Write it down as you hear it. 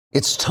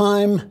It's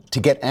time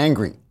to get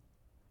angry.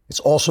 It's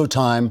also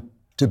time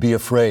to be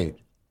afraid.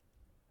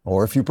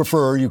 Or if you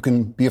prefer, you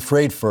can be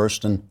afraid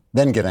first and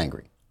then get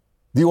angry.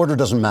 The order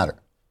doesn't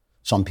matter.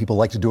 Some people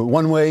like to do it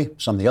one way,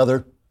 some the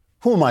other.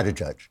 Who am I to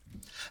judge?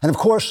 And of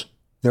course,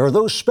 there are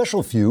those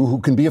special few who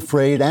can be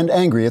afraid and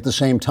angry at the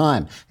same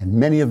time. And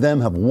many of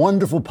them have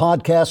wonderful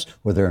podcasts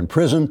where they're in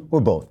prison or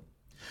both.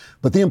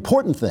 But the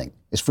important thing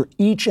is for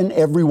each and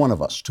every one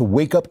of us to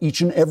wake up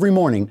each and every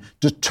morning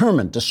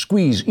determined to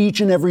squeeze each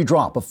and every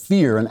drop of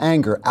fear and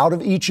anger out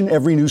of each and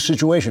every new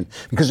situation.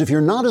 Because if you're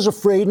not as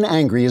afraid and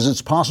angry as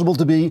it's possible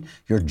to be,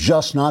 you're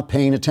just not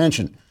paying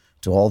attention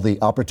to all the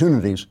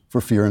opportunities for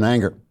fear and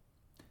anger.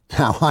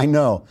 Now, I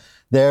know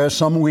there are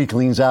some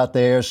weaklings out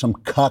there, some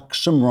cucks,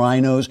 some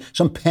rhinos,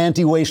 some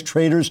panty-waist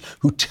traitors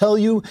who tell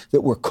you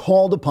that we're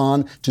called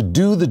upon to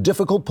do the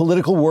difficult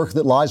political work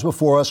that lies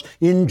before us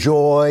in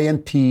joy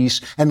and peace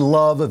and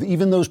love of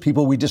even those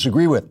people we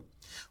disagree with.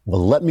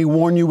 Well, let me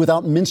warn you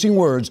without mincing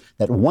words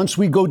that once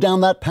we go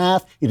down that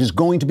path, it is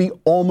going to be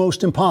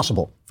almost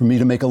impossible for me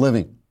to make a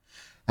living.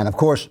 And of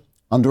course,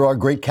 under our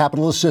great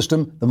capitalist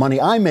system, the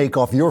money I make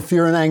off your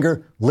fear and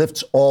anger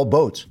lifts all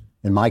boats.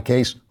 In my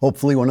case,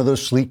 hopefully one of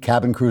those sleek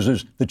cabin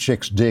cruisers the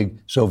chicks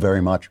dig so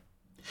very much.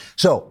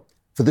 So,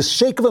 for the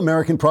sake of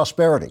American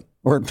prosperity,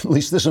 or at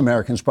least this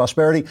American's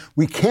prosperity,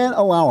 we can't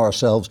allow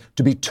ourselves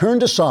to be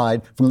turned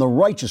aside from the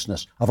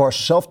righteousness of our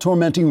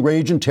self-tormenting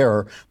rage and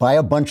terror by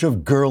a bunch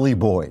of girly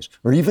boys,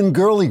 or even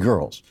girly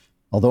girls,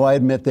 although I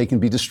admit they can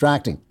be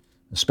distracting,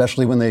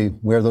 especially when they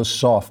wear those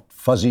soft,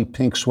 fuzzy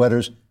pink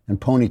sweaters and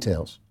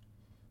ponytails.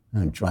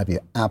 And drive you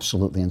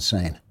absolutely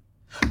insane.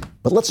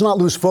 But let's not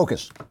lose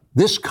focus.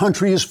 This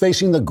country is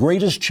facing the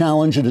greatest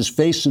challenge it has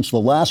faced since the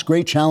last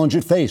great challenge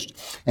it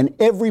faced. And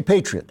every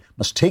patriot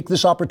must take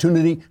this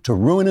opportunity to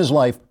ruin his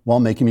life while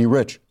making me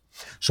rich.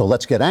 So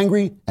let's get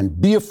angry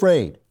and be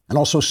afraid, and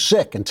also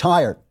sick and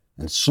tired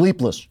and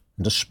sleepless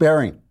and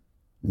despairing.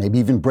 Maybe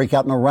even break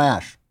out in a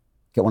rash,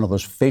 get one of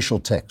those facial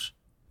tics.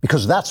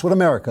 Because that's what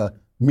America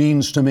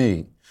means to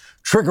me.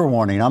 Trigger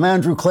warning, I'm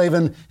Andrew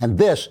Klavan, and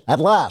this, at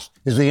last,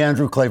 is The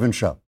Andrew Klavan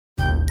Show.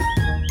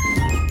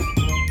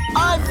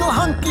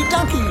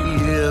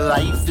 Hunky-dunky,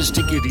 life is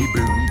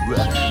tickety-boo.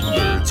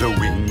 Birds are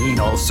winging,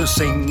 also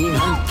singing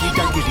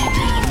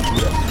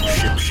hunky-dunky-doo.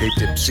 Ship-shaped,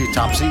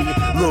 tipsy-topsy,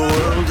 the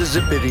world is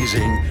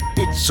zippity-zing.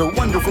 It's a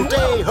wonderful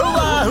day,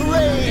 hurrah,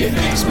 hooray! It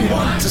makes me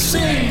want to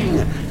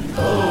sing.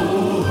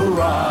 Oh,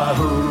 hurrah,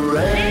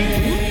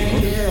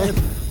 hooray!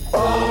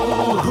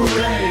 Oh,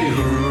 hooray,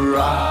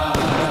 hurrah!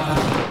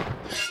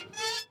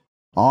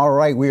 All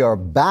right, we are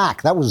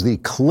back. That was the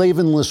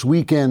Klavanless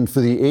weekend for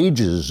the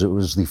ages. It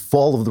was the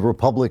fall of the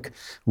Republic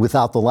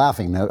without the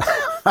laughing. Now,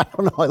 I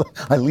don't know,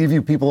 I leave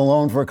you people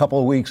alone for a couple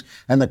of weeks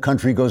and the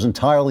country goes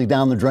entirely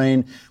down the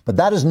drain. But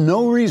that is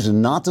no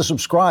reason not to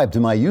subscribe to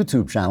my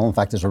YouTube channel. In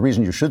fact, there's a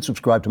reason you should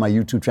subscribe to my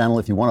YouTube channel.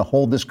 If you want to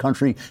hold this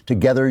country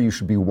together, you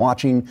should be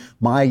watching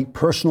my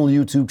personal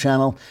YouTube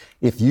channel.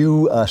 If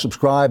you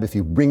subscribe, if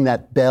you ring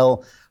that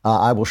bell,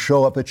 I will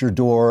show up at your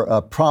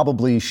door,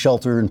 probably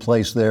shelter in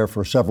place there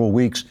for several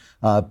weeks.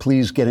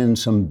 Please get in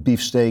some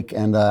beefsteak,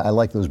 and I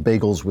like those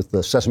bagels with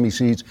the sesame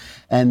seeds.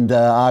 And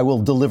I will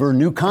deliver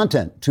new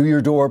content to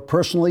your door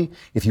personally.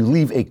 If you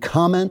leave a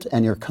comment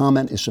and your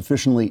comment is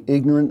sufficiently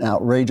ignorant and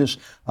outrageous,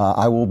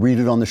 I will read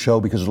it on the show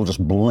because it'll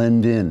just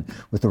blend in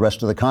with the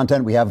rest of the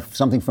content. We have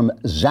something from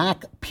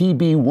Zach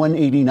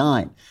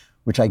PB189.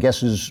 Which I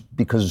guess is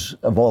because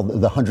of all the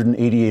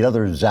 188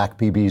 other Zach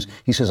PBs.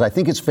 He says, I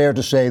think it's fair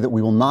to say that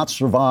we will not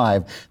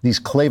survive these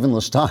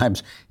Klavanless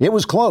times. It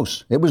was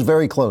close. It was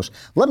very close.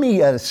 Let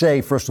me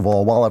say, first of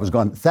all, while I was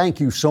gone, thank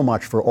you so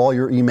much for all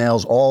your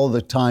emails, all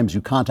the times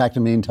you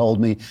contacted me and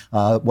told me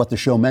what the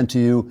show meant to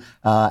you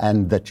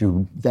and that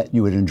you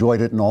had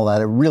enjoyed it and all that.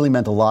 It really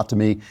meant a lot to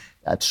me.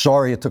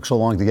 Sorry it took so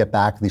long to get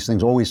back. These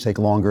things always take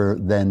longer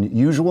than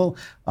usual,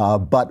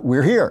 but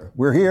we're here.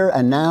 We're here,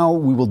 and now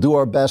we will do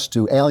our best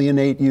to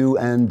alienate you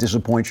and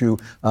disappoint you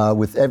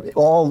with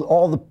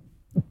all the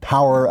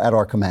power at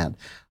our command.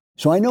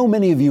 So I know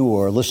many of you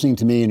are listening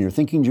to me and you're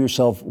thinking to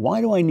yourself, why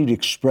do I need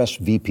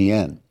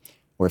ExpressVPN?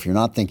 Or if you're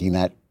not thinking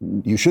that,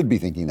 you should be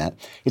thinking that.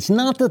 It's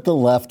not that the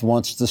left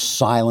wants to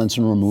silence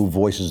and remove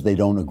voices they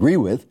don't agree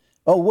with.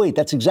 Oh, wait,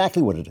 that's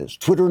exactly what it is.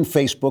 Twitter and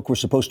Facebook were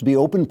supposed to be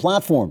open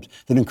platforms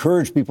that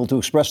encourage people to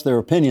express their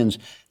opinions.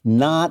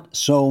 Not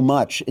so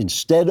much.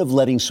 Instead of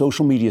letting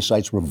social media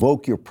sites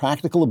revoke your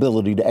practical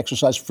ability to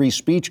exercise free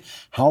speech,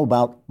 how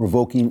about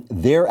revoking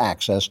their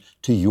access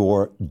to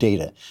your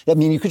data? I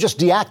mean, you could just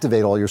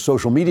deactivate all your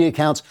social media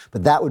accounts,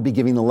 but that would be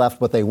giving the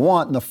left what they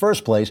want in the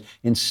first place.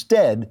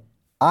 Instead,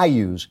 I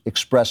use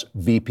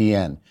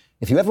ExpressVPN.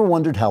 If you ever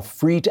wondered how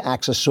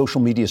free-to-access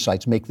social media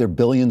sites make their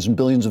billions and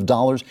billions of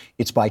dollars,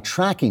 it's by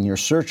tracking your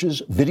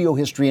searches, video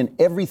history, and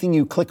everything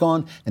you click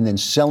on, and then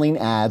selling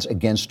ads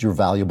against your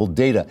valuable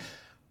data.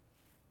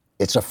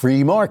 It's a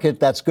free market.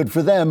 That's good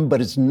for them,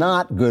 but it's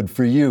not good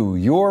for you.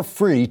 You're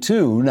free,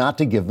 too, not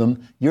to give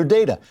them your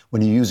data.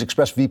 When you use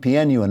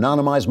ExpressVPN, you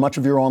anonymize much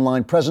of your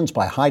online presence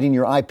by hiding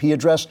your IP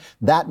address.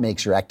 That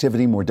makes your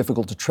activity more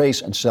difficult to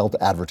trace and sell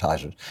to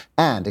advertisers.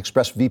 And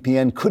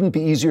ExpressVPN couldn't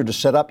be easier to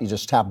set up. You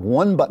just tap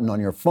one button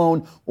on your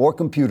phone or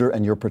computer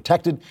and you're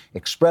protected.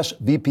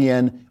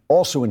 ExpressVPN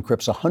also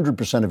encrypts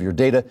 100% of your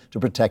data to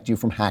protect you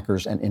from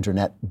hackers and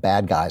internet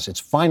bad guys. It's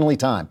finally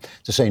time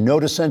to say no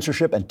to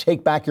censorship and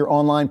take back your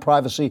online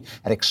privacy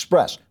at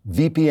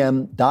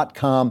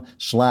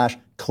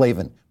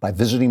expressvpn.com/Klavan. By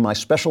visiting my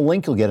special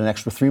link, you'll get an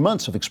extra 3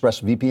 months of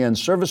ExpressVPN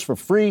service for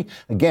free.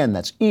 Again,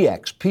 that's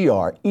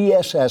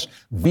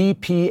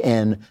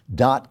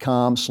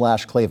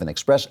expressvpn.com/Klavan.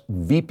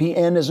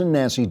 ExpressVPN as in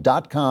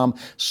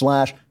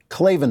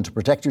Nancy.com/Klavan to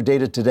protect your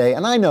data today.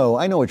 And I know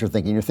what you're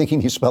thinking. You're thinking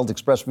you spelled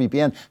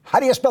ExpressVPN. How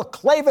do you spell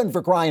Klavan,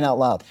 for crying out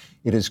loud?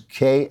 It is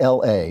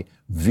Klavan.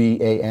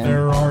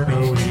 There are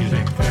no easy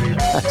things.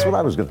 That's what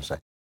I was going to say.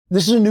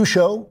 This is a new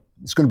show.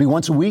 It's going to be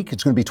once a week.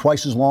 It's going to be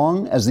twice as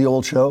long as the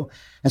old show.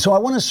 And so I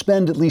want to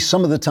spend at least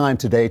some of the time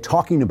today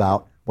talking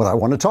about what I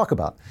want to talk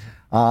about.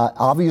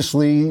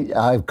 Obviously,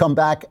 I've come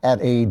back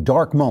at a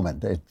dark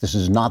moment. This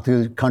is not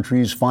the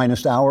country's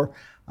finest hour.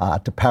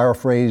 To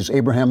paraphrase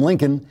Abraham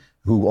Lincoln,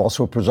 who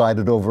also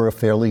presided over a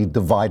fairly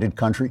divided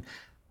country,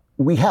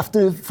 we have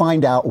to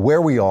find out where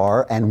we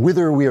are and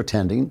whither we are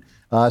tending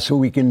so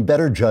we can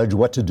better judge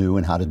what to do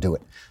and how to do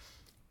it.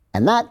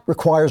 And that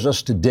requires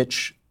us to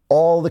ditch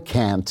all the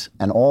cant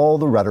and all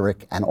the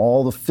rhetoric and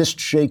all the fist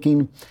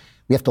shaking.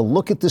 We have to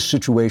look at this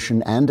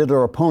situation and at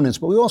our opponents,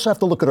 but we also have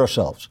to look at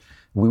ourselves.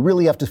 We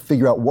really have to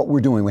figure out what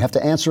we're doing. We have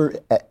to answer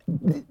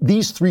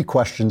these three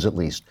questions at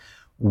least.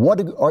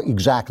 What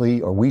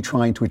exactly are we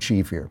trying to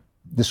achieve here?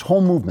 This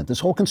whole movement, this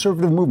whole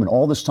conservative movement,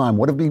 all this time,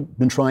 what have we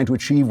been trying to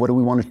achieve? What do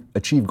we want to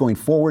achieve going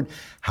forward?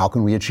 How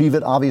can we achieve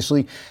it,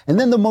 obviously? And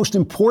then the most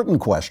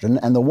important question,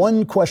 and the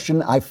one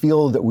question I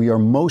feel that we are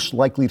most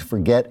likely to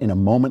forget in a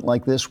moment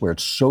like this, where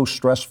it's so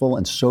stressful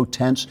and so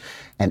tense,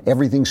 and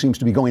everything seems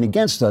to be going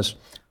against us,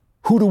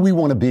 who do we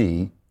want to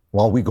be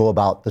while we go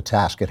about the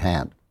task at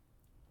hand?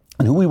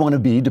 And who we want to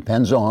be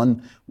depends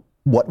on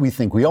what we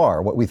think we are,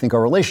 what we think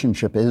our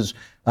relationship is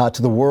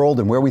to the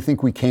world and where we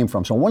think we came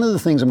from. So one of the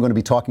things I'm going to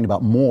be talking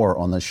about more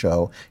on this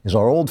show is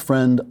our old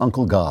friend,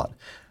 Uncle God,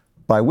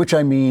 by which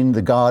I mean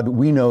the God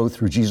we know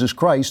through Jesus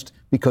Christ,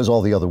 because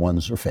all the other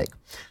ones are fake.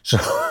 So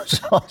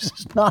this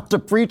is not to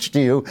preach to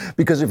you,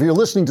 because if you're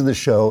listening to this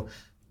show,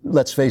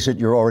 let's face it,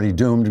 you're already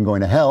doomed and going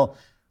to hell.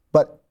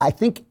 But I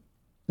think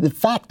the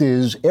fact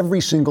is,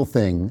 every single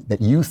thing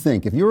that you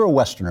think, if you're a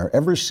Westerner,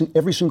 every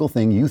single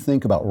thing you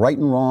think about right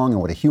and wrong and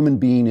what a human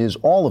being is,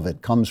 all of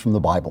it comes from the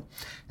Bible.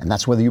 And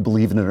that's whether you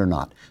believe in it or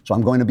not. So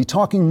I'm going to be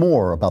talking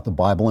more about the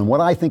Bible and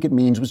what I think it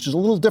means, which is a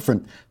little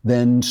different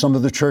than some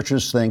of the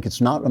churches think.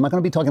 I'm not going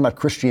to be talking about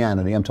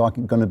Christianity. I'm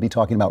going to be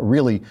talking about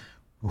really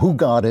who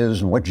God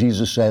is and what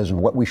Jesus says and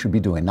what we should be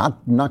doing.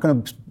 Not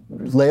going to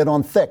lay it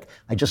on thick.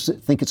 I just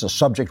think it's a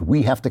subject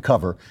we have to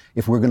cover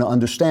if we're going to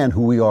understand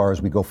who we are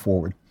as we go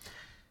forward.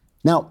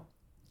 Now,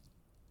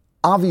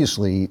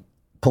 obviously,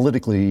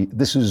 politically,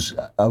 this is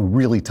a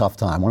really tough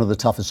time, one of the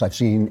toughest I've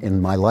seen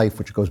in my life,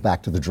 which goes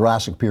back to the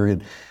Jurassic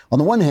period. On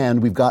the one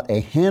hand, we've got a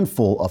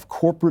handful of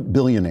corporate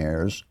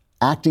billionaires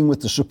acting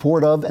with the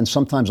support of and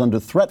sometimes under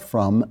threat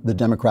from the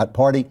Democrat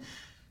Party,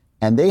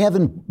 and they have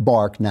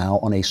embarked now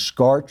on a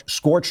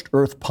scorched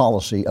earth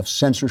policy of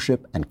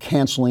censorship and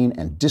canceling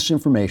and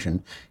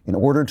disinformation in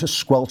order to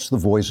squelch the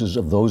voices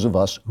of those of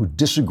us who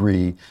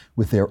disagree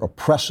with their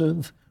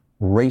oppressive,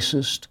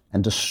 racist,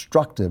 and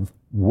destructive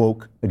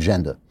woke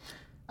agenda.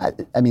 I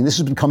mean, this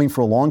has been coming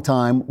for a long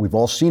time. We've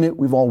all seen it.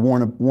 We've all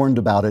warned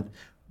about it.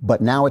 But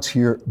now it's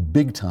here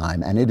big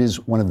time, and it is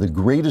one of the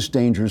greatest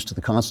dangers to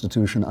the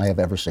Constitution I have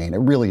ever seen. It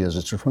really is.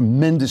 It's a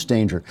tremendous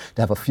danger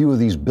to have a few of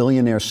these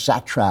billionaire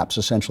satraps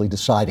essentially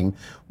deciding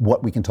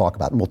what we can talk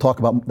about. And we'll talk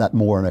about that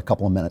more in a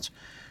couple of minutes.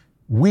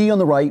 We on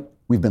the right,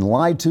 we've been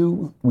lied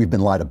to, we've been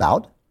lied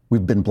about,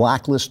 we've been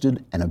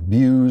blacklisted and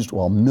abused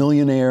while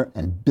millionaire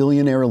and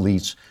billionaire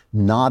elites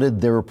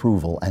nodded their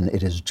approval, and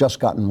it has just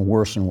gotten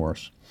worse and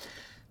worse.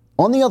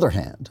 On the other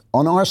hand,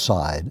 on our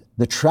side,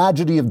 the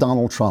tragedy of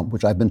Donald Trump,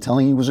 which I've been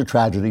telling you was a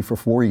tragedy for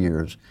 4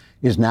 years,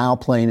 is now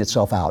playing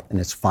itself out in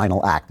its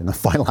final act. And the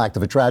final act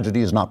of a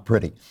tragedy is not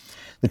pretty.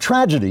 The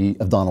tragedy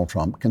of Donald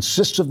Trump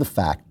consists of the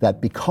fact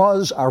that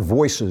because our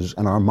voices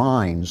and our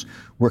minds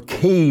were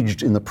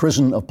caged in the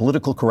prison of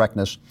political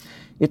correctness,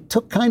 it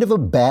took kind of a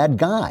bad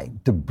guy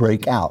to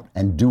break out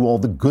and do all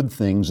the good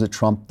things that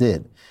Trump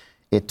did.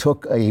 It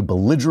took a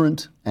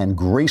belligerent and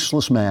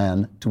graceless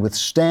man to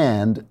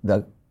withstand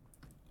the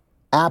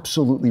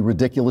absolutely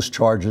ridiculous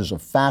charges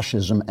of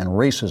fascism and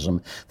racism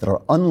that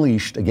are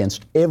unleashed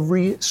against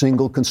every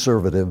single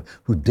conservative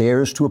who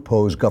dares to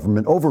oppose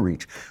government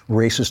overreach,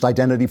 racist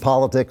identity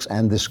politics,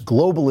 and this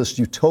globalist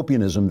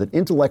utopianism that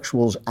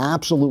intellectuals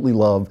absolutely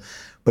love,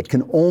 but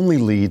can only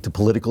lead to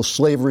political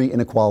slavery,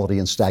 inequality,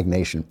 and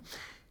stagnation.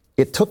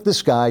 It took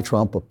this guy,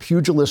 Trump, a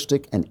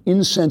pugilistic and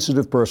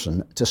insensitive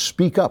person, to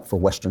speak up for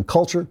Western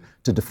culture,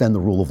 to defend the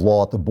rule of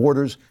law at the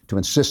borders, to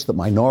insist that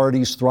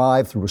minorities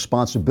thrive through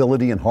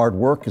responsibility and hard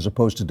work as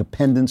opposed to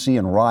dependency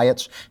and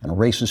riots and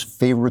racist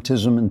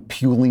favoritism and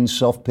puling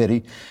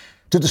self-pity,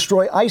 to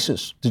destroy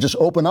ISIS, to just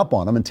open up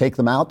on them and take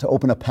them out, to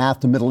open a path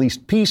to Middle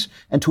East peace,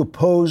 and to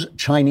oppose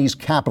Chinese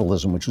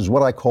capitalism, which is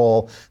what I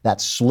call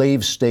that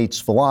slave states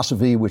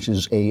philosophy, which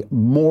is a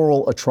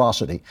moral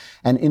atrocity.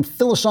 And in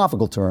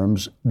philosophical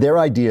terms, their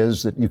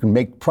ideas that you can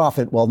make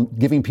profit while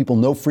giving people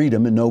no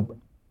freedom and no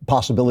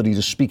possibility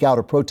to speak out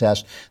or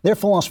protest, their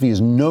philosophy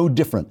is no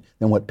different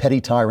than what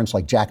petty tyrants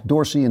like Jack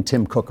Dorsey and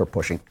Tim Cook are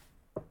pushing.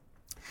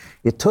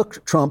 It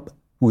took Trump,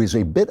 who is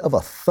a bit of a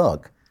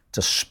thug,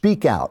 to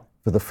speak out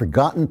for the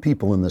forgotten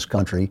people in this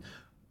country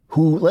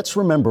who, let's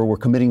remember, were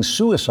committing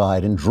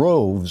suicide in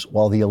droves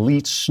while the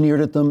elites sneered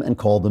at them and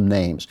called them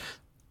names.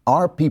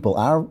 Our people,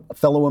 our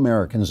fellow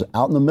Americans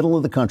out in the middle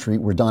of the country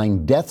were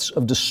dying deaths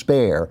of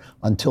despair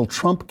until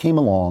Trump came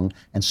along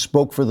and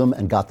spoke for them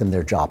and got them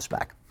their jobs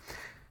back.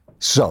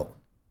 So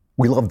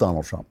we love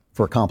Donald Trump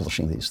for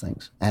accomplishing these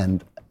things.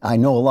 And I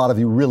know a lot of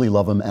you really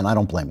love him, and I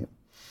don't blame you.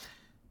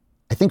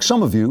 I think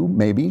some of you,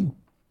 maybe,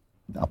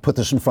 I'll put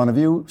this in front of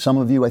you. Some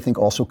of you, I think,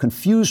 also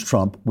confuse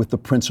Trump with the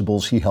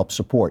principles he helped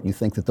support. You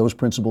think that those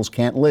principles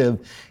can't live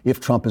if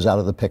Trump is out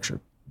of the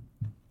picture.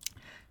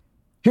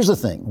 Here's the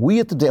thing. We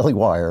at the Daily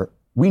Wire,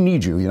 we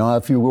need you. You know,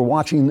 if you were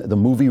watching the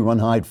movie Run,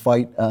 Hide,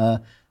 Fight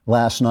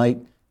last night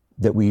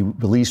that we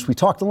released, we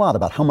talked a lot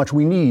about how much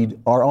we need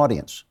our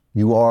audience.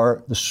 You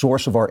are the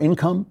source of our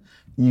income.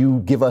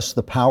 You give us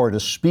the power to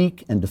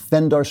speak and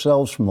defend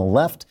ourselves from the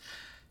left.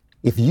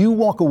 If you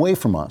walk away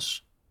from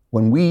us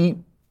when we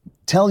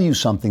tell you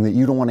something that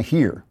you don't want to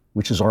hear,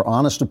 which is our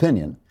honest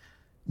opinion,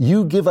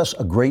 you give us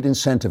a great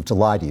incentive to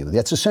lie to you.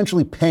 That's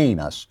essentially paying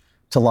us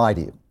to lie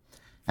to you.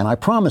 And I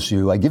promise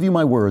you, I give you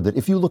my word that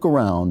if you look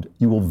around,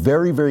 you will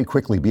very, very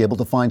quickly be able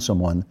to find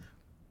someone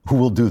who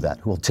will do that,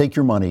 who will take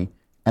your money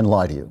and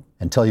lie to you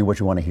and tell you what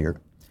you want to hear.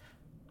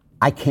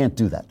 I can't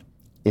do that.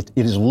 It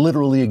is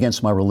literally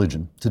against my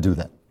religion to do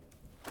that.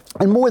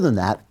 And more than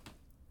that,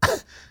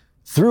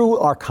 through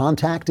our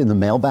contact in the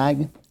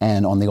mailbag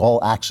and on the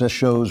all access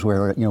shows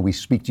where, you know, we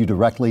speak to you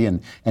directly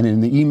and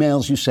in the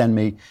emails you send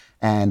me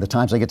and the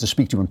times I get to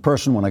speak to you in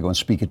person when I go and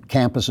speak at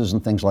campuses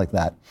and things like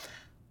that.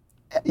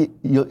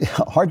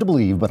 Hard to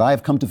believe, but I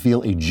have come to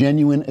feel a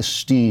genuine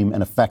esteem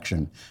and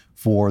affection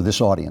for this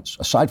audience.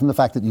 Aside from the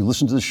fact that you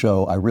listen to the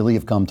show, I really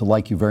have come to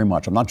like you very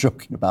much. I'm not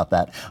joking about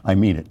that. I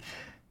mean it.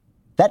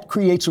 That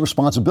creates a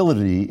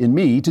responsibility in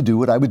me to do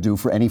what I would do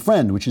for any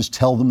friend, which is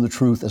tell them the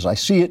truth as I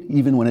see it,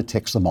 even when it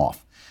ticks them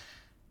off.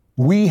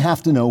 We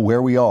have to know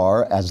where we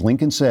are, as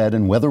Lincoln said,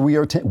 and whither we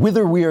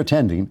are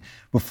tending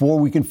before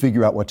we can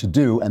figure out what to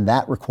do, and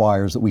that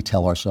requires that we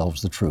tell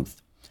ourselves the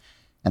truth.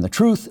 And the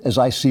truth, as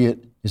I see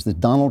it, is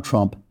that Donald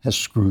Trump has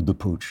screwed the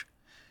pooch.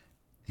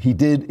 He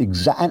did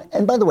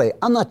and by the way,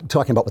 I'm not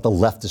talking about what the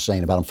left is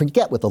saying about him.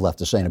 Forget what the left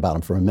is saying about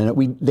him for a minute.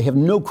 They have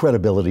no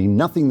credibility.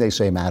 Nothing they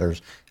say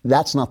matters.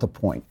 That's not the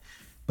point.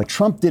 But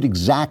Trump did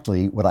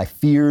exactly what I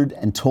feared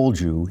and told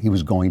you he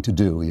was going to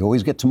do. You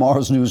always get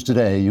tomorrow's news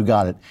today. You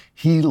got it.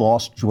 He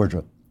lost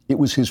Georgia. It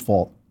was his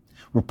fault.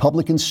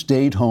 Republicans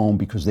stayed home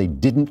because they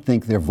didn't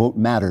think their vote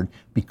mattered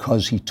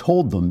because he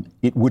told them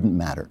it wouldn't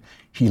matter.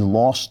 He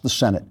lost the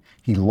Senate.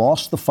 He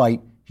lost the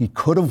fight. He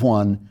could have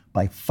won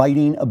by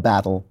fighting a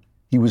battle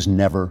he was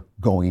never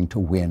going to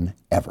win,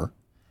 ever.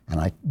 And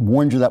I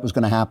warned you that was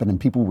going to happen, and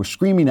people were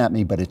screaming at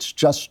me, but it's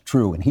just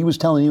true. And he was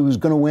telling you he was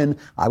going to win.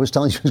 I was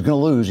telling you he was going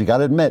to lose. You got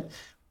to admit,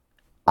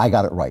 I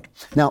got it right.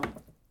 Now,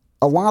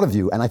 a lot of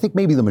you, and I think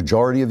maybe the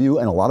majority of you,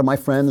 and a lot of my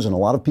friends and a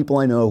lot of people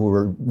I know who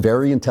are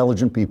very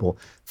intelligent people,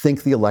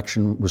 think the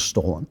election was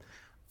stolen.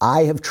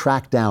 I have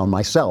tracked down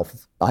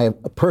myself. I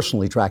have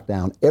personally tracked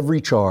down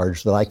every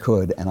charge that I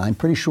could, and I'm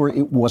pretty sure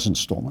it wasn't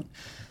stolen.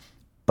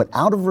 But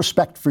out of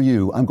respect for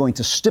you, I'm going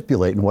to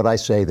stipulate in what I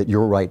say that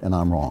you're right and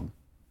I'm wrong.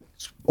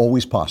 It's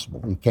always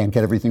possible. You can't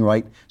get everything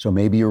right, so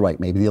maybe you're right.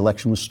 Maybe the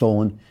election was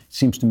stolen. It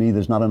seems to me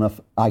there's not enough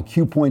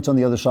IQ points on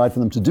the other side for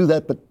them to do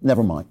that, but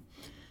never mind.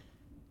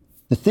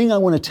 The thing I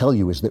want to tell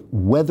you is that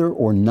whether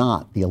or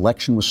not the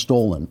election was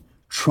stolen,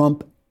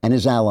 Trump and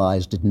his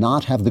allies did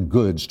not have the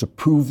goods to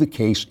prove the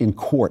case in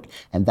court.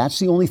 And that's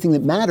the only thing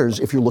that matters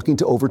if you're looking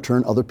to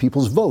overturn other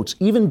people's votes.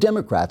 Even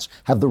Democrats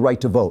have the right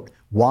to vote.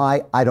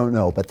 Why? I don't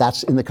know. But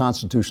that's in the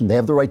Constitution. They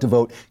have the right to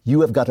vote.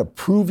 You have got to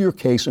prove your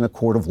case in a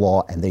court of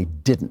law, and they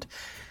didn't.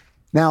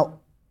 Now,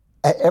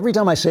 every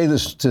time I say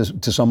this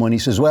to someone, he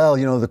says, well,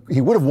 you know, he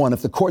would have won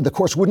if the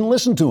courts wouldn't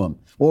listen to him,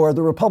 or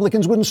the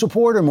Republicans wouldn't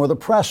support him, or the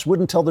press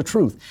wouldn't tell the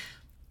truth.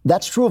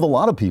 That's true of a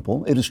lot of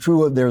people. It is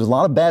true there's a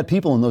lot of bad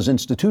people in those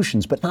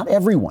institutions, but not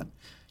everyone.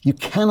 You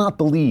cannot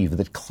believe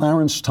that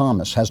Clarence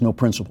Thomas has no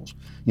principles.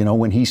 You know,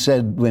 when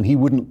he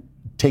wouldn't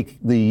take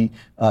the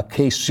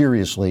case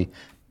seriously,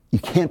 You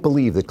can't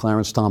believe that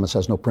Clarence Thomas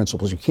has no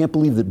principles. You can't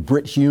believe that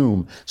Britt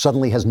Hume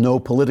suddenly has no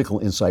political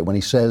insight when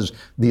he says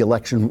the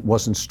election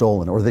wasn't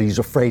stolen, or that he's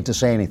afraid to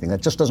say anything.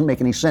 That just doesn't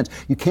make any sense.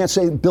 You can't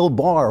say Bill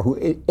Barr,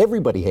 who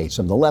everybody hates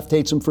him. The left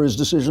hates him for his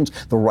decisions.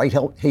 The right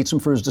hates him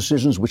for his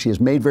decisions, which he has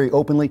made very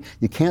openly.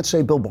 You can't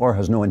say Bill Barr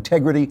has no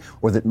integrity,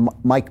 or that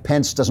Mike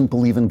Pence doesn't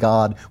believe in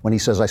God when he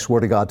says, I swear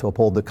to God to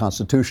uphold the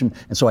Constitution,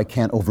 and so I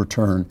can't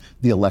overturn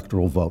the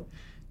electoral vote.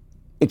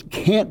 It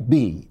can't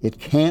be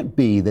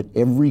that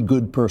every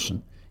good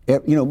person,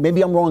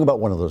 maybe I'm wrong about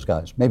one of those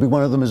guys. Maybe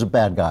one of them is a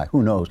bad guy.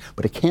 Who knows?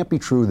 But it can't be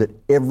true that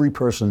every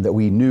person that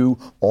we knew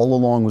all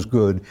along was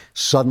good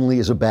suddenly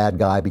is a bad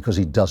guy because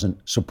he doesn't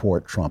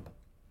support Trump.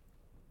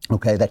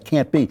 Okay, that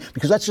can't be,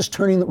 because that's just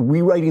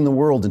rewriting the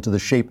world into the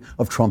shape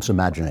of Trump's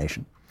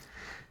imagination.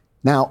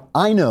 Now,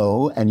 I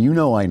know, and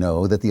I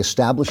know, that the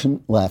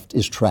establishment left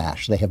is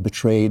trash. They have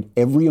betrayed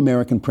every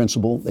American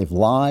principle. They've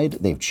lied,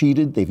 they've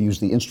cheated, they've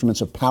used the instruments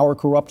of power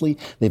corruptly,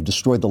 they've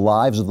destroyed the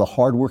lives of the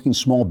hardworking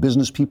small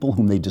business people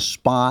whom they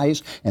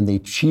despise, and they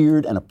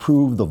cheered and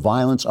approved the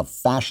violence of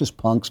fascist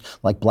punks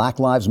like Black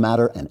Lives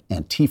Matter and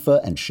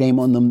Antifa, and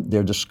shame on them,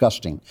 they're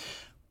disgusting.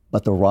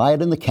 But the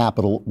riot in the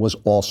Capitol was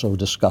also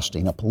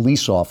disgusting. A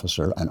police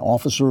officer, an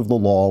officer of the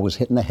law, was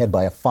hit in the head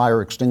by a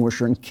fire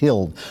extinguisher and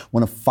killed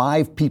one of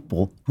 5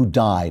 people who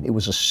died. It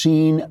was a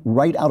scene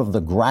right out of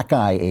the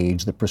Gracchi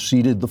age that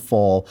preceded the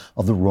fall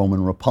of the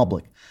Roman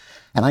Republic.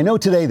 And I know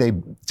today they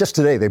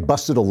busted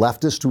a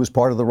leftist who was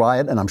part of the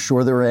riot, and I'm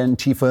sure there are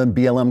Antifa and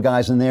BLM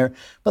guys in there.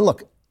 But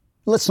look,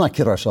 let's not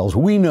kid ourselves.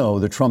 We know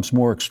that Trump's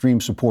more extreme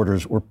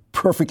supporters were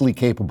perfectly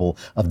capable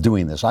of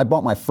doing this. I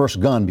bought my first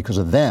gun because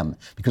of them,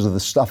 because of the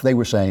stuff they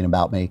were saying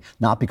about me,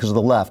 not because of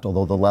the left,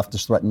 although the left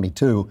has threatened me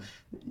too.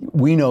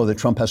 We know that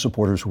Trump has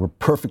supporters who were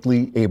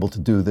perfectly able to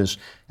do this,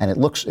 and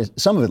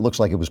some of it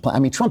looks like it was planned. I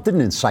mean, Trump didn't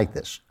incite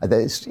this.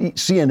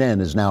 CNN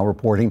is now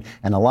reporting,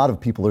 and a lot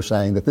of people are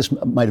saying that this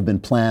might have been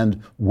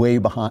planned way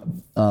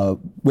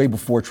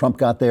before Trump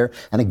got there.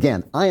 And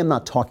again, I am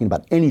not talking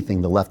about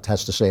anything the left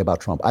has to say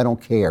about Trump. I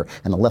don't care.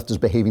 And the left is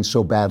behaving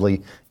so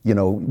badly,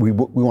 we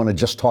want to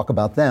just talk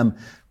about them.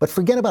 But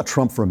forget about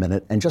Trump for a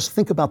minute and just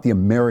think about the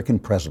American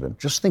president.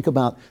 Just think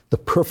about the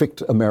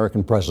perfect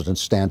American president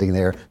standing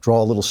there.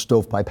 Draw a little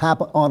stovepipe hat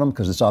on him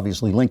because it's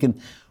obviously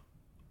Lincoln.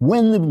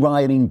 When the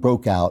rioting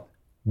broke out,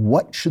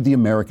 what should the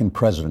American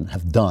president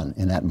have done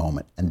in that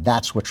moment? And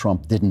that's what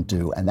Trump didn't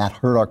do. And that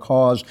hurt our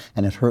cause,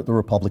 and it hurt the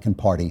Republican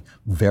Party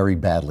very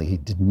badly. He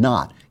did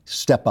not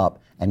step up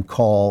and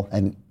call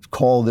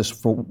this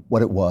for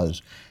what it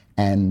was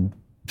and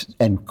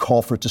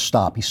call for it to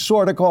stop. He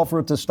sort of called for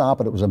it to stop,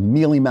 but it was a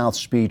mealy-mouthed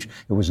speech.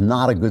 It was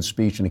not a good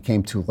speech, and it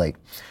came too late.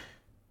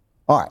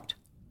 All right.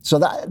 So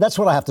that's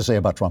what I have to say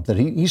about Trump, that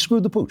he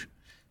screwed the pooch.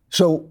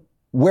 So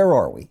where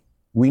are we?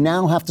 We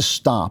now have to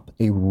stop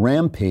a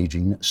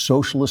rampaging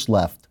socialist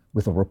left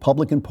with a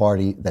Republican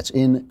Party that's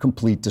in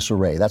complete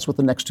disarray. That's what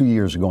the next 2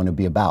 years are going to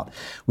be about.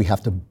 We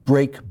have to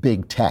break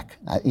big tech.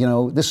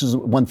 This is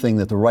one thing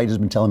that the right has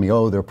been telling me,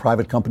 they're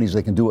private companies,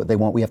 they can do what they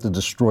want, we have to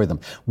destroy them.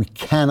 We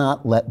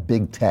cannot let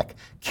big tech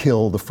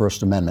kill the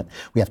First Amendment.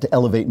 We have to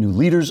elevate new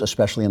leaders,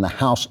 especially in the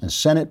House and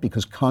Senate,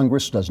 because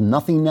Congress does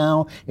nothing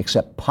now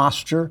except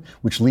posture,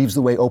 which leaves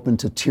the way open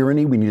to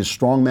tyranny. We need a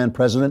strongman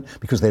president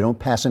because they don't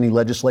pass any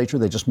legislation,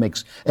 they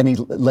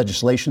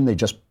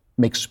just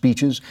make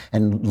speeches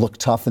and look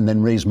tough and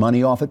then raise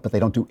money off it, but they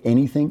don't do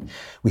anything.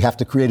 We have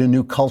to create a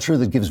new culture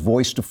that gives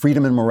voice to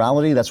freedom and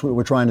morality. That's what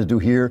we're trying to do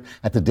here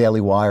at the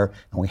Daily Wire.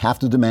 And we have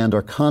to demand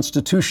our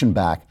Constitution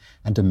back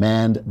and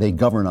demand they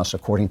govern us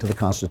according to the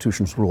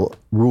Constitution's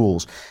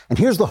rules. And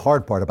here's the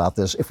hard part about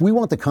this. If we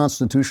want the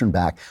Constitution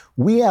back,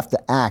 we have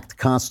to act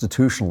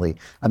constitutionally.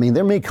 I mean,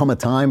 there may come a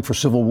time for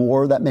civil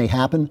war. That may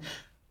happen.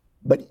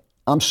 But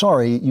I'm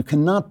sorry, you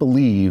cannot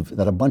believe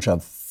that a bunch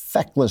of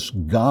feckless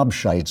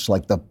gobshites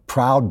like the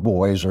Proud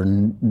Boys or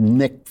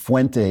Nick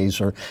Fuentes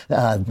or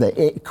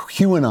the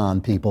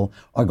QAnon people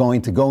are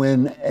going to go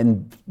in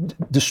and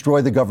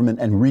destroy the government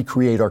and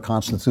recreate our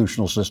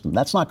constitutional system.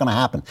 That's not going to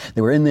happen.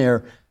 They were in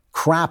there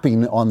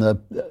crapping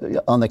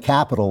on the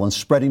Capitol and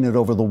spreading it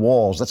over the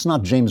walls. That's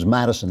not James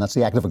Madison. That's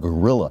the act of a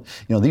guerrilla.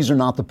 These are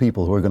not the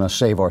people who are going to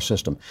save our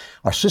system.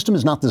 Our system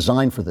is not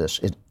designed for this.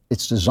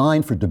 It's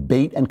designed for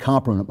debate and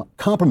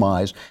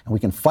compromise, and we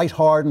can fight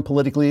hard and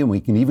politically, and we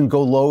can even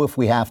go low if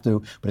we have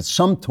to. But at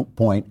some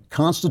point,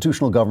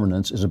 constitutional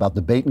governance is about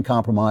debate and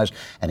compromise.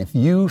 And if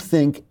you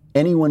think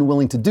anyone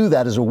willing to do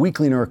that is a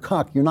weakling or a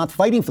cuck, you're not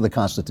fighting for the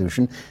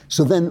Constitution.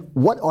 So then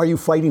what are you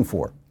fighting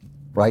for,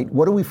 right?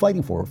 What are we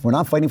fighting for if we're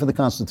not fighting for the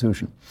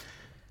Constitution?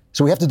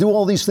 So we have to do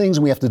all these things,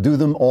 and we have to do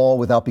them all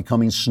without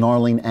becoming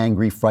snarling,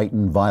 angry,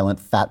 frightened, violent,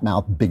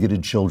 fat-mouthed,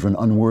 bigoted children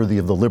unworthy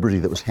of the liberty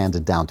that was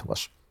handed down to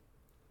us.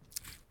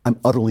 I'm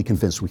utterly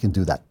convinced we can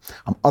do that.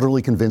 I'm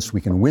utterly convinced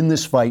we can win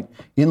this fight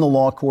in the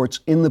law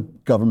courts, in the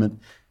government.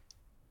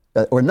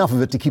 or enough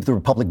of it to keep the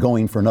republic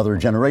going for another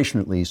generation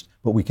at least,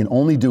 but we can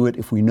only do it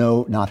if we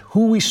know not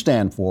who we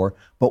stand for,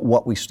 but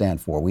what we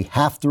stand for. We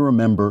have to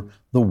remember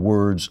the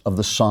words of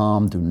the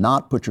psalm, do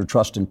not put your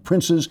trust in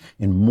princes,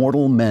 in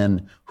mortal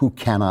men who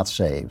cannot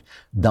save.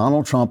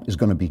 Donald Trump is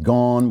going to be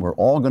gone, we're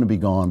all going to be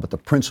gone, but the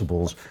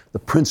principles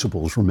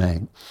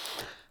remain.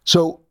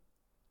 So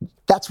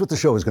that's what the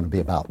show is going to be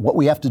about, what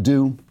we have to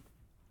do,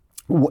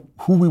 who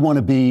we want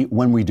to be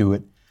when we do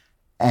it,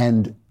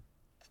 and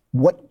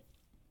what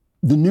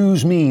the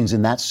news means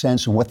in that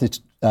sense and what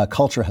the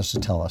culture has to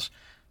tell us.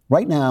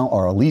 Right now,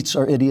 our elites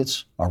are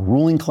idiots. Our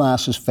ruling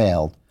class has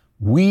failed.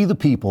 We, the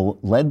people,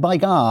 led by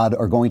God,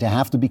 are going to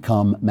have to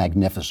become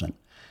magnificent.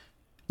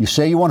 You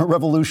say you want a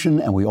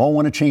revolution, and we all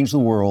want to change the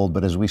world,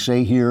 but as we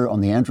say here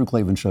on the Andrew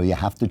Klavan Show, you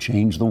have to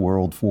change the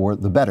world for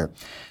the better.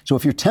 So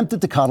if you're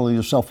tempted to coddle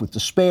yourself with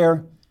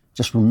despair,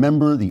 just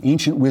remember the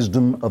ancient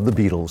wisdom of the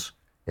Beatles.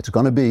 It's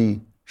going to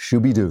be,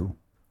 shooby-doo,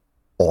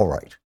 all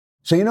right.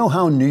 So you know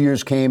how New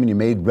Year's came and you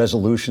made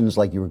resolutions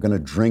like you were going to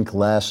drink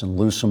less and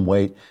lose some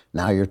weight?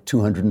 Now you're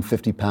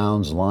 250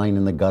 pounds lying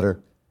in the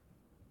gutter.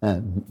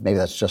 Maybe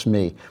that's just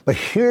me. But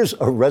here's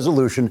a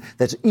resolution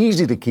that's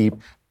easy to keep,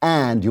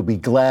 and you'll be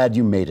glad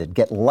you made it.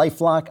 Get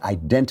LifeLock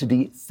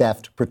Identity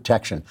Theft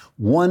Protection.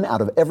 1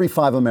 out of every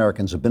 5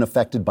 Americans have been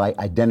affected by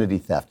identity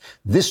theft.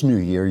 This new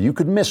year, you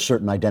could miss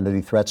certain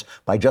identity threats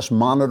by just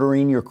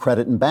monitoring your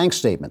credit and bank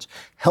statements.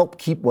 Help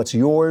keep what's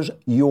yours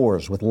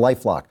with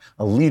LifeLock,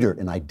 a leader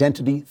in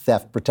identity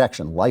theft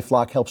protection.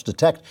 LifeLock helps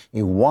detect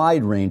a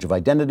wide range of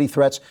identity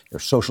threats. Your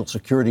social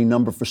security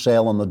number for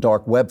sale on the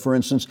dark web, for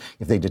instance.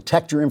 If they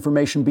detect your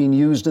information being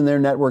used in their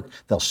network,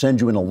 they'll send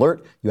you an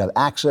alert. You have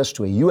access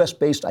to a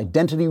U.S.-based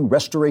identity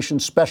restoration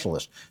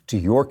specialist to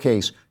your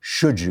case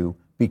should you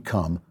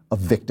become a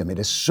victim. It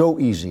is so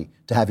easy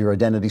to have your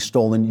identity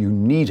stolen. You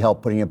need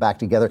help putting it back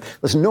together.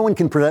 Listen, no one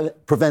can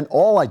prevent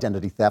all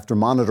identity theft or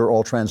monitor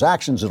all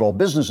transactions at all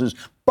businesses,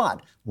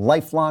 but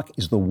LifeLock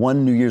is the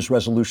one New Year's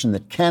resolution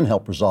that can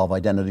help resolve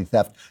identity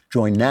theft.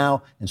 Join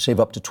now and save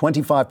up to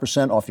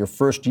 25% off your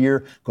first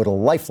year. Go to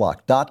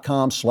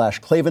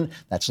LifeLock.com/Klavan.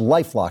 That's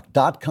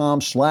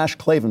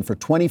LifeLock.com/Klavan for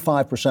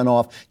 25%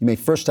 off. You may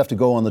first have to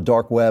go on the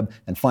dark web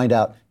and find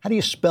out, how do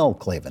you spell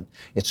Klavan?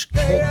 It's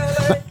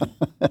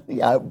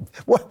yeah.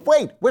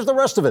 Wait, where's the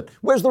rest of it?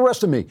 Where's the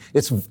rest of me?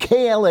 It's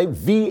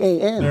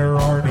Klavan. There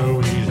are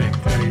no easy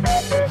things.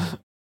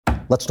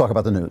 Let's talk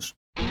about the news.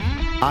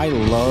 I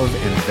love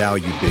and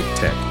value big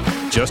tech.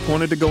 Just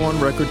wanted to go on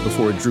record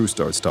before Drew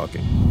starts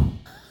talking.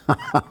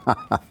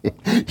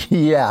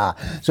 Yeah.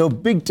 So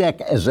big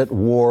tech is at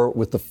war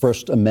with the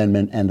First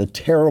Amendment, and the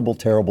terrible,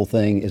 terrible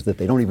thing is that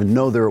they don't even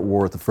know they're at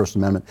war with the First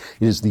Amendment.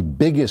 It is the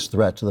biggest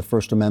threat to the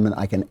First Amendment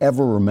I can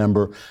ever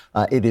remember.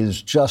 It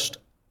is just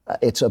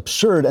it's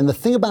absurd. And the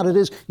thing about it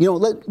is,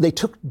 they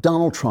took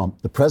Donald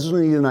Trump, the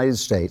president of the United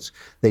States,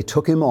 they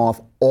took him off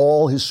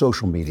all his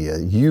social media,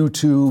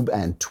 YouTube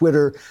and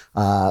Twitter,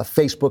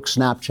 Facebook,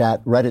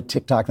 Snapchat, Reddit,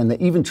 TikTok, and they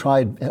even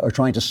are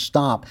trying to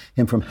stop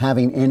him from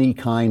having any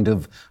kind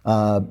of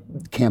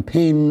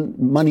campaign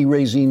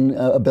money-raising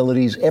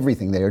abilities,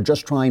 everything. They are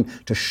just trying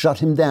to shut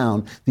him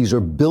down. These are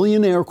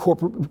billionaire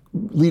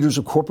leaders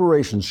of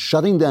corporations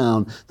shutting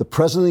down the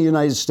president of the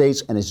United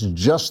States, and it's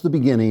just the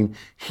beginning.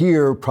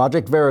 Here,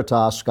 Project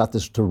Veritas got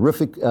this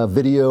terrific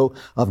video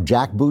of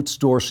Jack Boots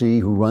Dorsey,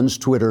 who runs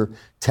Twitter,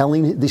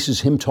 this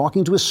is him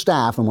talking to his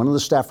staff, and one of the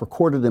staff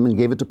recorded him and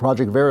gave it to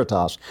Project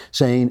Veritas,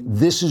 saying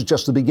this is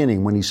just the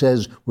beginning. When he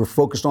says we're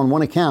focused on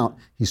one account,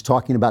 he's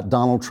talking about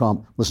Donald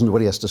Trump. Listen to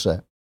what he has to say.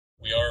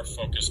 We are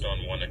focused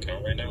on one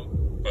account right now,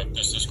 but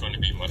this is going to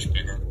be much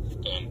bigger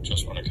than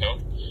just one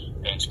account,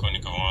 and it's going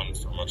to go on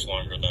for much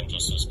longer than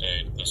just this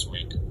day, this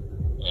week,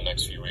 the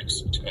next few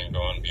weeks. It's going to go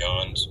on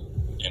beyond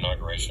the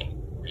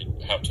inauguration. We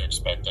have to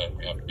expect that.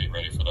 We have to be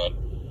ready for that.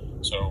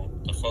 So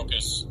the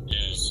focus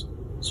is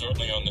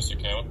certainly on this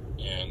account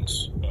and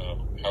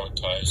how it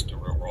ties to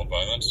real-world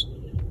violence,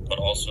 but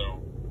also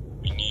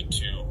we need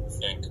to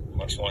think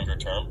much longer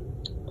term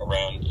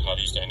around how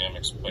these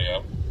dynamics play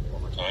out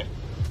over time.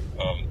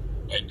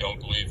 I don't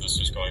believe this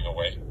is going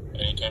away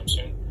anytime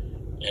soon,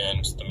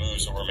 and the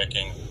moves that we're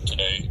making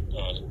today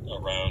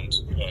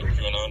around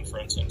QAnon, for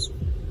instance,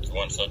 is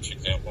one such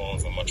example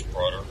of a much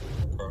broader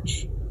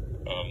approach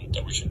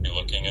that we should be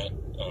looking at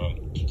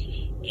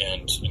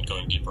and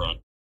going deeper on.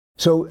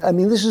 So,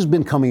 this has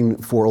been coming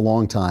for a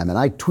long time, and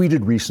I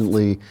tweeted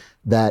recently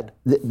that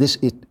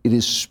it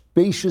is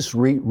spacious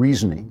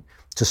reasoning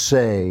to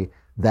say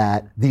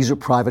that these are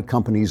private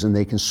companies and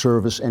they can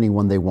service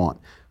anyone they want.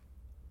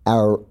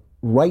 Our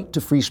right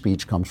to free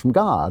speech comes from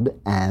God,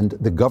 and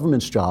the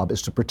government's job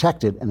is to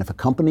protect it. And if a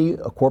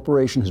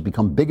corporation has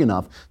become big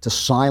enough to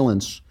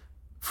silence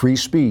free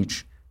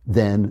speech,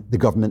 then the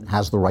government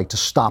has the right to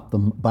stop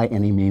them by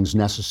any means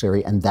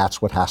necessary, and that's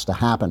what has to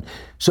happen.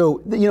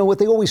 So, what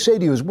they always say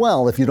to you is,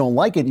 well, if you don't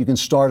like it, you can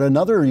start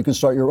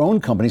your own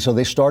company. So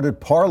they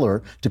started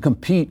Parler to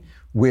compete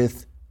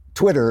with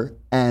Twitter,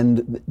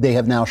 and they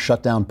have now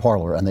shut down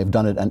Parler, and they've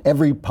done it in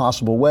every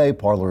possible way.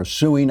 Parler is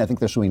suing. I think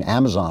they're suing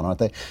Amazon, aren't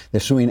they? They're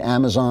suing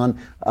Amazon,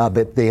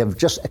 but they have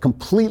just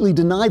completely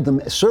denied them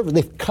service.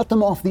 They've cut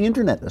them off the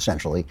internet,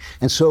 essentially.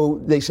 And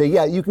so they say,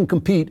 yeah, you can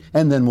compete,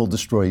 and then we'll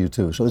destroy you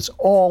too. So it's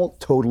all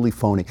totally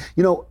phony.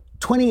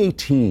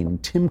 2018,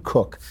 Tim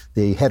Cook,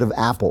 the head of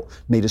Apple,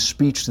 made a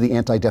speech to the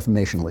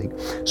Anti-Defamation League.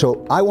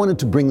 So I wanted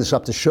to bring this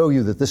up to show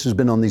you that this has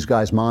been on these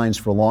guys' minds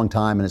for a long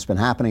time, and it's been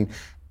happening.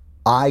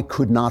 I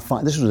could not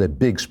find, this was a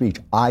big speech,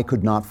 I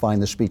could not find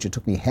the speech. It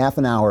took me half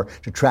an hour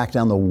to track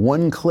down the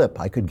one clip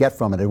I could get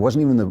from it. It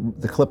wasn't even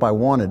the clip I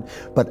wanted.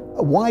 But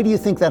why do you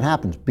think that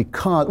happens?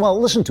 Because, well,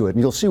 listen to it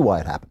and you'll see why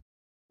it happened.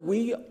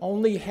 We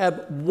only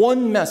have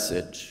one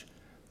message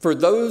for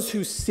those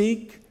who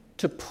seek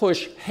to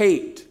push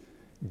hate,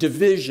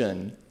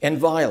 division, and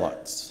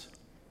violence.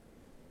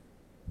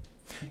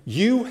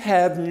 You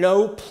have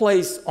no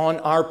place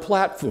on our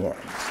platforms.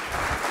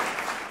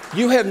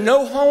 You have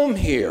no home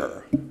here.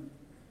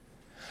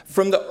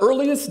 From the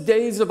earliest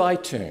days of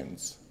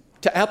iTunes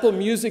to Apple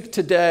Music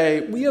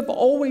today, we have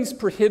always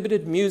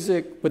prohibited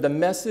music with a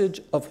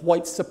message of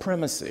white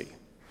supremacy.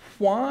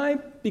 Why?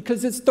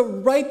 Because it's the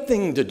right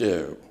thing to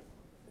do.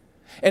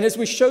 And as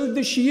we showed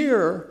this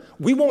year,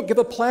 we won't give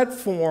a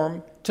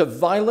platform to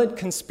violent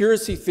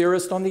conspiracy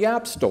theorists on the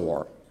App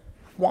Store.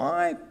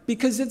 Why?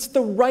 Because it's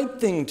the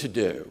right thing to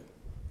do.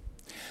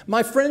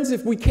 My friends,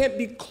 if we can't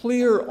be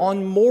clear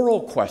on moral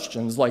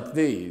questions like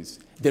these,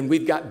 then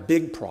we've got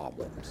big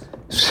problems.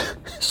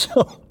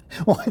 So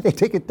why they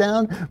take it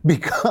down?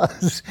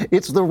 Because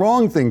it's the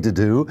wrong thing to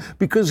do,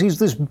 because he's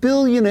this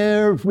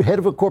billionaire head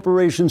of a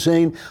corporation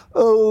saying,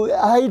 oh,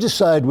 I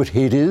decide what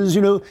hate is,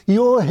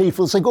 you're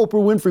hateful. It's like Oprah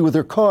Winfrey with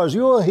her cars,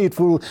 you're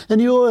hateful,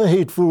 and you're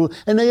hateful.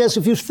 And yes,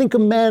 if you think a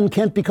man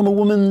can't become a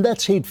woman,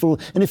 that's hateful.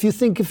 And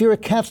if you're a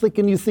Catholic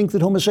and you think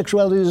that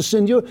homosexuality is a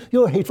sin,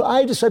 you're hateful.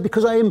 I decide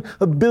because I am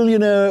a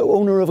billionaire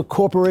owner of a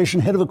corporation,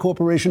 head of a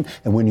corporation,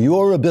 and when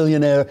you're a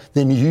billionaire,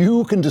 then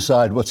you can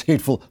decide what's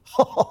hateful.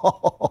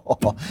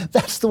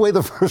 That's the way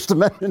the First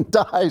Amendment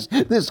dies.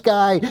 This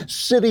guy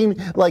sitting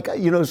like,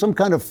 some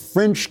kind of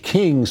French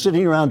king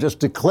sitting around just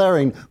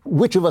declaring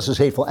which of us is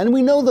hateful. And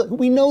we know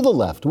the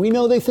left. We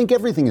know they think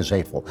everything is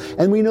hateful.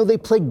 And we know they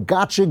play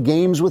gotcha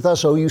games with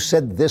us. Oh, you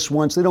said this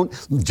once. They don't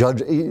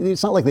judge.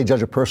 It's not like they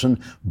judge a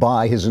person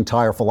by his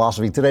entire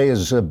philosophy. Today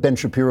is Ben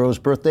Shapiro's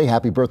birthday.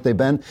 Happy birthday,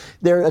 Ben.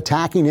 They're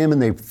attacking him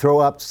and they throw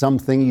up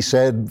something he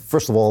said.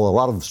 First of all, a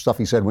lot of stuff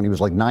he said when he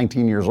was like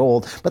 19 years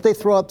old. But they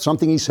throw up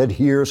something he said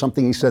here,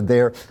 something he said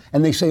there.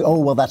 And they say, oh,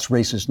 well, that's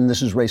racist and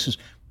this is racist.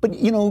 But,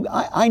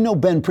 I know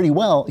Ben pretty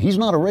well. He's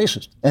not a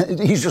racist.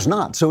 He's just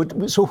not. So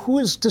who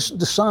is to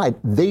decide?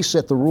 They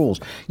set the rules.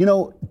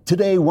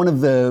 Today,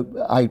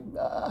 I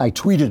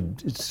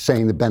tweeted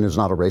saying that Ben is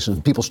not a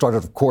racist. People started,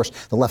 of course,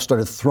 the left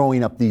started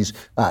throwing up these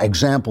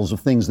examples of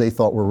things they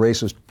thought were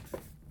racist.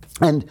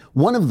 And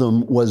one of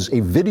them was a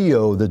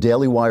video the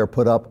Daily Wire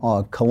put up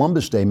on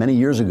Columbus Day many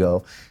years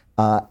ago.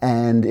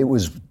 And it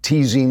was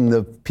teasing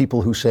the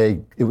people who say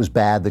it was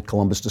bad that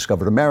Columbus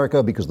discovered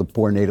America because the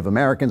poor Native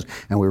Americans,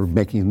 and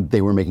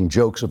they were making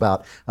jokes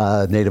about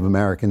Native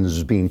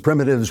Americans being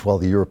primitives while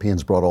the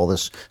Europeans brought all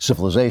this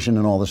civilization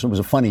and all this. It was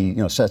a funny,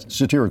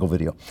 satirical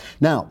video.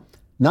 Now,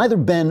 neither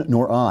Ben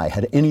nor I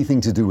had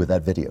anything to do with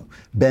that video.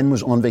 Ben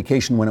was on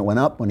vacation when it went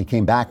up. When he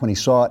came back, when he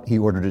saw it, he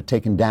ordered it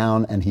taken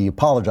down, and he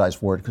apologized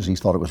for it because he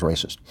thought it was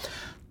racist.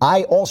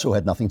 I also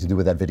had nothing to do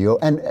with that video,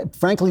 and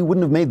frankly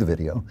wouldn't have made the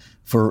video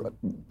for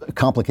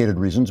complicated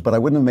reasons, but I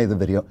wouldn't have made the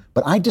video.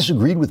 But I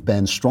disagreed with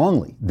Ben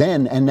strongly,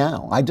 then and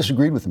now. I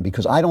disagreed with him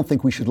because I don't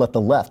think we should let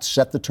the left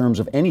set the terms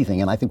of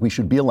anything, and I think we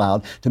should be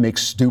allowed to make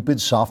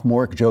stupid,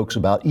 sophomoric jokes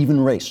about even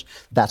race.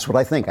 That's what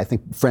I think. I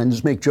think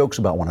friends make jokes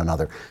about one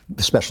another,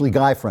 especially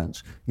guy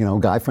friends.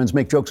 Guy friends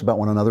make jokes about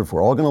one another. If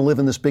we're all going to live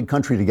in this big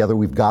country together,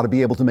 we've got to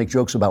be able to make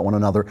jokes about one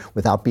another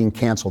without being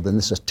canceled, and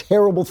this is a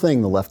terrible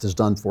thing the left has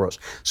done for us.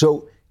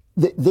 So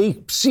they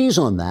seize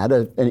on that,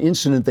 an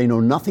incident they know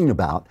nothing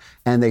about,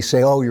 and they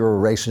say, oh, you're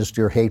a racist,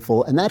 you're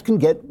hateful, and that can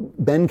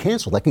get Ben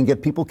canceled. That can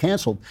get people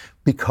canceled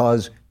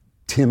because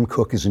Tim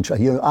Cook is in charge.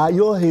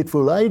 You're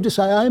hateful. I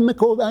decide. I'm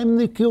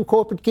the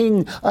corporate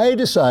king. I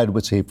decide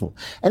what's hateful.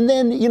 And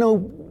then,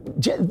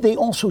 they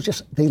also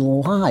they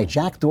lie.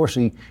 Jack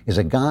Dorsey is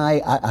a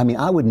guy.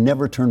 I would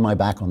never turn my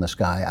back on this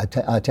guy.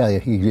 I tell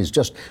you, he is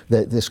just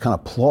this kind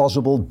of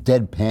plausible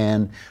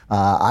deadpan.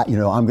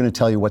 I'm going to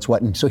tell you what's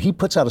what. And so he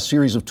puts out a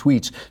series of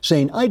tweets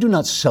saying, I do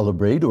not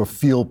celebrate or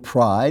feel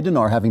pride in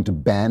our having to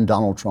ban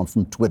Donald Trump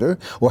from Twitter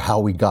or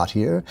how we got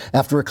here.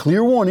 After a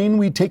clear warning,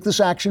 we take this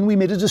action. We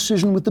made a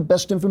decision with the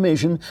best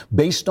information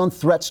based on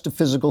threats to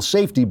physical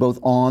safety, both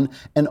on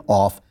and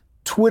off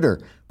Twitter.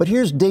 But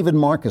here's David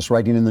Marcus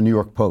writing in the New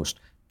York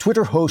Post.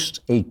 Twitter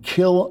hosts a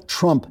Kill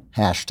Trump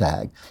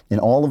hashtag. In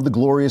all of the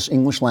glorious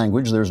English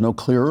language, there's no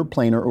clearer,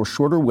 plainer, or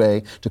shorter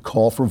way to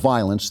call for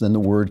violence than the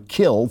word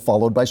kill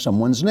followed by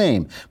someone's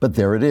name. But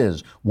there it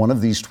is. One of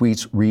these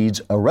tweets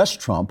reads, "Arrest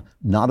Trump,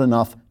 not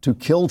enough to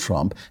kill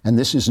Trump." And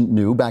this isn't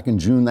new. Back in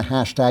June, the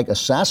hashtag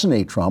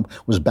Assassinate Trump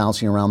was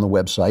bouncing around the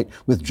website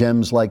with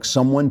gems like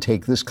 "Someone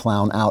take this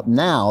clown out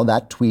now."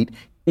 That tweet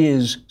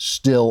is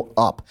still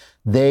up.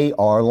 They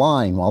are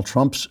lying. While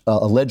Trump's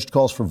alleged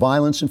calls for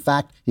violence, in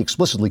fact, he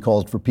explicitly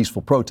called for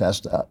peaceful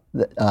protest,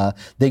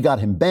 they got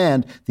him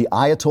banned. The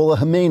Ayatollah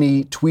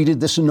Khamenei tweeted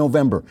this in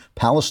November: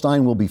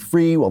 "Palestine will be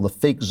free while the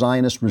fake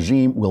Zionist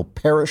regime will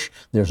perish."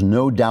 There's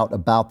no doubt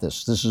about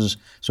this. This is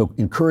so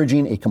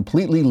encouraging a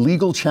completely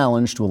legal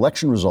challenge to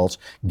election results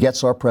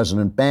gets our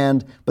president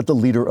banned, but the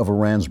leader of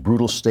Iran's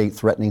brutal state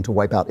threatening to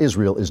wipe out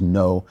Israel is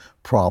no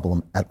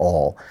problem at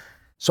all.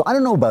 So I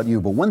don't know about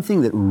you, but one thing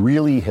that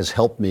really has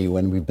helped me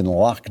when we've been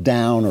locked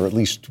down, or at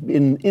least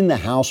in the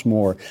house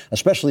more,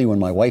 especially when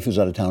my wife is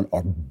out of town,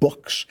 are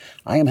books.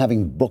 I am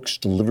having books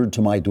delivered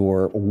to my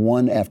door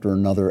one after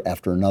another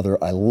after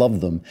another. I love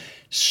them.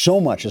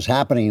 So much is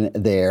happening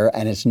there,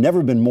 and it's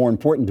never been more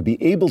important to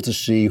be able to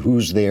see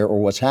who's there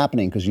or what's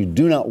happening, because you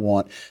do not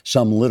want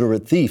some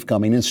literate thief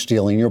coming and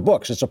stealing your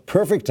books. It's a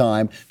perfect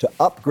time to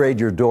upgrade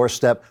your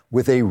doorstep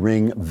with a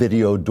Ring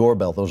video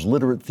doorbell. Those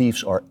literate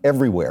thieves are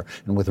everywhere,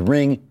 and with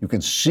Ring, you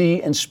can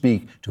see and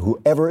speak to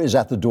whoever is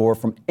at the door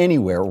from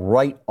anywhere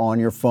right on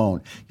your phone.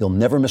 You'll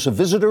never miss a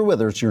visitor,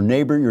 whether it's your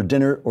neighbor, your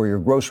dinner, or your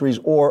groceries,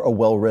 or a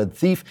well-read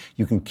thief.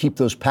 You can keep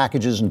those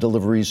packages and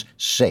deliveries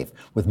safe.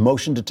 With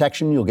motion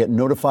detection, you'll get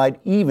notified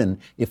even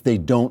if they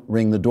don't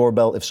ring the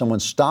doorbell. If someone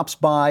stops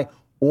by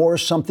or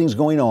something's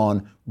going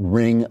on,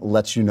 Ring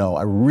lets you know.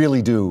 I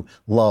really do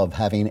love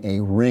having a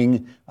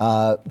Ring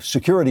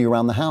security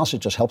around the house. It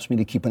just helps me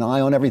to keep an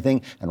eye on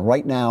everything. And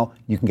right now,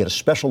 you can get a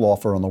special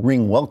offer on the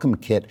Ring Welcome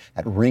Kit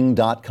at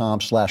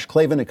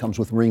ring.com/Klavan. It comes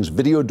with Ring's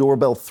Video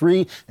Doorbell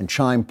 3 and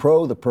Chime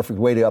Pro, the perfect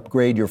way to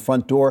upgrade your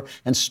front door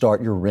and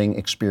start your Ring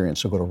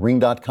experience. So go to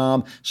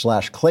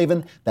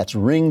ring.com/Klavan. That's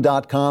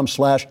ring.com/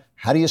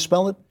 how do you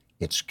spell it?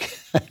 It's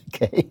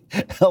Klavan.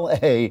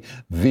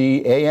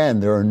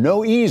 There are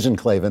no E's in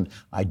Klavan.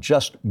 I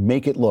just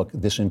make it look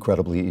this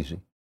incredibly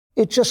easy.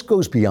 It just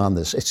goes beyond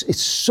this.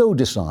 It's so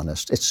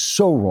dishonest. It's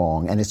so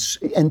wrong.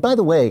 And by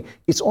the way,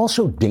 it's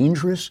also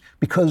dangerous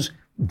because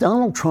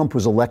Donald Trump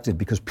was elected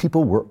because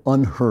people were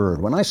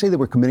unheard. When I say they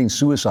were committing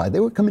suicide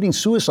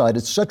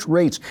at such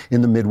rates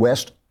in the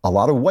Midwest, a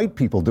lot of white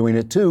people doing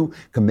it too,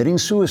 committing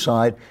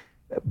suicide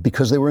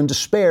because they were in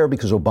despair,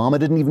 because Obama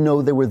didn't even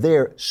know they were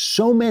there.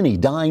 So many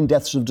dying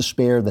deaths of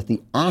despair that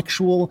the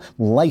actual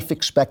life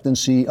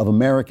expectancy of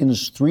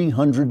Americans,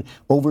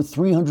 over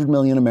 300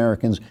 million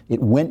Americans, it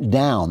went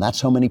down.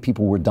 That's how many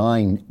people were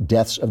dying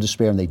deaths of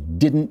despair, and they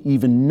didn't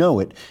even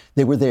know it.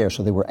 They were there.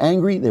 So they were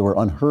angry. They were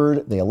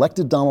unheard. They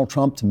elected Donald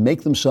Trump to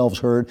make themselves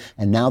heard,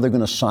 and now they're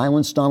going to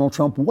silence Donald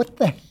Trump. What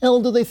the hell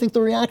do they think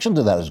the reaction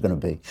to that is going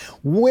to be?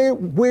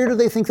 Where do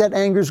they think that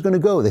anger is going to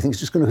go? They think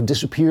it's just going to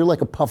disappear like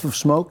a puff of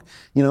smoke?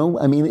 You know,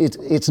 I mean,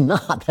 it's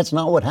not. That's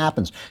not what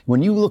happens.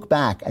 When you look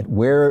back at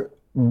where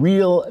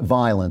real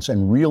violence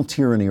and real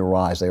tyranny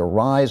arise, they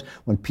arise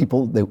when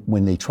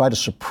when they try to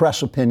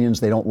suppress opinions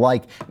they don't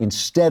like,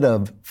 instead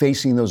of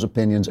facing those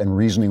opinions and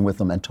reasoning with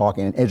them and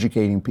talking and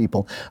educating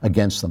people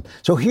against them.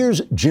 So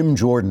here's Jim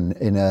Jordan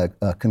in a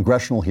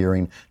congressional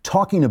hearing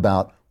talking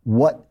about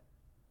what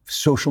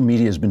social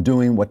media has been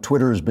doing, what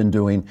Twitter has been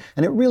doing,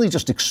 and it really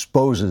just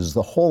exposes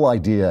the whole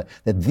idea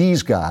that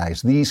these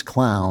guys, these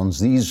clowns,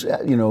 these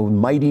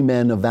mighty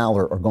men of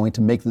valor are going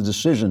to make the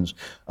decisions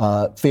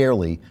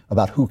fairly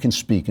about who can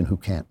speak and who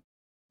can't.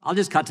 I'll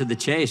just cut to the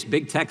chase.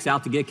 Big tech's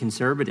out to get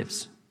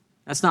conservatives.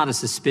 That's not a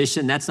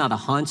suspicion. That's not a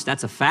hunch.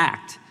 That's a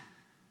fact.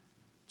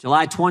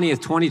 July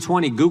 20th,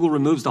 2020, Google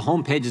removes the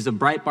homepages of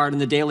Breitbart and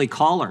the Daily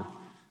Caller.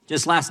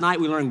 Just last night,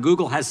 we learned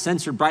Google has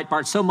censored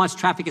Breitbart so much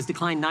traffic has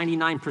declined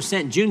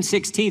 99%. June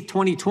 16th,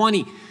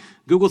 2020,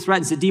 Google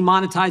threatens to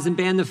demonetize and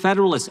ban the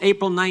Federalist.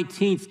 April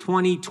 19th,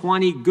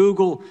 2020,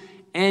 Google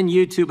and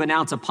YouTube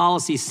announce a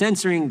policy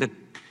censoring the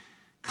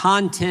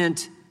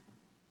content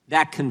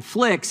that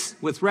conflicts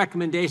with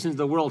recommendations of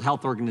the World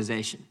Health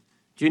Organization.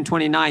 June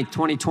 29th,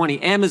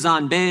 2020,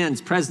 Amazon bans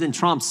President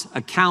Trump's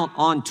account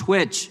on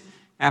Twitch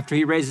after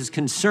he raises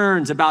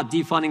concerns about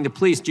defunding the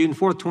police. June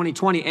 4th,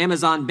 2020,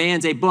 Amazon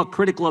bans a book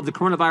critical of the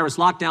coronavirus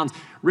lockdowns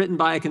written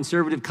by a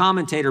conservative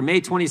commentator.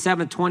 May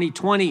 27th,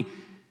 2020,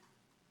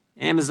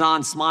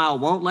 Amazon Smile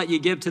won't let you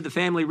give to the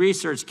Family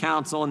Research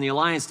Council and the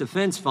Alliance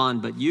Defense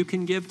Fund, but you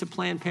can give to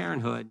Planned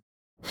Parenthood.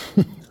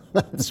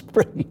 That's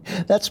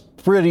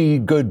pretty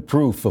good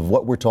proof of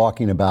what we're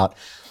talking about.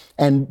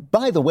 And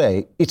by the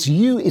way,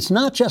 it's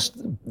not just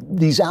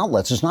these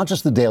outlets. It's not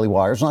just the Daily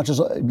Wire. It's not just,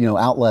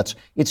 outlets.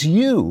 It's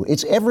you.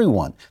 It's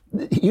everyone.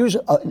 Here's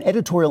an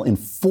editorial in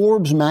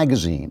Forbes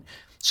magazine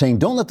saying,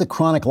 don't let the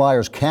chronic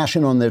liars cash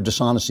in on their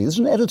dishonesty. This is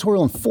an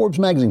editorial in Forbes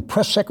magazine.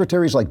 Press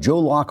secretaries like Joe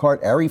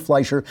Lockhart, Ari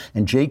Fleischer,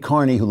 and Jay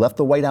Carney, who left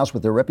the White House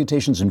with their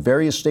reputations in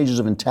various stages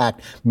of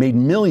intact, made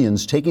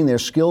millions taking their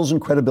skills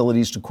and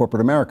credibilities to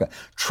corporate America.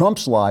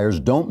 Trump's liars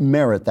don't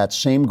merit that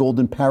same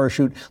golden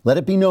parachute. Let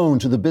it be known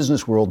to the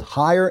business world,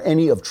 hire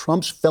any of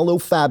Trump's fellow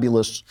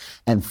fabulists,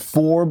 and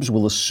Forbes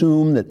will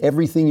assume that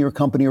everything your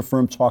company or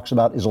firm talks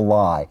about is a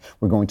lie.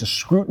 We're going to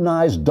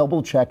scrutinize,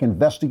 double-check,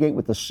 investigate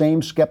with the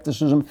same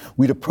skepticism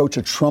we'd approach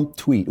a Trump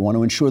tweet. We want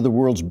to ensure the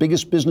world's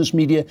biggest business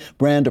media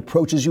brand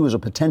approaches you as a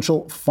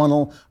potential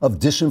funnel of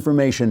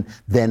disinformation,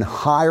 then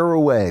hire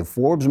away.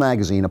 Forbes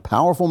magazine, a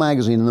powerful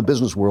magazine in the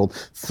business world,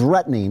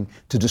 threatening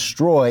to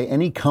destroy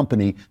any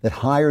company that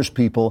hires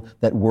people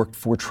that worked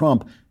for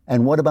Trump.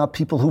 And what about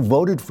people who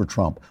voted for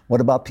Trump? What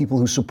about people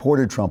who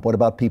supported Trump? What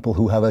about people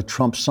who have a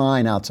Trump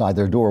sign outside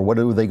their door? What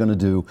are they going to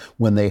do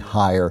when they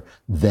hire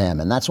them?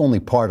 And that's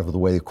only part of the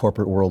way the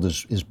corporate world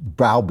is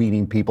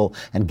browbeating people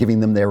and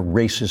giving them their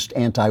racist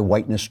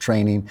anti-whiteness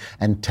training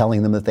and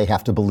telling them that they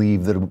have to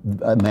believe that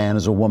a man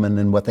is a woman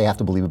and what they have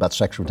to believe about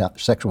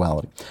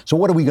sexuality. So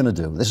what are we going to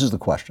do? This is the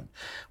question.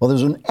 Well,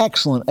 there's an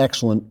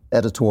excellent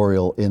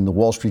editorial in the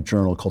Wall Street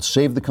Journal called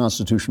Save the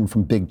Constitution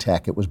from Big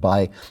Tech. It was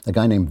by a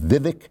guy named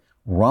Vivek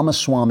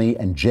Ramaswamy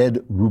and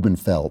Jed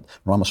Rubenfeld.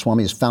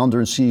 Ramaswamy is founder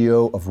and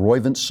CEO of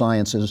Roivant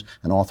Sciences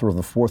and author of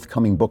the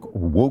forthcoming book,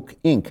 Woke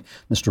Inc.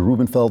 Mr.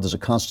 Rubenfeld is a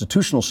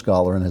constitutional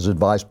scholar and has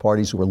advised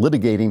parties who are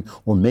litigating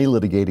or may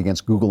litigate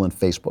against Google and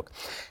Facebook.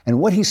 And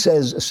what they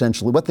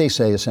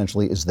say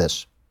essentially is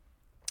this.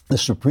 The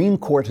Supreme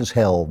Court has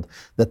held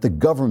that the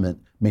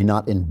government may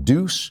not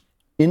induce,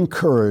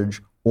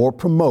 encourage, or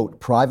promote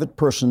private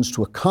persons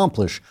to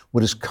accomplish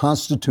what is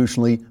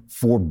constitutionally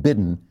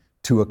forbidden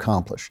to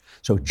accomplish.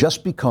 So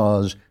just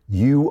because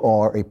you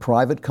are a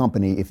private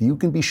company, if you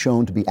can be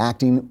shown to be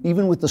acting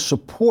even with the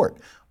support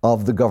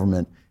of the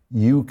government,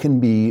 you can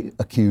be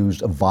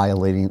accused of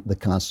violating the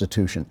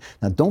Constitution.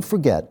 Now, don't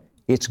forget,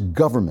 it's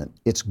government.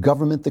 It's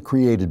government that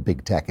created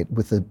big tech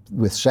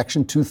with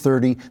Section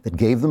 230 that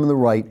gave them the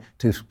right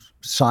to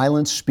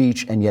silence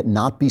speech and yet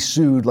not be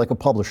sued like a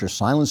publisher.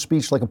 Silence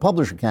speech like a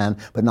publisher can,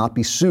 but not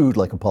be sued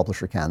like a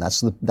publisher can.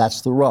 That's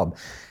the rub.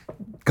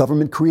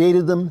 Government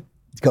created them.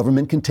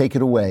 Government can take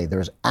it away.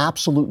 There's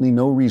absolutely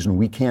no reason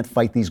we can't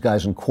fight these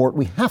guys in court.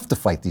 We have to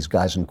fight these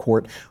guys in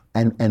court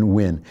and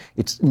win.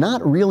 It's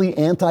not really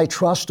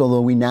antitrust,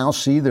 although we now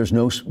see there's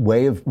no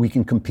way we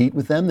can compete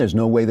with them. There's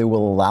no way they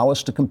will allow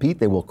us to compete.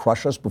 They will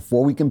crush us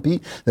before we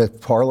compete. The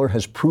Parler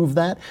has proved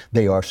that.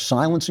 They are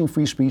silencing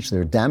free speech.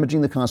 They're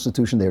damaging the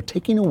Constitution. They're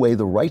taking away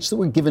the rights that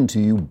were given to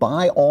you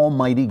by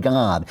Almighty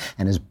God.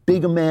 And as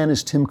big a man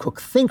as Tim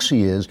Cook thinks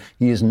he is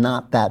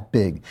not that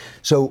big.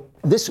 So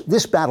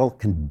this battle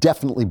can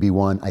definitely be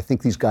won. I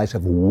think these guys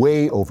have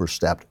way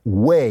overstepped.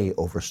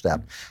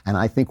 And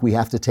I think we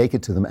have to take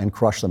it to them and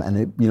crush them.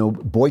 And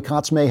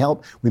boycotts may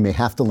help. We may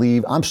have to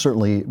leave. I'm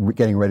certainly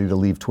getting ready to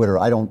leave Twitter.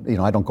 I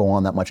don't go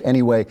on that much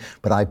anyway,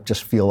 but I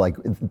just feel like,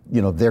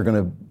 they're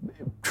going to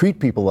treat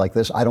people like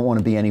this. I don't want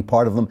to be any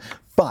part of them.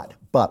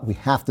 But we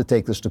have to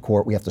take this to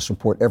court. We have to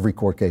support every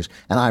court case.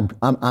 And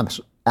I'm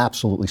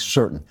absolutely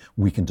certain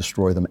we can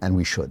destroy them, and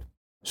we should.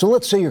 So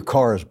let's say your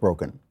car is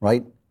broken,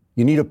 right?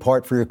 You need a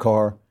part for your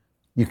car.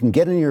 You can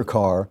get in your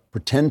car,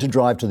 pretend to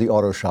drive to the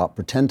auto shop,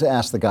 pretend to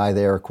ask the guy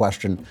there a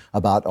question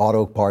about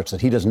auto parts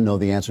that he doesn't know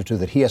the answer to,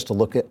 that he has to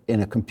look at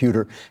in a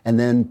computer, and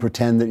then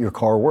pretend that your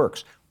car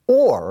works.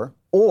 Or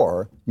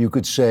you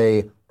could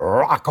say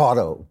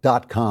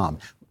rockauto.com.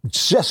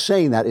 Just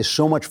saying that is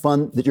so much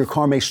fun that your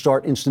car may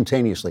start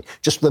instantaneously.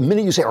 Just the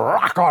minute you say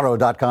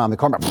rockauto.com, the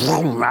car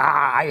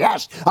might,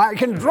 yes, I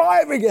can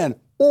drive again.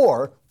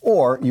 Or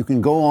you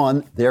can go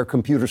on their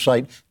computer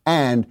site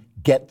and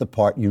get the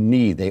part you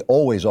need. They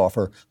always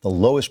offer the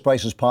lowest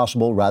prices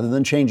possible rather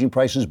than changing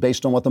prices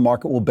based on what the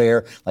market will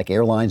bear, like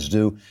airlines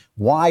do.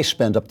 Why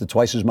spend up to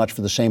twice as much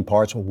for the same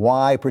parts?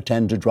 Why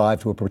pretend to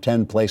drive to a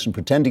pretend place and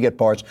pretend to get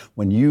parts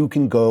when you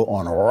can go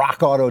on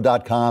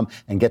rockauto.com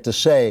and get to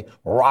say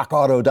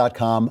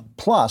rockauto.com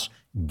plus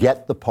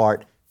get the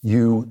part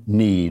you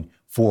need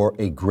for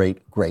a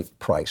great, great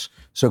price.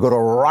 So go to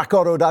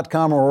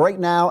rockauto.com right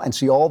now and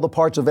see all the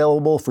parts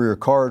available for your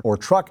car or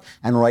truck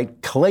and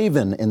write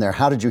Klavan in there.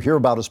 How did you hear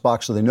about us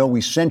box so they know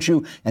we sent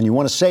you, and you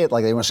want to say it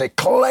like they want to say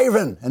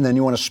Klavan, and then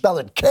you want to spell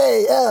it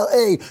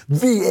Klavan.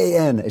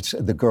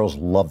 The girls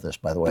love this,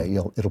 by the way.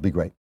 It'll be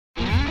great.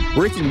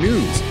 Breaking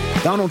news.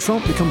 Donald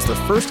Trump becomes the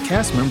first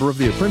cast member of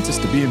The Apprentice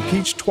to be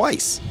impeached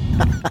twice.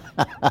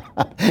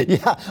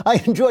 Yeah,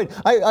 I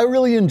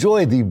really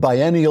enjoyed the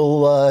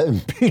biennial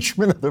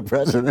impeachment of the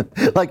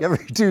president, like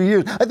every 2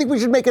 years. I think we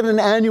should make it an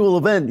annual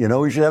event,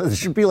 there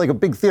should be like a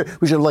big theater.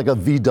 We should have like a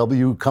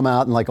VW come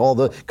out and like all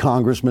the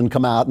congressmen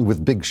come out and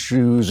with big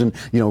shoes and,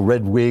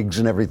 red wigs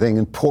and everything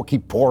and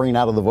keep pouring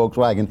out of the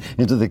Volkswagen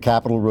into the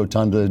Capitol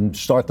Rotunda and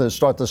start the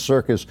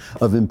circus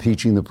of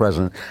impeaching the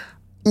president.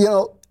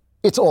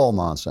 It's all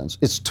nonsense.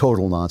 It's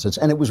total nonsense.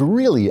 And it was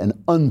really an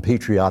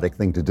unpatriotic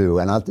thing to do.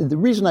 And the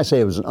reason I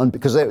say it was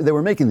because they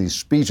were making these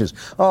speeches.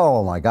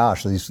 Oh my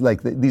gosh,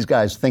 these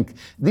guys think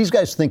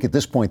at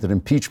this point that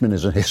impeachment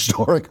is a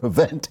historic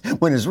event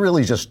when it's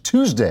really just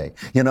Tuesday.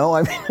 You know,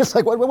 I mean, it's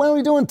like, what are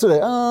we doing today?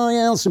 Oh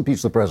yeah, let's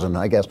impeach the president,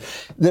 I guess.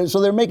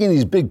 So they're making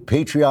these big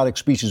patriotic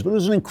speeches, but it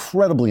was an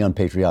incredibly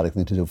unpatriotic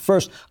thing to do.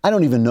 First, I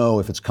don't even know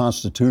if it's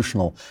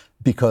constitutional,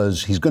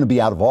 because he's going to be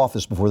out of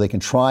office before they can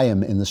try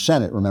him in the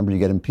Senate. Remember, you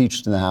get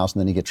impeached in the House and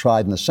then you get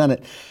tried in the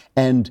Senate.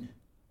 And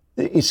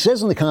it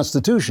says in the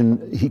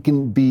Constitution he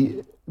can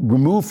be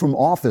removed from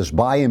office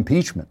by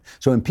impeachment.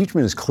 So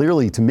impeachment is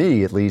clearly, to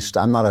me at least,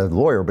 I'm not a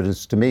lawyer, but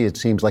to me it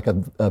seems like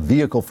a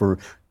vehicle for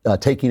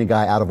taking a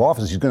guy out of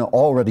office. He's going to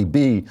already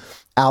be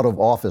out of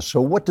office. So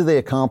what do they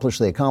accomplish?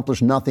 They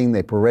accomplish nothing.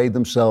 They parade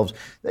themselves.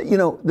 You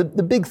know,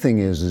 the big thing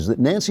is that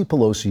Nancy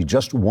Pelosi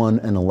just won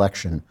an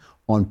election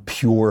on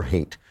pure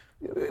hate.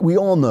 We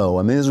all know,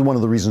 I mean, this is one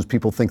of the reasons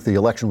people think the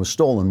election was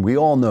stolen. We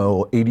all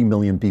know 80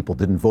 million people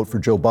didn't vote for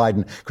Joe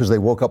Biden because they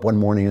woke up one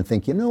morning and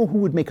think, you know, who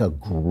would make a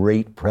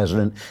great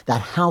president?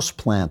 That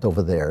houseplant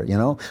over there, you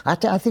know? I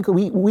think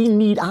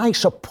I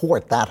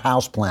support that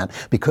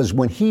houseplant because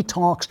when he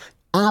talks,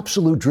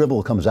 absolute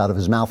dribble comes out of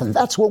his mouth, and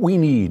that's what we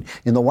need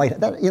in the White House.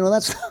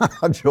 That's not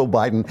how Joe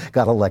Biden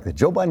got elected.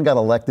 Joe Biden got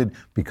elected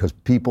because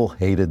people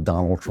hated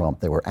Donald Trump.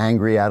 They were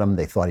angry at him.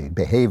 They thought he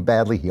behaved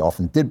badly. He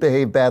often did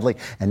behave badly,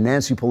 and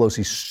Nancy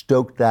Pelosi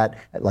stoked that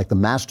like the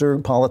master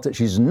politician.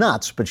 She's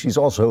nuts, but she's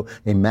also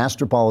a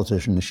master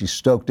politician, and she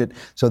stoked it.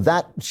 So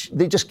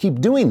they just keep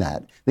doing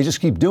that. They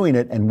just keep doing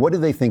it, and what do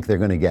they think they're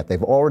going to get?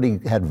 They've already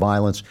had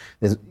violence.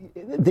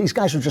 These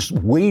guys are just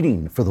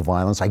waiting for the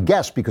violence, I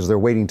guess, because they're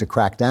waiting to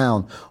crack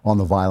down on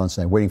the violence.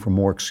 They're waiting for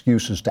more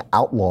excuses to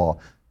outlaw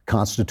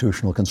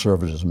constitutional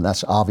conservatism.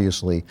 That's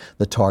obviously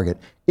the target.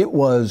 It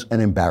was an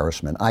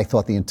embarrassment. I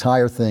thought the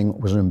entire thing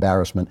was an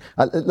embarrassment.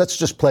 Let's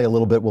just play a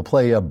little bit. We'll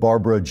play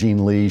Barbara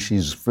Jean Lee.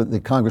 She's the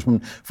congressman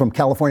from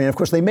California. And of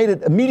course, they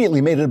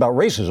immediately made it about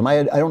racism.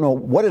 I don't know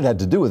what it had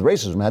to do with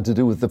racism. It had to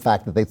do with the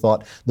fact that they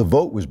thought the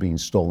vote was being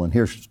stolen.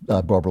 Here's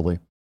Barbara Lee.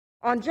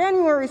 On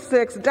January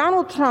 6th,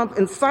 Donald Trump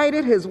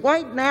incited his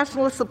white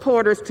nationalist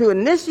supporters to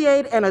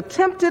initiate an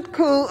attempted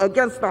coup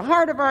against the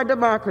heart of our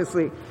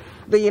democracy,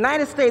 the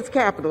United States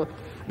Capitol.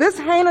 This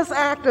heinous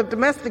act of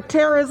domestic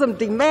terrorism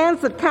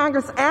demands that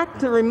Congress act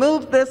to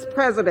remove this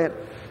president.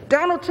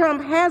 Donald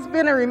Trump has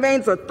been and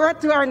remains a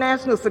threat to our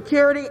national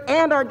security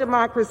and our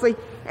democracy,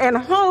 and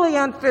wholly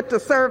unfit to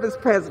serve as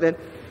president.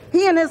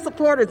 He and his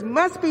supporters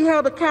must be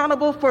held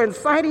accountable for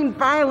inciting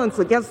violence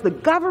against the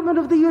government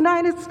of the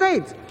United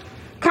States.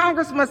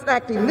 Congress must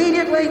act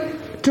immediately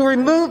to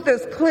remove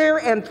this clear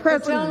and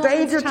present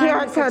danger to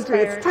our country.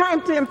 It's time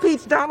to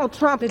impeach Donald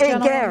Trump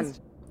again.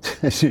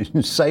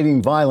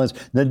 Inciting violence.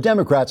 The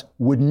Democrats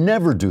would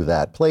never do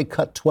that. Play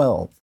cut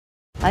 12.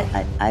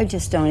 I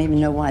just don't even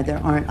know why there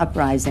aren't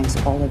uprisings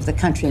all over the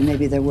country, and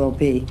maybe there will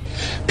be.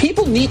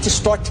 People need to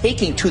start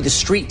taking to the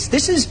streets.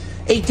 This is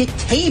a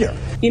dictator.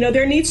 You know,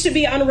 there needs to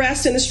be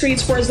unrest in the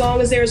streets for as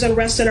long as there's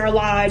unrest in our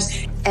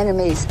lives.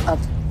 Enemies of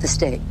the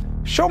state.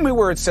 Show me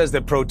where it says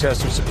that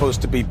protests are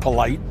supposed to be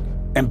polite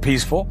and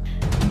peaceful.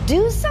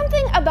 Do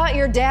something about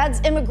your dad's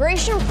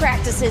immigration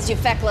practices, you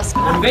feckless.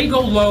 When they go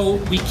low,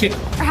 we kick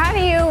them. How do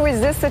you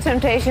resist the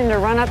temptation to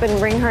run up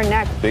and wring her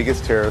neck? The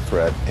biggest terror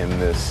threat in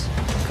this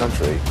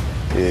country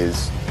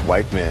is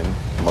white men,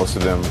 most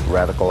of them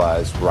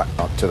radicalized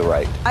to the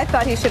right. I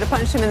thought he should have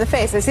punched him in the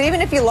face. I said,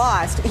 even if you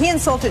lost, he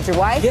insulted your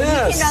wife.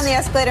 Yes. He came down the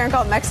escalator and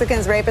called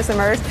Mexicans rapists and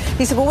murderers.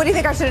 He said, well, what do you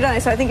think I should have done? I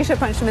said, I think you should have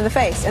punched him in the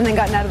face and then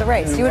gotten out of the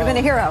race. You would have been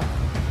a hero.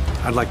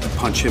 I'd like to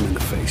punch him in the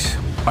face.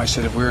 I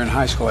said if we were in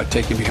high school, I'd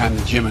take him behind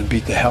the gym and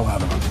beat the hell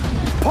out of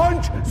him.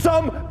 Punch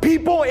some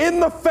people in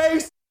the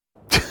face!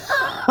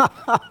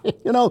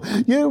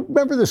 You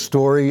remember the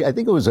story? I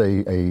think it was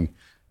a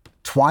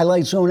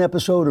Twilight Zone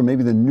episode, or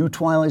maybe the new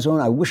Twilight Zone.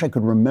 I wish I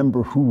could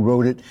remember who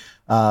wrote it,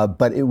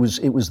 but it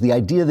was the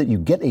idea that you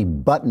get a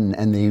button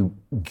and they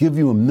give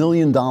you $1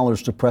 million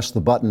to press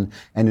the button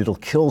and it'll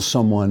kill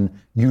someone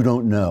you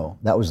don't know.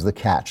 That was the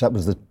catch. That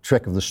was the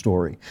trick of the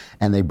story.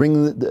 And they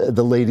bring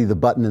the lady the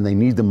button and they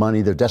need the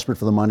money. They're desperate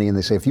for the money. And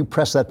they say, if you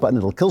press that button,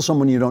 it'll kill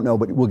someone you don't know,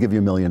 but we'll give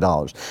you $1 million.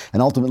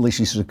 And ultimately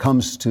she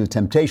succumbs to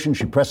temptation.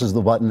 She presses the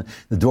button.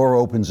 The door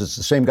opens. It's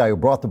the same guy who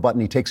brought the button.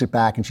 He takes it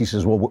back and she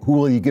says, well, who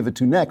will you give it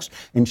to next?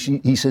 And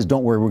he says,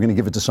 don't worry, we're going to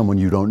give it to someone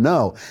you don't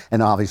know.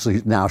 And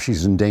obviously now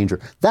she's in danger.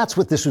 That's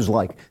what this was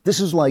like.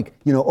 This is like,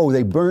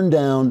 they burned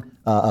down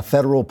a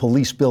federal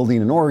police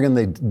building in Oregon.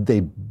 They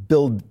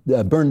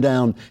burn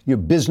down your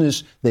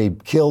business. They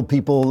kill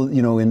people,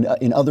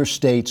 in other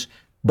states.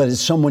 But it's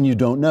someone you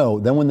don't know.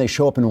 Then when they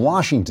show up in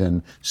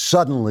Washington,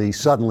 suddenly,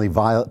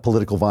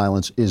 political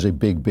violence is a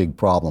big, big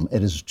problem.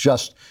 It's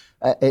just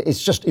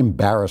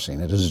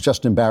embarrassing. It is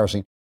just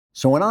embarrassing.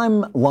 So when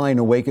I'm lying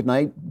awake at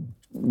night,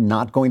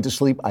 not going to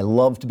sleep, I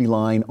love to be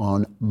lying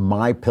on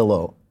my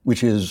pillow,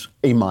 which is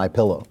a My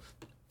Pillow.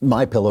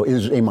 MyPillow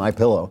is a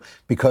MyPillow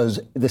because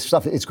this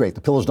stuff, it's great.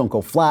 The pillows don't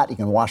go flat. You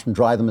can wash and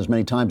dry them as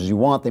many times as you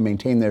want. They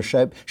maintain their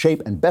shape.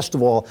 And best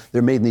of all,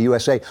 they're made in the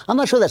USA. I'm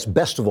not sure that's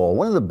best of all.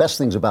 One of the best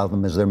things about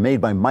them is they're made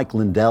by Mike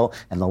Lindell,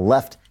 and the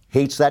left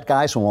hates that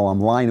guy. So while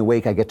I'm lying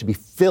awake, I get to be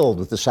filled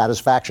with the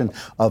satisfaction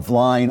of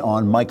lying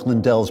on Mike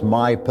Lindell's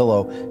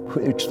MyPillow,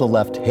 which the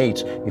left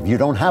hates. If you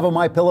don't have a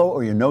MyPillow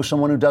or you know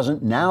someone who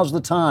doesn't, now's the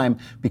time,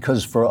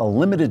 because for a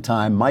limited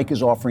time, Mike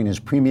is offering his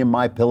premium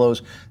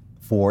MyPillows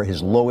for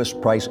his lowest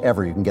price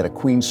ever. You can get a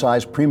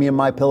queen-size premium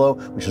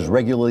MyPillow, which is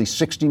regularly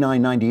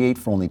 $69.98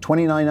 for only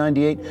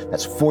 $29.98.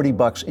 That's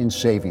 $40 in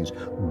savings.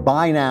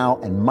 Buy now,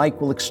 and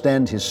Mike will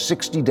extend his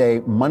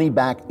 60-day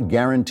money-back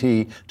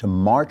guarantee to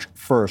March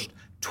 1st,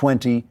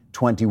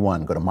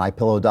 2021. Go to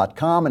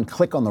MyPillow.com and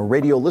click on the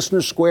Radio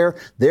Listener Square.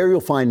 There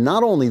you'll find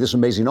not only this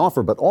amazing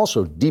offer, but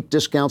also deep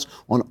discounts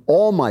on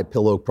all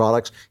MyPillow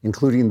products,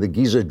 including the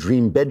Giza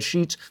Dream Bed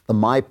Sheets, the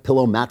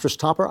MyPillow Mattress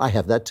Topper, I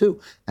have that too,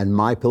 and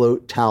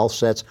MyPillow Towel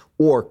Sets,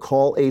 or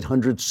call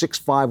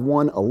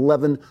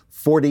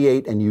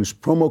 800-651-1148 and use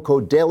promo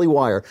code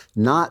DailyWire.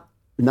 Not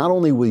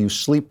only will you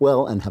sleep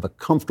well and have a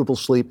comfortable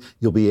sleep,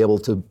 you'll be able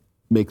to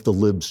make the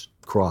libs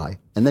cry.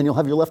 And then you'll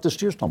have your leftist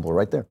tears tumbler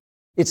right there.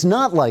 It's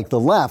not like the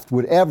left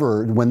would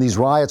ever, when these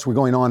riots were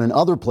going on in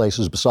other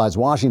places besides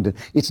Washington,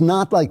 it's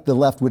not like the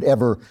left would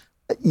ever,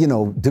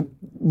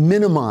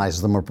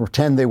 minimize them or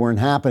pretend they weren't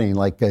happening,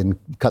 like in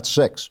Cut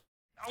 6.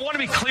 I want to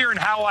be clear in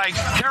how I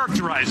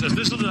characterize this.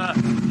 This is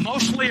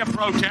mostly a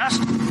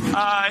protest.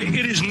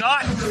 It is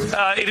not,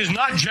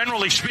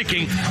 generally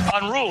speaking,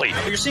 unruly.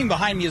 What you're seeing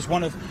behind me is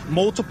one of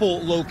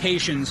multiple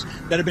locations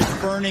that have been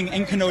burning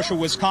in Kenosha,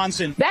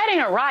 Wisconsin. That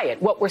ain't a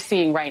riot, what we're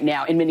seeing right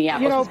now in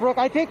Minneapolis. Brooke,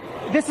 I think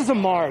this is a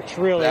march,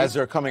 really. As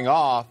they're coming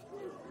off,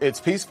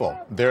 it's peaceful.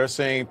 They're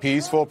saying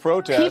peaceful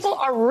protest. People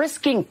are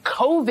risking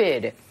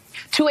COVID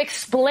to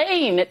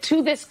explain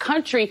to this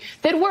country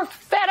that we're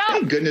fed up.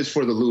 Thank goodness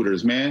for the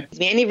looters, man.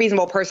 Any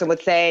reasonable person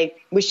would say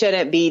we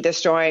shouldn't be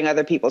destroying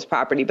other people's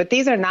property, but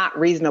these are not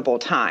reasonable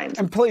times.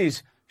 And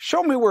please,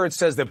 show me where it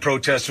says that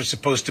protests are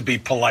supposed to be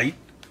polite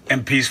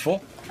and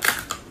peaceful.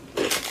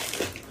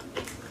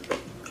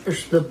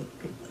 It's the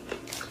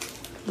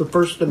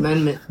First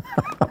Amendment.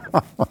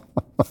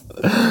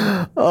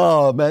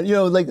 Oh, man.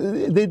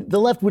 The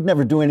left would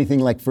never do anything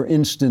like, for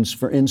instance,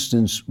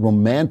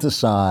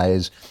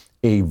 romanticize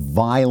a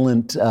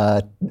violent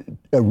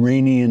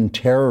Iranian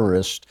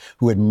terrorist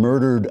who had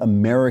murdered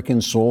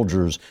American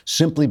soldiers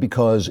simply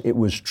because it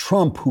was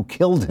Trump who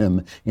killed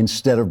him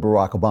instead of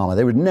Barack Obama.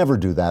 They would never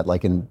do that,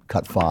 like in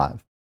Cut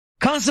 5.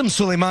 Qasem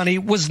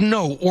Soleimani was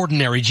no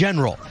ordinary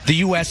general. The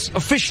U.S.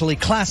 officially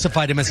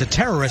classified him as a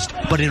terrorist,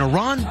 but in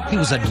Iran, he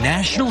was a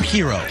national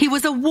hero. He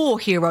was a war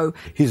hero.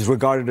 He's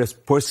regarded as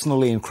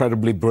personally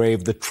incredibly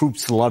brave. The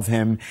troops love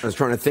him. I was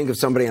trying to think of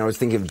somebody, and I was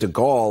thinking of de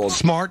Gaulle.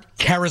 Smart,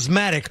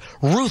 charismatic,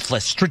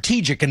 ruthless,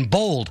 strategic, and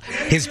bold.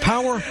 His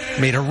power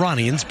made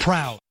Iranians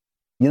proud.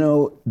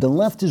 The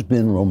left has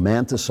been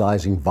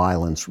romanticizing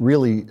violence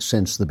really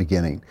since the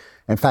beginning.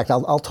 In fact,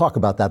 I'll talk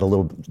about that a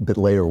little bit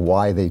later,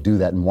 why they do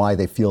that and why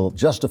they feel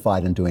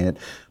justified in doing it.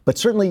 But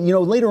certainly,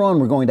 later on,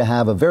 we're going to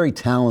have a very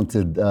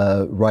talented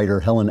writer,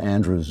 Helen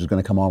Andrews, who's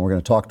going to come on. We're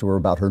going to talk to her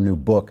about her new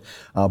book,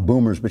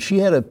 Boomers. But she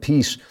had a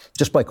piece,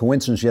 just by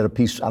coincidence, she had a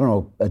piece, I don't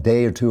know, a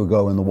day or two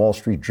ago in the Wall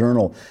Street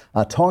Journal,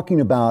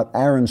 talking about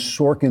Aaron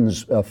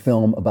Sorkin's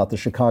film about the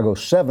Chicago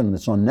 7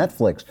 that's on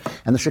Netflix.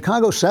 And the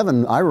Chicago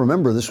 7, I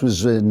remember this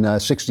was in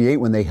 '68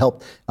 when they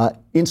helped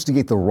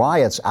instigate the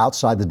riots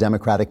outside the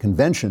Democratic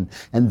Convention.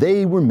 And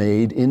they were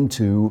made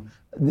into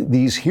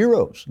these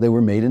heroes. They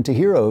were made into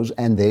heroes,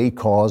 and they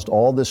caused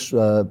all this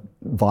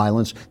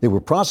violence. They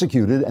were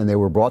prosecuted, and they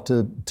were brought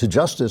to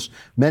justice,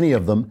 many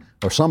of them,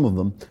 or some of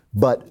them.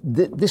 But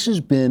the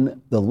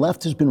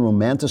left has been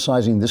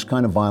romanticizing this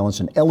kind of violence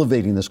and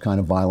elevating this kind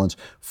of violence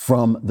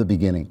from the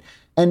beginning.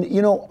 And,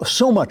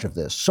 so much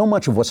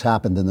of what's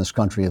happened in this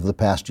country over the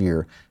past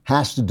year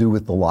has to do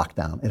with the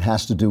lockdown. It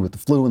has to do with the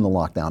flu and the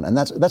lockdown. And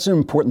that's an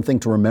important thing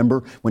to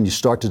remember when you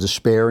start to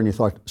despair and you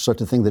start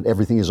to think that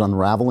everything is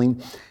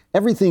unraveling.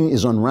 Everything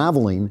is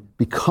unraveling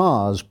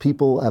because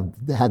people have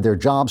had their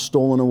jobs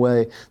stolen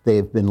away.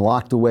 They've been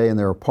locked away in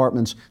their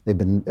apartments. They've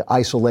been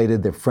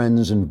isolated. Their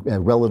friends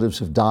and relatives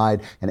have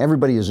died. And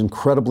everybody is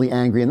incredibly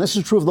angry. And this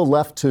is true of the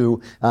left,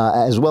 too,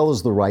 as well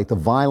as the right. The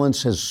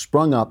violence has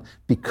sprung up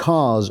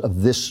because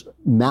of this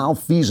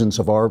malfeasance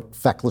of our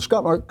feckless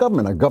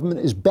government. Our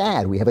government is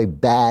bad. We have a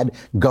bad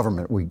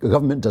government.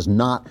 Government does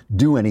not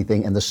do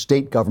anything, and the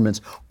state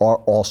governments are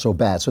also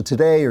bad. So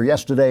today or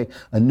yesterday,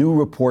 a new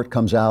report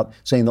comes out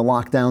saying the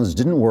lockdowns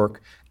didn't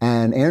work.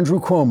 And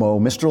Andrew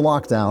Cuomo, Mr.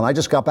 Lockdown, I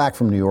just got back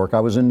from New York. I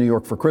was in New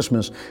York for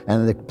Christmas,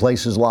 and the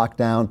place is locked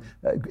down.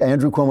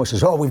 Andrew Cuomo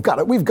says, we've got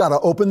to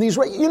open these.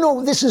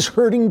 This is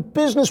hurting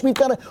business. We've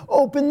got to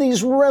open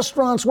these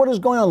restaurants. What is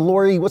going on?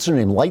 Lori, what's her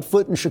name?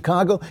 Lightfoot in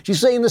Chicago? She's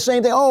saying the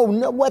same thing. Oh,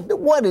 no,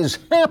 what is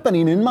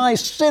happening in my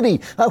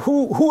city?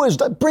 Who is,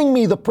 bring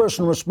me the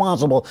person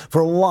responsible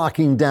for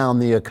locking down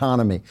the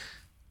economy.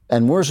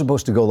 And we're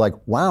supposed to go like,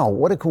 wow,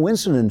 what a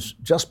coincidence.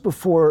 Just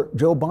before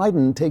Joe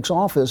Biden takes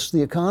office,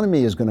 the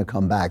economy is going to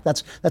come back.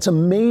 That's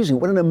amazing.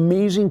 What an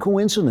amazing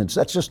coincidence.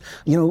 That's just,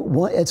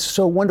 it's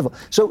so wonderful.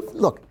 So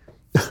look,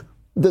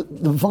 the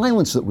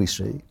violence that we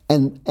see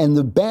and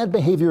the bad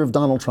behavior of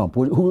Donald Trump,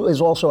 who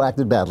has also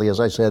acted badly, as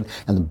I said,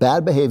 and the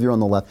bad behavior on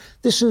the left,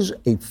 this is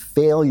a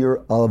failure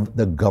of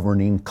the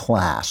governing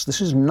class. This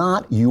is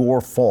not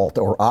your fault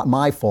or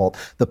my fault.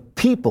 The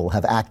people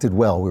have acted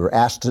well. We were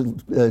asked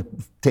to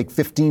take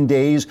 15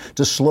 days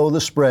to slow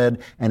the spread,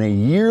 and a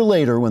year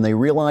later, when they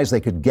realized they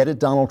could get at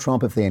Donald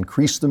Trump if they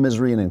increased the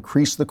misery and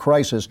increased the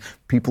crisis,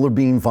 people are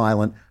being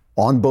violent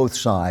on both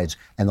sides,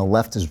 and the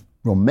left has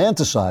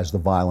romanticized the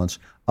violence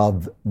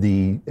of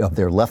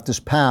their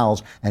leftist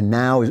pals, and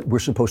now we're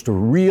supposed to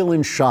reel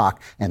in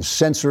shock and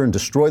censor and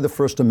destroy the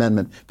First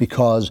Amendment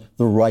because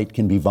the right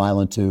can be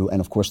violent too,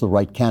 and of course the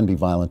right can be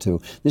violent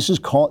too. This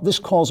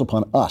calls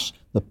upon us,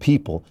 the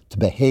people, to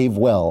behave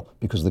well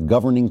because the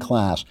governing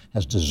class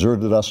has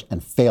deserted us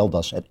and failed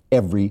us at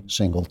every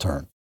single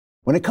turn.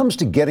 When it comes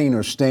to getting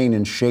or staying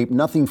in shape,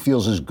 nothing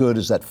feels as good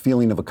as that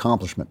feeling of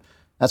accomplishment.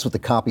 That's what the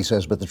copy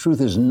says, but the truth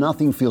is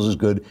nothing feels as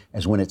good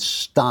as when it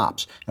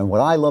stops. And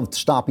what I love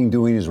stopping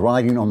doing is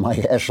riding on my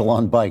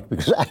Echelon bike,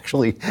 because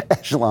actually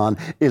Echelon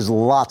is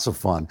lots of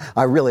fun.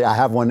 I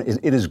have one.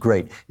 It is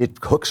great. It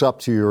hooks up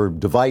to your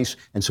device,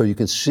 and so you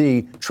can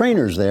see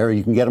trainers there.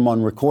 You can get them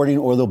on recording,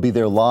 or they'll be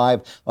there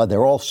live.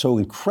 They're all so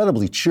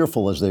incredibly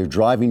cheerful as they're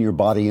driving your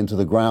body into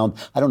the ground.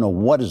 I don't know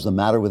what is the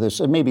matter with this.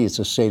 Maybe it's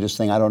a sadist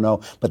thing. I don't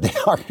know. But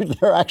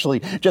they're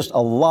actually just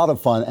a lot of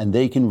fun, and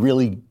they can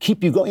really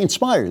keep you going,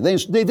 inspire you.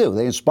 They do.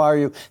 They inspire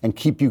you and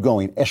keep you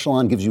going.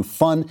 Echelon gives you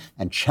fun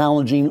and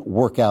challenging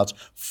workouts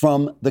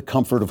from the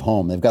comfort of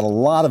home. They've got a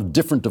lot of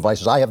different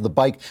devices. I have the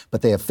bike,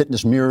 but they have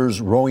fitness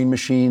mirrors, rowing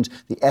machines,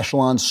 the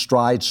Echelon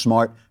Stride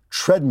Smart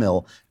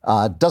treadmill.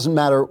 Doesn't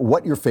matter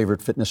what your favorite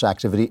fitness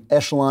activity,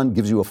 Echelon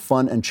gives you a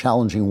fun and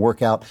challenging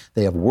workout.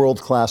 They have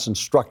world-class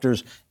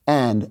instructors,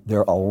 and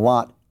they're a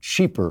lot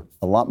cheaper,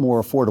 a lot more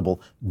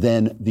affordable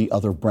than the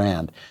other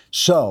brand.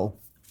 So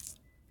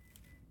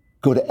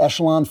go to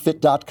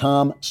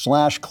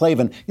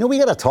echelonfit.com/Klavan. We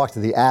got to talk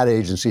to the ad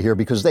agency here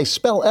because they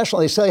spell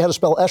Echelon. They tell you how to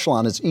spell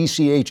Echelon. It's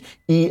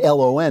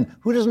ECHELON.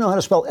 Who doesn't know how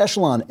to spell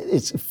Echelon?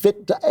 It's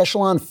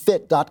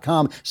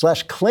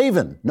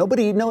echelonfit.com/Klavan.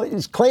 Nobody knows.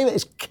 It's Klavan.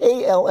 It's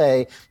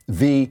KLAVAN.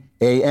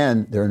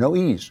 There are no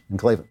E's in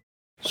Klavan.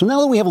 So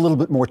now that we have a little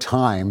bit more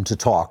time to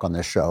talk on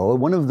this show,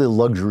 one of the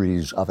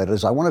luxuries of it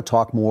is I want to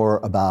talk more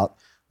about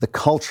the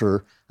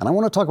culture. And I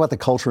want to talk about the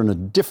culture in a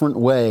different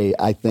way,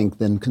 I think,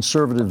 than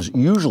conservatives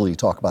usually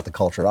talk about the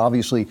culture.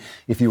 Obviously,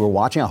 if you were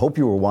watching, I hope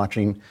you were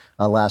watching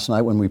last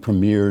night when we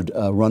premiered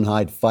Run,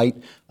 Hide, Fight,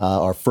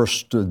 our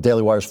first,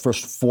 Daily Wire's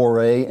first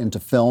foray into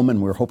film,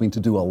 and we're hoping to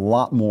do a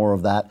lot more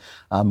of that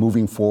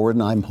moving forward,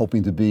 and I'm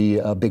hoping to be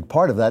a big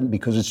part of that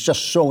because it's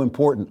just so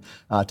important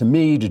to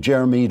me, to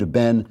Jeremy, to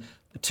Ben,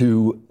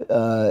 to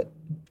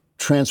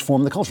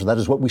transform the culture. That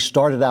is what we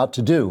started out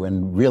to do,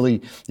 and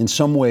really, in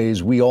some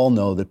ways, we all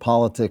know that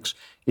politics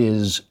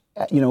is,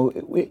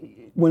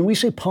 when we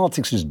say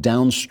politics is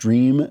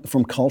downstream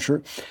from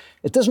culture,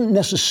 it doesn't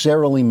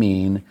necessarily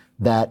mean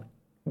that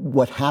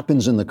what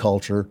happens in the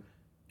culture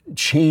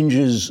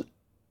changes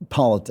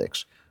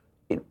politics.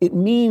 It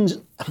means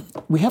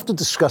we have to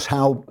discuss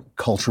how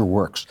culture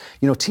works.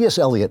 T.S.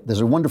 Eliot, there's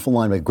a wonderful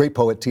line by a great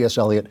poet, T.S.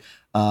 Eliot,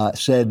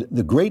 said,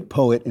 "The great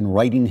poet in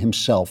writing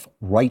himself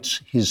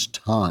writes his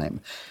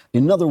time."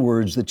 In other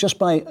words, that just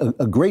by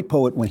a great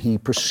poet, when he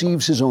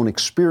perceives his own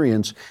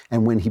experience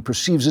and when he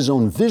perceives his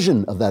own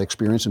vision of that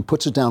experience and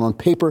puts it down on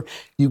paper,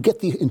 you get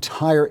the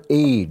entire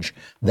age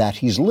that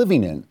he's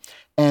living in.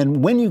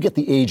 And when you get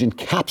the age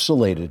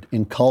encapsulated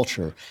in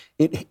culture,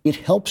 it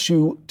helps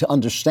you to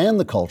understand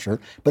the culture,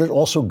 but it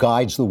also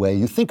guides the way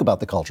you think about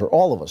the culture,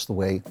 all of us, the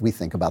way we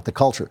think about the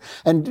culture.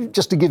 And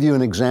just to give you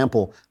an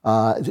example,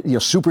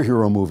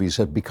 superhero movies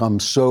have become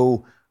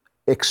so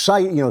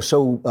exciting,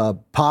 so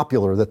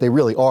popular that they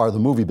really are the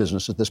movie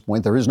business at this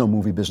point. There is no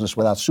movie business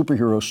without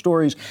superhero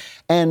stories.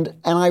 And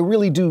I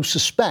really do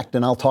suspect,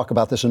 and I'll talk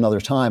about this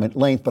another time at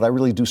length, but I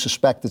really do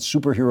suspect that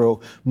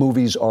superhero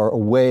movies are a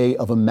way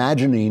of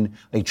imagining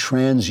a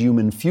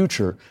transhuman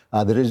future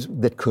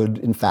that could,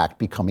 in fact,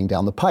 be coming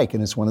down the pike.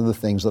 And it's one of the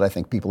things that I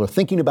think people are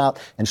thinking about.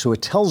 And so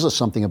it tells us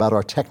something about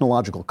our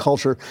technological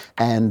culture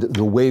and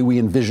the way we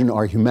envision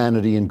our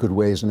humanity in good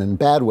ways and in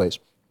bad ways.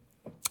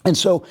 And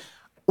so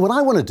what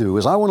I want to do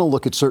is I want to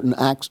look at certain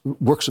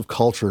works of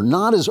culture,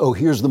 not as,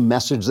 here's the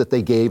message that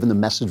they gave and the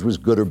message was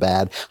good or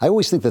bad. I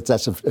always think that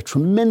that's a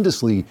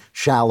tremendously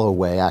shallow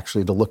way,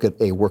 actually, to look at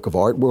a work of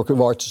art.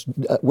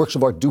 Works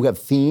of art do have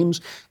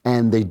themes,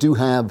 and they do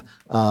have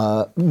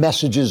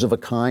messages of a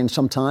kind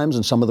sometimes,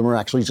 and some of them are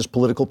actually just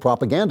political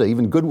propaganda.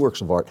 Even good works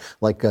of art,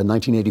 like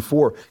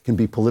 1984, can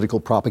be political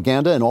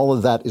propaganda, and all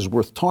of that is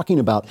worth talking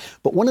about.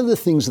 But one of the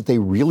things that they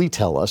really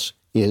tell us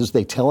is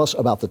they tell us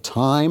about the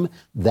time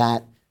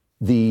that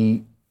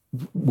the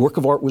work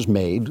of art was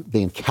made.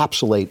 They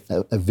encapsulate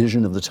a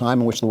vision of the time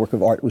in which the work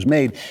of art was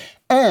made.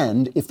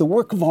 And if the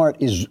work of art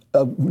is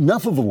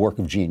enough of a work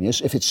of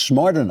genius, if it's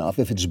smart enough,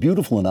 if it's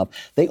beautiful enough,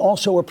 they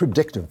also are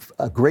predictive.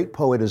 A great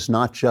poet is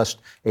not just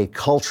a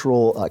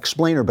cultural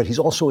explainer, but he's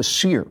also a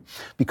seer.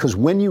 Because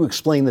when you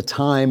explain the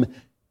time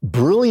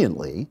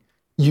brilliantly,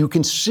 you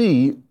can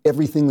see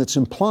everything that's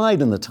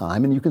implied in the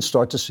time, and you can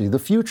start to see the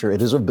future.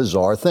 It is a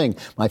bizarre thing.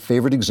 My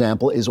favorite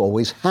example is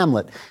always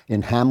Hamlet.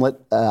 In Hamlet,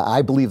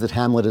 I believe that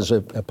Hamlet is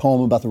a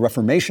poem about the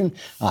Reformation.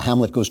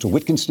 Hamlet goes to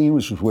Wittgenstein,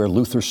 which is where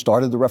Luther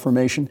started the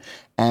Reformation,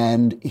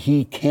 and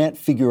he can't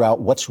figure out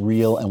what's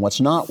real and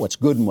what's not, what's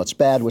good and what's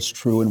bad, what's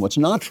true and what's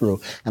not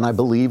true. And I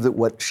believe that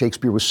what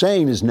Shakespeare was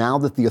saying is now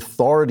that the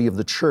authority of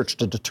the church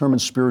to determine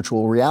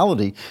spiritual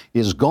reality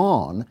is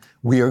gone,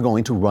 we are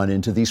going to run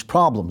into these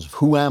problems.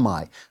 Who am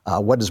I?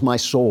 What is my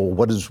soul?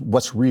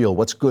 What's real?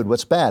 What's good?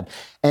 What's bad?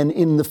 And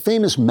in the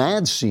famous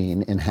mad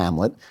scene in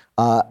Hamlet,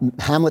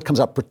 Hamlet comes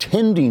out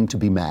pretending to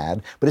be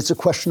mad, but it's a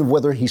question of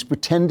whether he's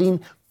pretending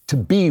to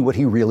be what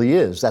he really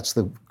is. That's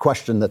the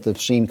question that the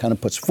scene kind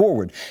of puts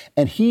forward.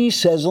 And he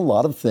says a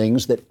lot of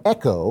things that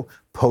echo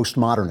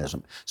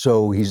postmodernism.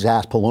 So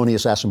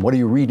Polonius asks him, what are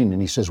you reading? And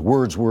he says,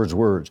 words, words,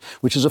 words,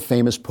 which is a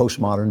famous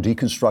postmodern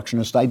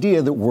deconstructionist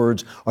idea that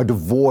words are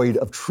devoid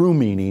of true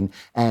meaning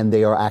and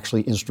they are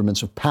actually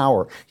instruments of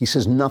power. He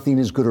says nothing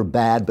is good or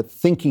bad, but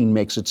thinking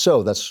makes it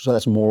so.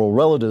 That's moral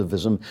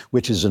relativism,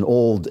 which is an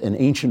old and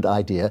ancient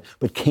idea,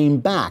 but came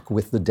back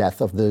with the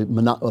death of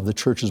the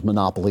church's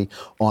monopoly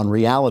on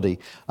reality.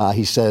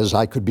 He says,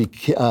 I could be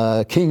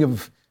king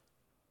of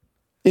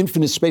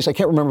infinite space. I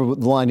can't remember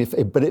the line,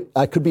 but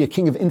I could be a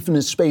king of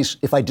infinite space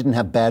if I didn't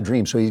have bad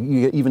dreams. So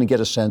you even get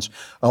a sense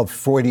of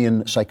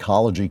Freudian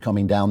psychology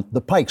coming down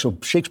the pike. So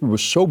Shakespeare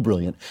was so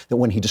brilliant that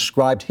when he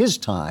described his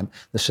time,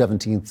 the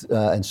 17th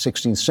and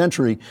 16th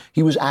century,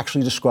 he was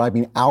actually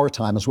describing our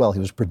time as well. He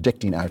was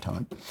predicting our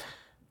time.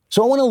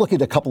 So I want to look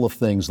at a couple of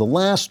things. The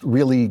last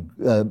really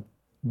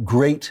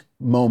great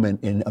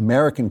moment in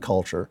American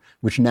culture,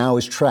 which now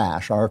is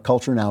trash. Our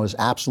culture now is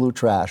absolute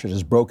trash. It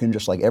is broken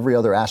just like every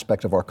other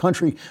aspect of our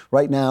country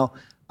right now.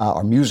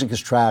 Our music is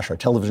trash. Our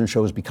television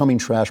show is becoming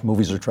trash.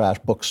 Movies are trash.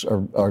 Books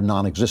are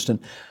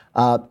non-existent.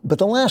 But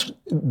the last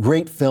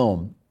great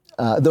film,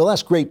 the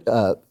last great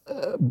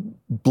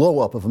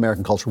blow-up of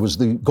American culture was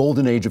the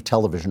golden age of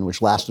television, which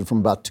lasted from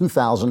about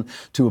 2000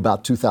 to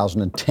about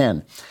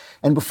 2010.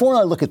 And before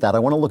I look at that, I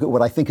want to look at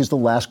what I think is the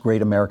last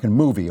great American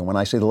movie. And when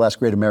I say the last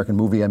great American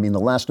movie, I mean the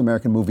last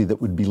American movie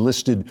that would be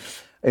listed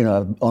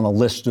on a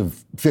list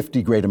of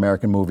 50 great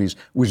American movies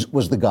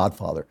was The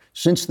Godfather.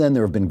 Since then,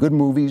 there have been good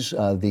movies.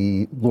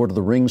 The Lord of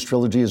the Rings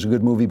trilogy is a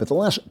good movie. But the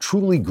last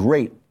truly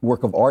great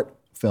work of art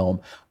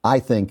film, I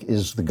think,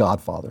 is The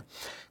Godfather.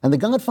 And The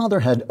Godfather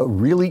had a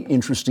really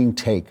interesting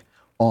take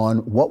on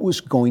what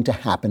was going to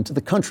happen to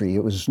the country.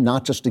 It was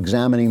not just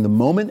examining the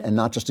moment and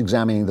not just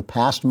examining the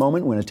past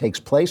moment when it takes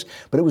place,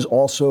 but it was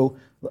also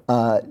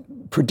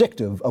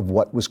predictive of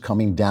what was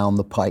coming down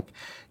the pike.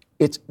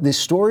 The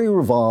story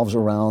revolves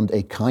around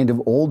a kind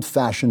of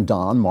old-fashioned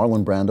Don.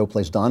 Marlon Brando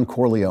plays Don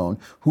Corleone,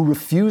 who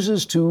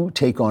refuses to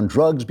take on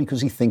drugs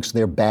because he thinks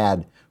they're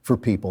bad for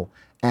people.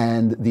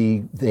 And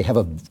they have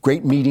a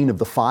great meeting of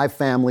the five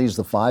families,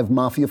 the five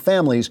mafia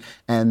families,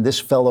 and this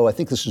fellow, I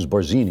think this is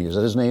Barzini, is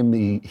that his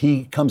name?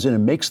 He comes in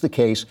and makes the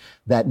case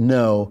that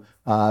no,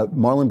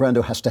 Marlon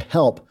Brando has to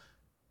help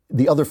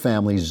the other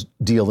families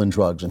deal in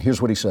drugs. And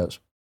here's what he says.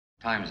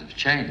 Times have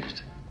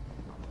changed.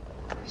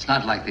 It's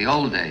not like the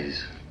old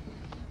days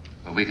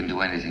where we can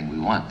do anything we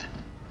want.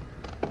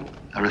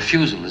 A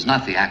refusal is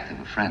not the act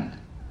of a friend.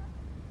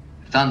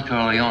 If Don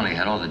Corleone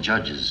had all the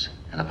judges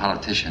and the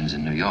politicians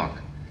in New York,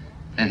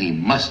 then he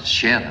must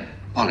share them.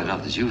 All he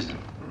loved is use them.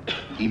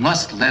 He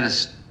must let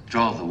us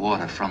draw the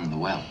water from the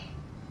well.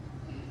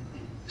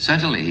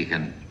 Certainly he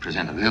can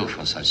present a bill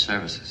for such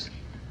services.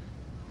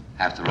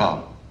 After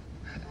all,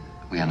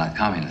 we are not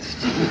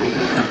communists.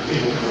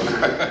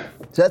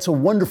 So that's a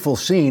wonderful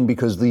scene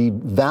because the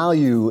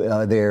value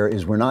there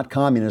is we're not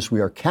communists,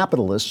 we are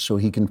capitalists, so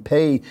he can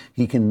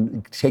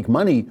take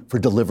money for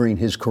delivering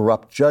his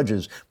corrupt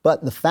judges.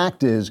 But the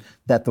fact is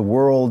that the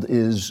world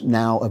is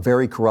now a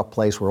very corrupt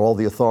place where all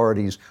the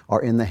authorities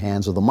are in the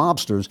hands of the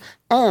mobsters.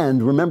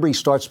 And remember, he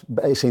starts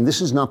by saying,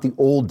 this is not the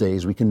old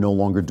days, we can no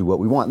longer do what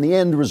we want. And the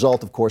end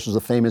result, of course, is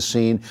the famous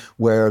scene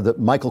where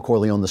Michael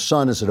Corleone, the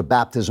son, is at a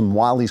baptism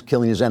while he's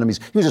killing his enemies.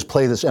 You just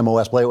play this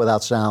MOS, play it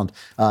without sound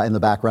in the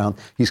background.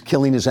 He's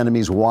killing his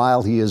enemies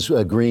while he is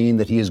agreeing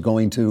that he is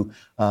going to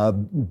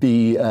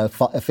be a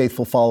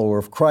faithful follower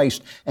of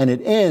Christ. And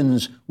it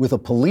ends with a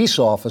police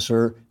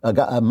officer, a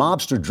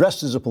mobster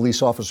dressed as a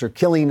police officer,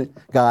 killing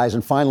guys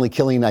and finally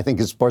killing, I think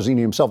it's Barzini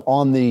himself,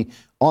 on the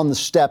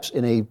steps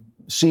in a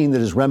scene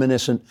that is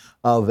reminiscent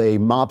of a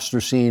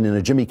mobster scene in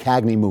a Jimmy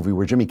Cagney movie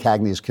where Jimmy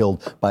Cagney is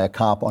killed by a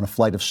cop on a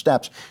flight of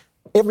steps.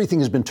 Everything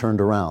has been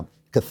turned around.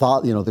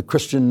 The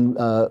Christian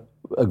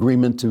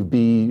agreement to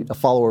be a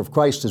follower of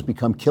Christ has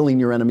become killing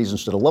your enemies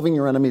instead of loving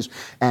your enemies,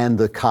 and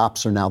the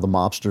cops are now the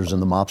mobsters,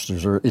 and the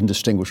mobsters are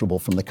indistinguishable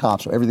from the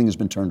cops. So everything has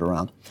been turned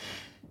around.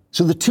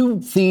 So the two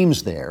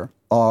themes there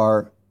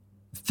are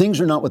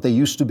things are not what they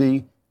used to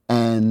be,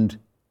 and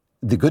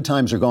the good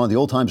times are gone, the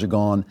old times are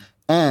gone,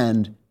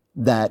 and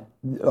that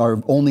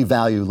our only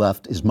value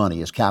left is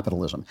money, is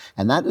capitalism.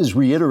 And that is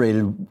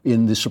reiterated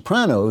in The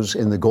Sopranos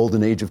in the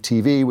golden age of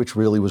TV, which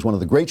really was one of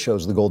the great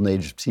shows of the golden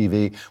age of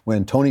TV,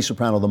 when Tony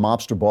Soprano, the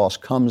mobster boss,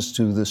 comes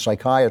to the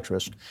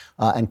psychiatrist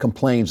and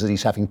complains that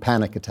he's having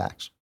panic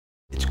attacks.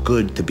 It's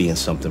good to be in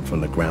something from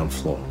the ground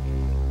floor.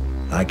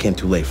 I came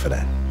too late for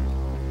that.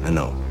 I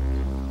know.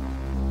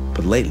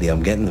 But lately,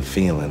 I'm getting the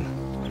feeling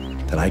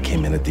that I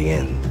came in at the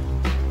end.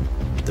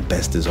 The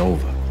best is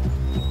over.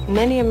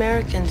 Many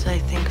Americans, I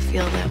think,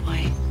 feel that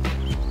way.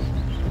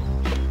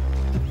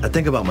 I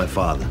think about my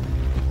father.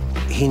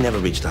 He never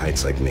reached the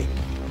heights like me.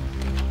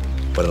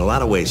 But in a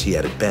lot of ways, he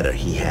had it better.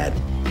 He had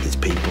his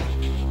people.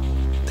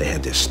 They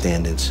had their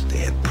standards. They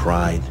had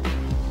pride.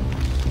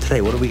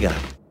 Today, what do we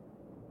got?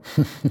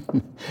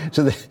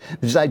 So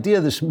this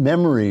idea, this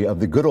memory of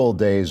the good old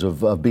days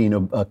of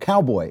being a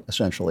cowboy,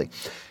 essentially.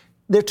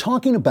 They're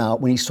talking about,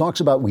 when he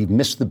talks about we've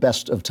missed the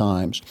best of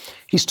times,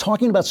 he's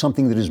talking about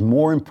something that is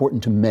more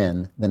important to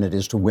men than it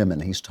is to women.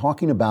 He's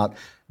talking about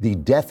the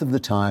death of the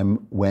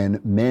time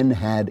when men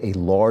had a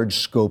large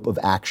scope of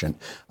action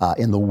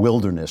in the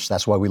wilderness.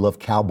 That's why we love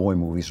cowboy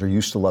movies, or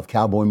used to love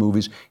cowboy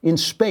movies. In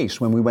space,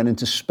 when we went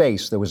into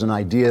space, there was an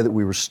idea that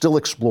we were still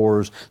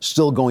explorers,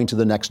 still going to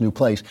the next new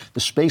place. The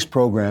space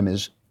program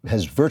has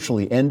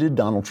virtually ended.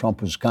 Donald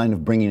Trump was kind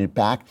of bringing it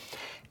back.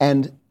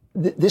 And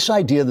this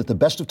idea that the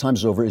best of times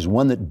is over is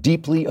one that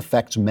deeply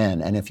affects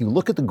men. And if you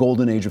look at the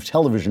golden age of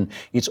television,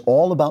 it's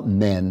all about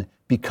men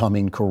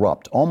becoming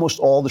corrupt. Almost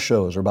all the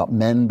shows are about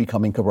men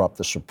becoming corrupt.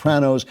 The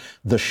Sopranos,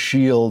 The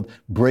Shield,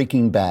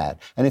 Breaking Bad.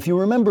 And if you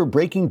remember,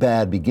 Breaking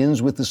Bad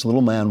begins with this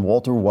little man,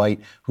 Walter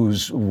White,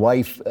 whose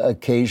wife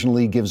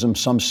occasionally gives him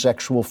some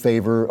sexual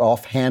favor,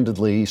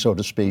 offhandedly, so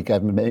to speak.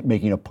 I'm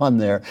making a pun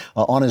there.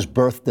 On his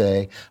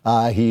birthday,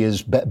 he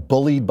is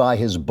bullied by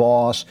his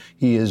boss.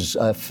 He is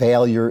a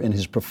failure in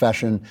his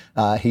profession.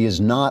 He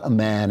is not a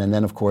man. And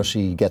then, of course,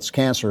 he gets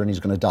cancer and he's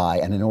going to die.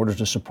 And in order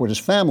to support his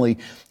family,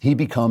 he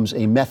becomes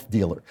a meth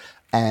dealer.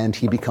 And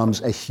he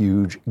becomes a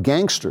huge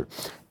gangster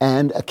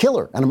and a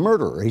killer and a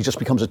murderer. He just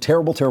becomes a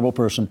terrible, terrible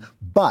person,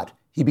 but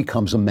he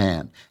becomes a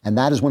man. And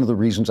that is one of the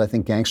reasons I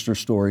think gangster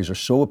stories are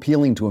so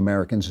appealing to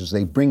Americans, is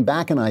they bring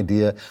back an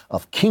idea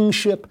of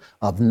kingship,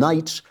 of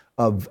knights,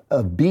 of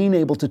being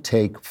able to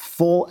take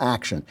full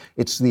action.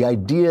 It's the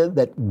idea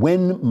that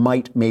when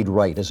might made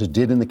right, as it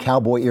did in the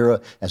cowboy era,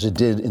 as it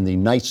did in the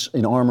knights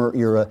in armor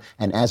era,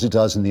 and as it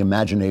does in the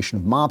imagination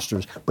of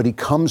mobsters. But he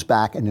comes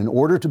back, and in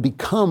order to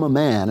become a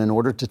man, in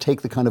order to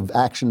take the kind of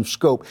action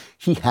scope,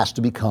 he has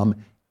to become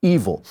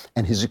evil.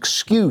 And his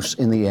excuse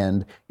in the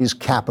end is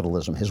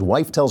capitalism. His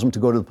wife tells him to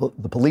go to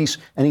the police,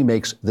 and he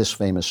makes this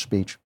famous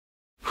speech.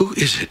 Who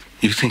is it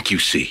you think you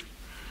see?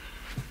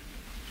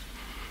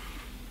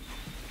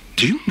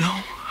 Do you know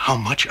how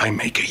much I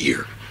make a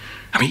year?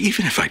 I mean,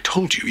 even if I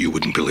told you, you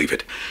wouldn't believe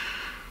it.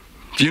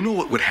 Do you know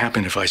what would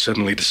happen if I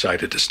suddenly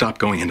decided to stop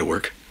going into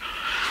work?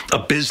 A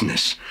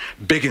business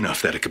big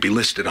enough that it could be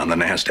listed on the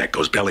NASDAQ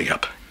goes belly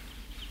up.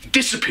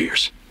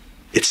 Disappears.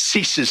 It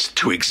ceases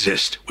to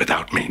exist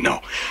without me.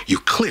 No, you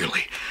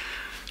clearly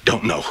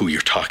don't know who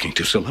you're talking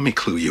to, so let me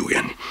clue you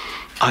in.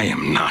 I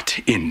am not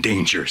in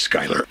danger,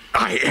 Skylar.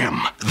 I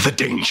am the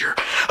danger.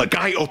 A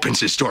guy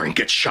opens his door and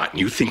gets shot, and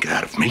you think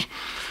that of me?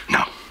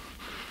 No.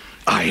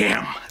 I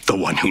am the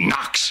one who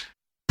knocks.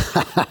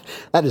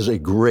 That is a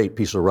great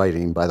piece of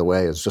writing, by the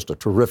way. It's just a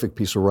terrific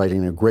piece of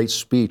writing, a great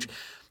speech.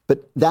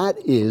 But that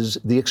is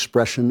the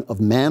expression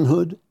of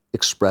manhood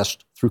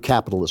expressed through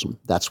capitalism.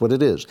 That's what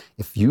it is.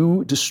 If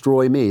you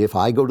destroy me, if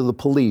I go to the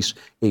police,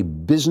 a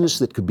business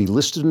that could be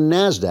listed in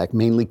NASDAQ,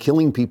 mainly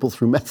killing people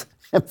through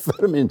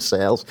methamphetamine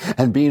sales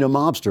and being a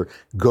mobster,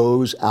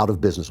 goes out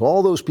of business.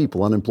 All those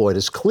people unemployed.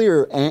 It's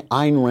clear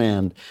Ayn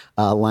Rand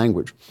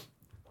language.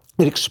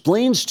 It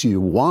explains to you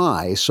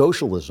why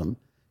socialism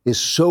is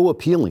so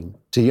appealing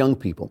to young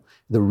people.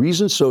 The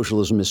reason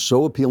socialism is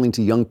so appealing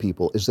to young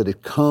people is that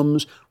it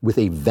comes with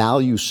a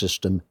value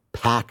system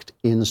packed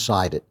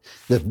inside it.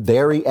 The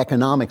very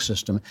economic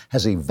system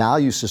has a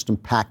value system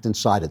packed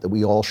inside it that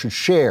we all should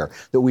share,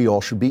 that we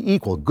all should be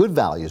equal. Good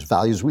values,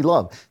 values we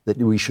love, that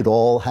we should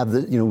all have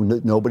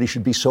nobody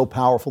should be so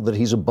powerful that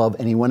he's above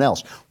anyone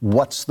else.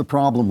 What's the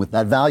problem with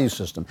that value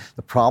system?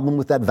 The problem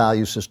with that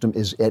value system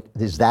is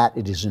that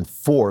it is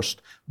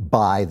enforced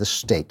by the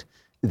state.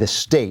 The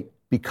state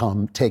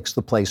takes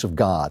the place of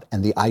God.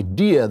 And the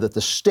idea that the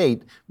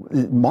state,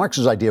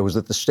 Marx's idea was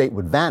that the state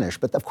would vanish,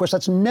 but of course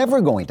that's never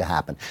going to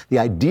happen. The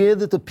idea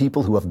that the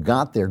people who have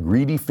got their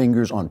greedy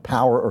fingers on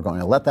power are going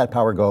to let that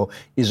power go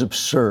is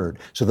absurd.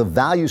 So the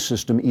value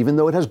system, even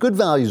though it has good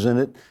values in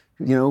it,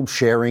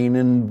 sharing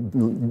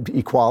and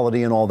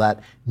equality and all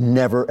that,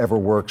 never ever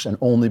works and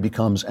only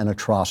becomes an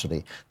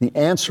atrocity. The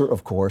answer,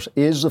 of course,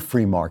 is a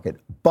free market,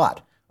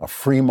 but a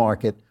free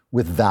market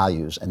with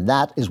values. And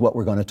that is what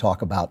we're going to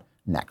talk about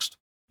next.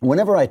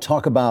 Whenever I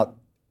talk about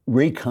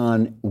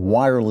Raycon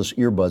wireless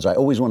earbuds, I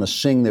always want to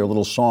sing their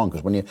little song,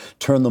 because when you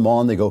turn them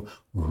on, they go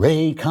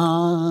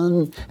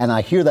Raycon. And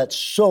I hear that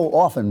so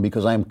often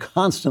because I'm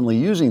constantly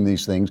using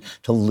these things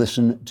to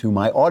listen to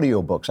my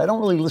audiobooks. I don't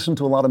really listen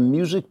to a lot of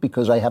music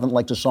because I haven't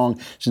liked a song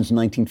since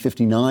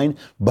 1959,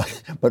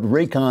 but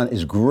Raycon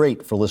is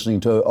great for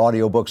listening to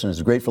audiobooks, and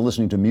it's great for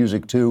listening to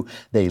music too.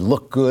 They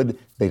look good.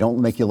 They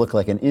don't make you look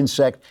like an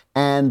insect,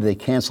 and they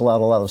cancel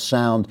out a lot of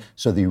sound,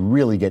 so that you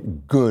really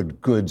get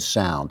good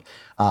sound.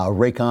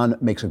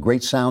 Raycon makes a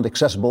great sound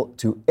accessible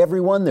to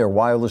everyone. Their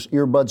wireless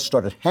earbuds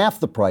start at half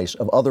the price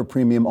of other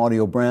premium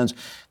audio brands.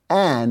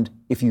 And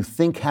if you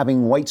think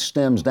having white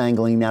stems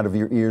dangling out of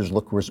your ears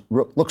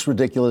looks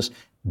ridiculous,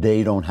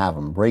 they don't have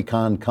them.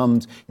 Raycon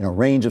comes in a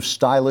range of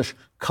stylish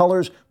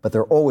colors, but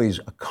they're always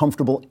a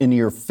comfortable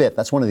in-ear fit.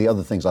 That's one of the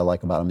other things I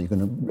like about them. You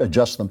can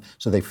adjust them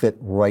so they fit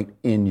right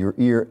in your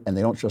ear, and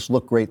they don't just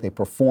look great, they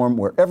perform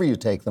wherever you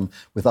take them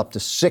with up to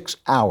 6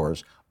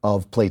 hours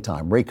of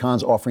playtime.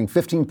 Raycon's offering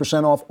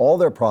 15% off all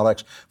their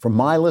products for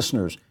my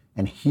listeners.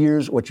 And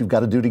here's what you've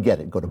got to do to get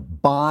it. Go to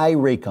Buy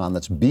Raycon.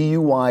 That's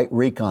BUY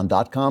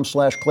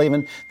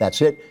Raycon.com/Klavan.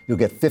 That's it. You'll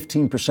get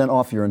 15%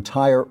 off your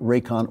entire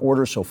Raycon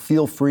order. So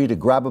feel free to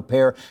grab a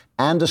pair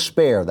and a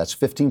spare. That's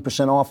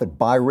 15% off at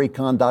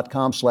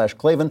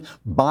buyraycon.com/Klavan.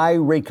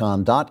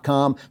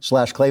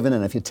 Buyraycon.com/Klavan.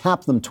 And if you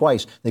tap them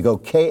twice, they go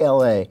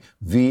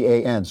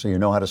KLAVAN. So you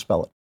know how to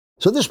spell it.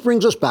 So this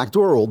brings us back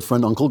to our old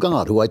friend Uncle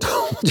God, who I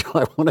told you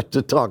I wanted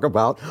to talk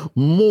about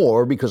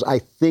more because I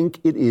think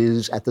it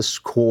is at the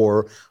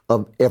core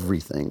of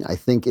everything. I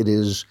think it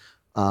is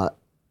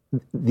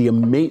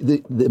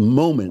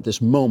this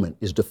moment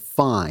is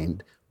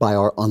defined by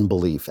our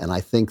unbelief, and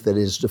I think that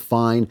is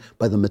defined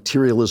by the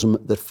materialism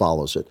that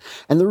follows it.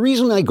 And the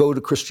reason I go to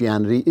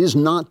Christianity is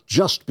not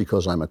just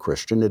because I'm a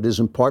Christian. It is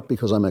in part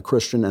because I'm a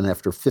Christian, and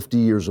after 50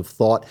 years of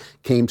thought,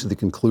 came to the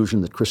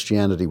conclusion that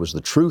Christianity was the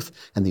truth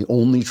and the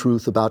only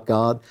truth about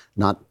God.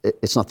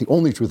 It's not the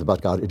only truth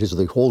about God, it is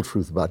the whole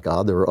truth about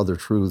God. There are other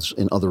truths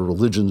in other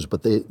religions,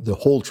 but the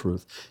whole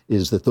truth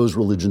is that those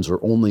religions are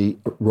only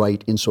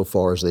right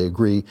insofar as they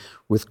agree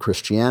with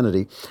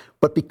Christianity.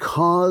 But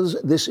because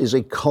this is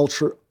a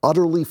culture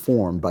utterly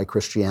formed by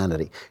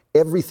Christianity,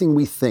 everything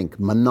we think,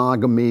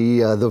 monogamy,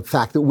 the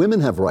fact that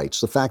women have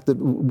rights, the fact that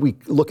we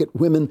look at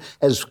women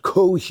as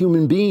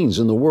co-human beings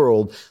in the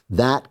world,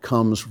 that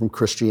comes from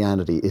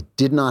Christianity. It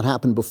did not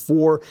happen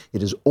before.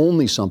 It is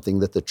only something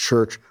that the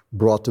church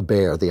brought to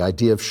bear. The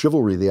idea of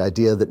chivalry, the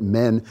idea that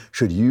men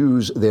should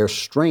use their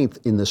strength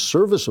in the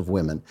service of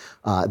women,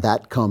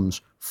 that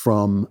comes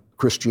from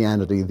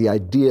Christianity. The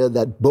idea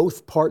that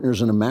both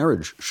partners in a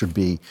marriage should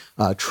be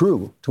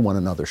true to one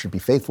another, should be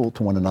faithful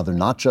to one another,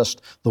 not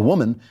just the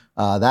woman,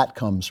 that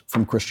comes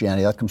from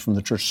Christianity. That comes from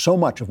the church. So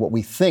much of what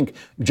we think,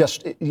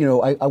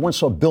 I once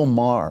saw Bill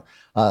Maher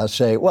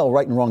say, well,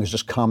 right and wrong is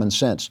just common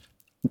sense.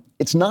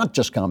 It's not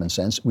just common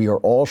sense. We are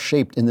all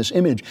shaped in this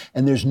image,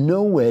 and there's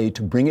no way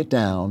to bring it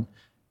down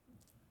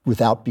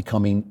without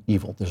becoming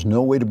evil. There's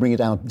no way to bring it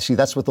down. See,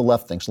 that's what the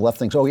left thinks. The left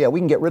thinks, oh yeah, we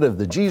can get rid of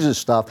the Jesus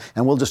stuff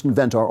and we'll just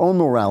invent our own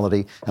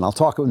morality. And I'll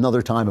talk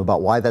another time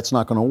about why that's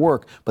not going to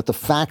work. But the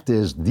fact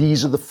is,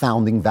 these are the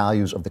founding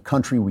values of the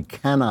country. We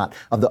cannot,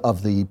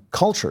 of the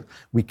culture.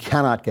 We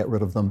cannot get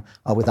rid of them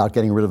without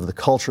getting rid of the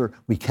culture.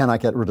 We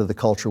cannot get rid of the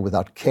culture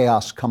without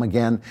chaos come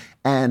again.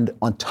 And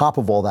on top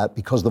of all that,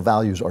 because the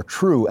values are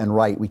true and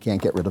right, we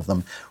can't get rid of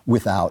them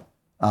without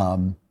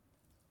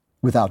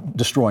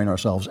destroying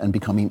ourselves and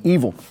becoming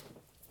evil.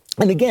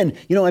 And again,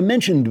 I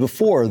mentioned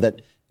before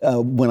that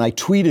when I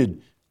tweeted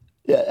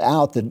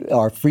out that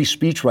our free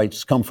speech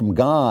rights come from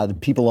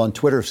God, people on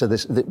Twitter said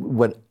this,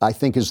 what I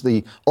think is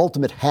the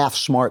ultimate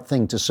half-smart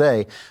thing to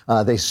say.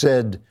 They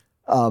said,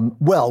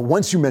 well,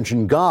 once you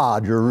mention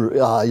God,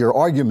 your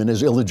argument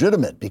is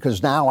illegitimate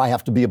because now I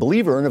have to be a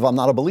believer, and if I'm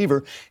not a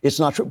believer, it's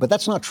not true. But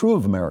that's not true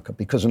of America,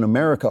 because in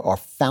America, our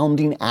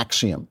founding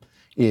axiom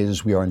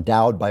is we are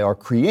endowed by our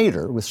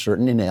Creator with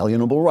certain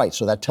inalienable rights.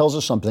 So that tells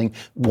us something.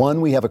 One,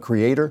 we have a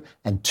Creator,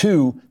 and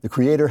two, the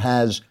Creator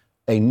has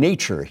a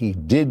nature. He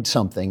did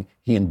something.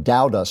 He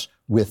endowed us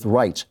with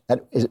rights.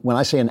 When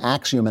I say an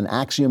axiom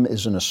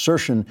is an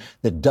assertion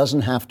that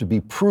doesn't have to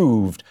be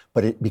proved,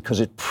 because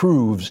it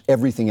proves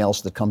everything else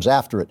that comes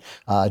after it.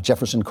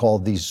 Jefferson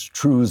called these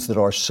truths that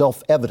are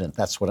self-evident.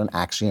 That's what an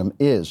axiom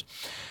is.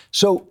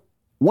 So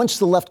once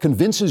the left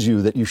convinces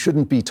you that you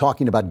shouldn't be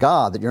talking about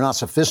God, that you're not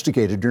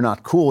sophisticated, you're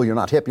not cool, you're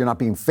not hip, you're not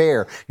being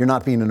fair, you're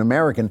not being an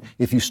American,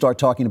 if you start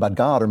talking about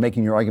God or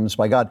making your arguments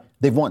by God,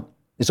 they've won.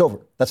 It's over.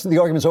 The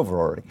argument's over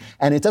already.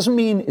 And it doesn't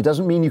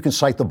mean you can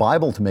cite the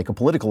Bible to make a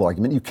political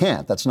argument. You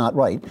can't. That's not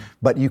right.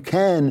 But you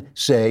can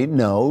say,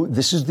 no,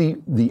 this is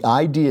the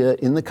idea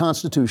in the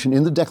Constitution,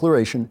 in the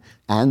Declaration,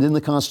 and in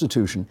the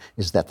Constitution,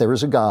 is that there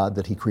is a God,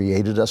 that He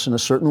created us in a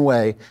certain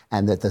way,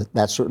 and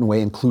that certain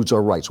way includes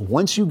our rights.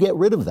 Once you get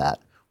rid of that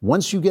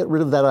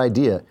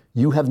idea,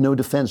 you have no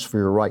defense for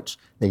your rights.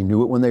 They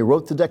knew it when they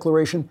wrote the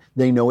Declaration.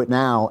 They know it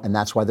now, and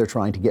that's why they're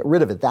trying to get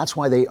rid of it. That's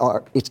why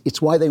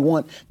it's why they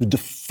want the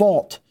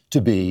default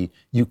to be,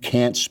 you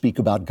can't speak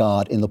about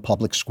God in the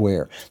public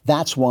square.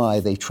 That's why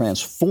they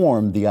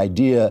transformed the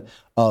idea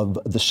of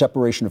the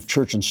separation of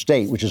church and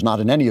state, which is not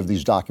in any of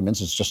these documents,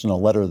 it's just in a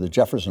letter that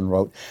Jefferson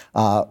wrote,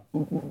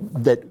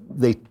 that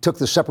they took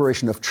the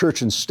separation of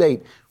church and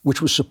state,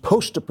 which was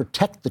supposed to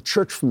protect the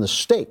church from the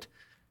state,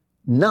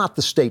 not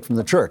the state from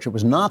the church. It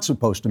was not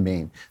supposed to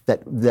mean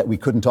that we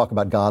couldn't talk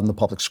about God in the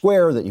public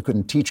square, that you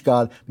couldn't teach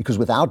God, because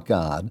without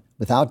God,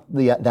 without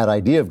that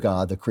idea of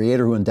God, the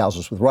creator who endows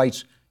us with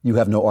rights, you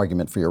have no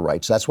argument for your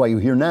rights. That's why you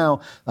hear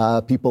now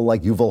people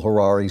like Yuval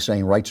Harari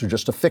saying rights are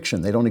just a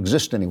fiction. They don't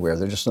exist anywhere.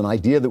 They're just an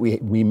idea that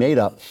we made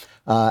up,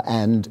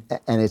 and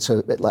it's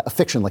a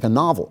fiction, like a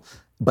novel.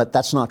 But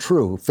that's not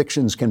true.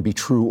 Fictions can be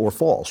true or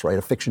false, right?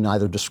 A fiction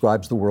either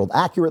describes the world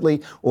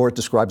accurately or it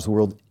describes the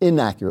world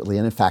inaccurately.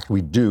 And in fact,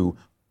 we do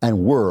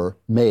and were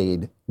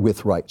made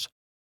with rights.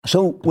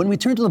 So when we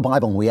turn to the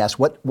Bible and we ask,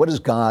 what does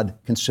God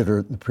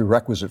consider the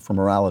prerequisite for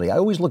morality? I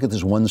always look at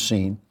this one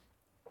scene,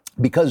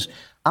 because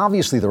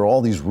obviously there are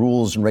all these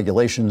rules and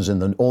regulations in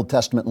the Old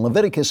Testament and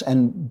Leviticus,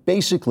 and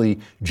basically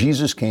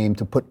Jesus came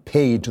to put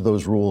paid to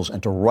those rules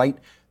and to write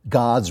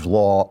God's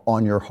law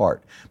on your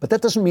heart. But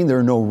that doesn't mean there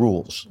are no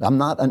rules. I'm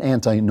not an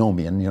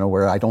antinomian,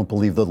 where I don't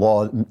believe the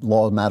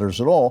law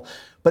matters at all.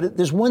 But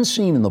there's one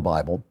scene in the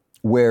Bible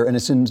where, and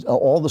it's in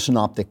all the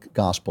synoptic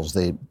Gospels,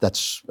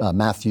 that's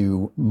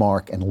Matthew,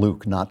 Mark, and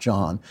Luke, not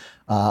John,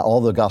 all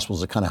the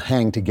Gospels that kind of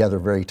hang together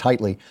very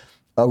tightly,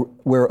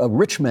 where a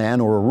rich man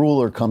or a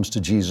ruler comes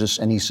to Jesus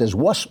and he says,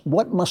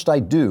 what must I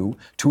do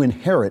to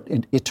inherit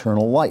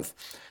eternal life?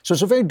 So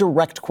it's a very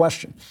direct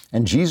question.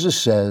 And Jesus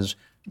says,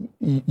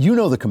 you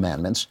know the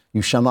commandments.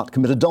 You shall not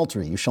commit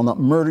adultery. You shall not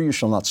murder. You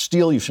shall not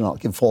steal. You shall not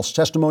give false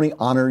testimony.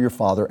 Honor your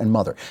father and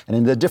mother. And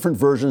in the different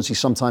versions, he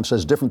sometimes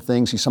says different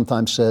things. He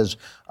sometimes says,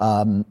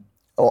 in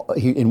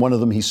one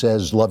of them, he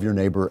says, love your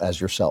neighbor as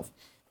yourself.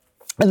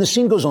 And the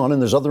scene goes on,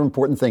 and there's other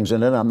important things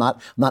in it. I'm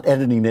not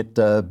editing it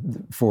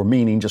for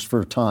meaning, just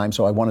for time,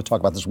 so I want to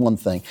talk about this one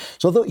thing.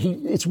 So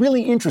it's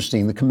really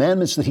interesting. The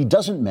commandments that he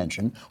doesn't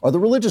mention are the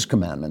religious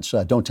commandments.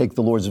 Don't take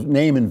the Lord's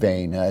name in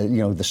vain.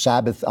 The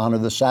Sabbath, honor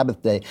the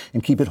Sabbath day,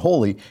 and keep it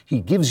holy.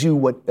 He gives you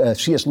what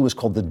C.S. Lewis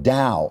called the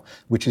Tao,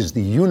 which is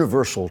the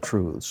universal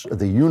truths,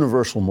 the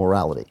universal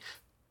morality.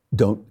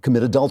 Don't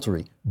commit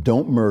adultery.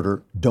 Don't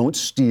murder. Don't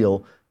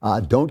steal.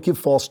 Don't give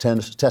false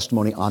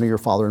testimony, honor your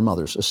father and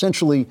mothers.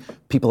 Essentially,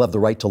 people have the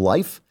right to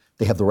life.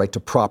 They have the right to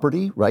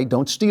property, right?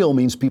 Don't steal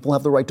means people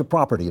have the right to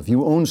property. If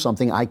you own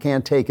something, I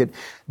can't take it.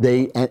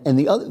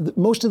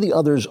 Most of the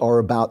others are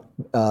about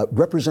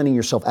representing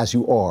yourself as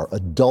you are.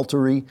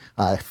 Adultery,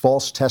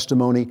 false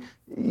testimony.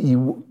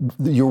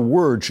 Your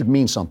word should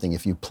mean something.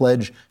 If you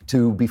pledge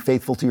to be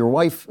faithful to your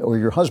wife or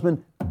your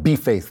husband, be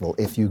faithful.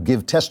 If you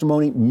give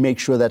testimony, make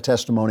sure that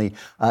testimony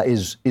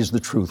is the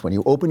truth. When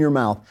you open your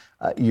mouth,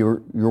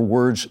 your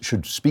words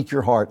should speak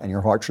your heart, and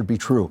your heart should be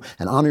true.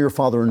 And honor your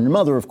father and your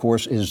mother, of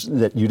course, is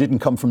that you didn't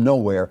come from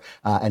nowhere,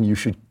 and you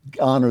should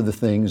honor the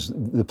things,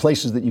 the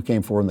places that you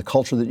came from, and the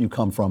culture that you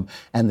come from,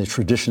 and the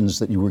traditions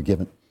that you were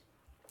given.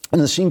 And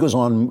the scene goes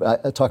on.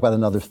 I'll talk about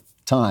another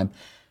time.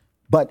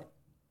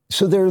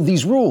 So there are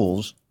these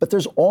rules, but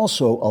there's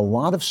also a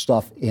lot of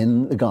stuff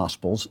in the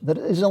Gospels that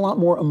is a lot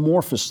more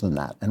amorphous than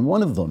that. And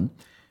one of them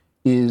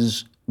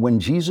is when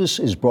Jesus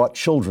is brought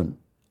children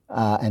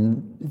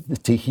and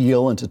to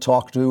heal and to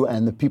talk to,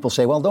 and the people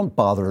say, well, don't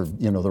bother,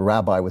 the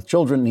rabbi with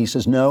children. And he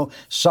says, no,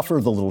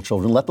 suffer the little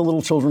children. Let the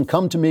little children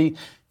come to me.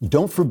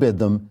 Don't forbid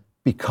them,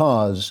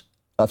 because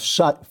of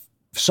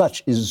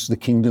such is the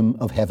kingdom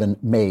of heaven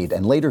made.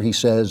 And later he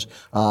says,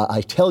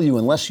 I tell you,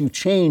 unless you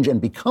change and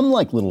become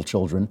like little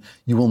children,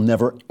 you will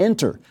never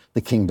enter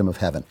the kingdom of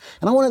heaven.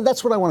 And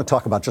that's what I want to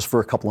talk about just for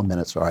a couple of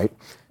minutes, all right?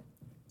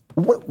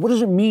 What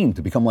does it mean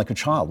to become like a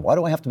child? Why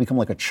do I have to become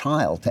like a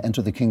child to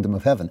enter the kingdom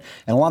of heaven?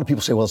 And a lot of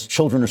people say, well,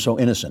 children are so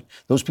innocent.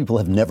 Those people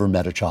have never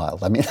met a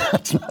child. I mean,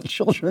 that's not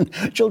children.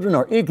 Children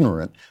are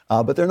ignorant,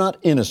 but they're not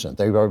innocent.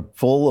 They are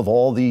full of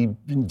all the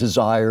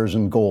desires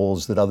and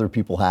goals that other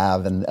people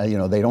have. And,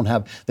 they don't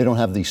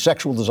have the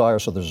sexual desire,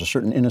 so there's a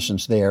certain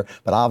innocence there.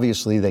 But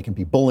obviously, they can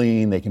be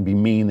bullying, they can be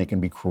mean, they can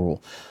be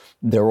cruel.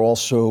 They're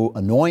also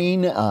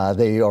annoying.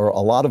 They are a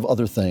lot of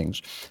other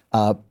things.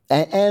 You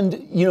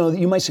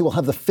might say, well,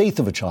 have the faith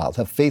of a child,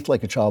 have faith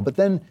like a child. But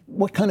then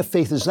what kind of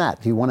faith is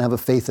that? Do you want to have a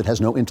faith that has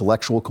no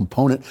intellectual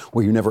component,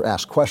 where you never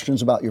ask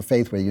questions about your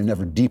faith, where you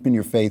never deepen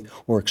your faith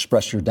or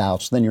express your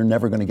doubts? Then you're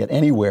never going to get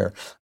anywhere.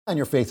 And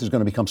your faith is going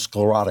to become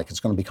sclerotic.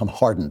 It's going to become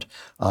hardened.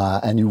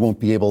 And you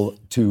won't be able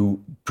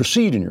to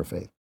proceed in your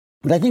faith.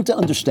 But I think to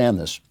understand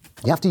this,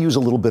 you have to use a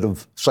little bit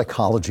of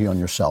psychology on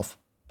yourself.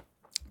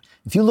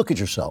 If you look at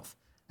yourself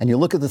and you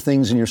look at the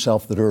things in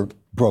yourself that are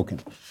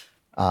broken,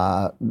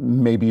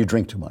 maybe you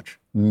drink too much,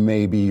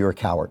 maybe you're a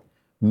coward,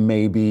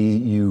 maybe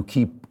you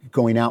keep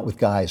going out with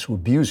guys who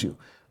abuse you,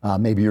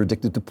 maybe you're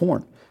addicted to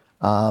porn,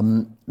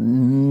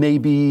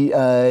 maybe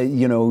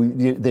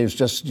there's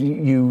just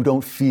you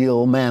don't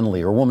feel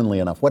manly or womanly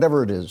enough,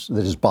 whatever it is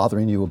that is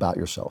bothering you about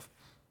yourself.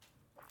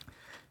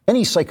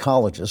 Any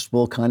psychologist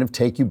will kind of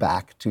take you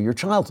back to your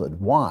childhood.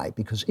 Why?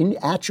 Because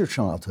at your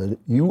childhood,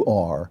 you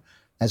are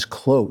as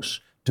close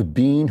to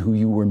being who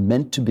you were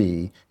meant to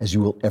be as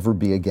you will ever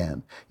be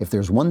again. If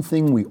there's one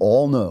thing we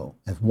all know,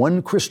 if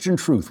one Christian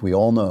truth we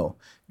all know,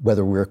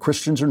 whether we're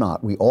Christians or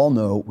not, we all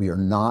know we are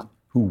not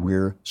who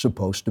we're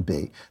supposed to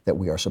be, that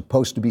we are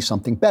supposed to be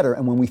something better.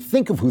 And when we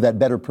think of who that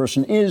better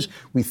person is,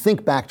 we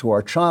think back to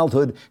our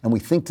childhood and we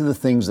think to the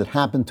things that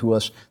happened to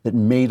us that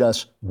made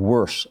us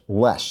worse,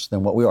 less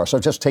than what we are. So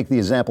just take the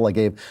example I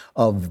gave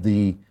of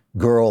the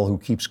girl who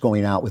keeps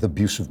going out with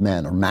abusive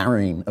men or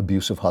marrying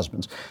abusive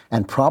husbands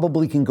and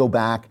probably can go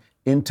back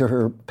into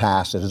her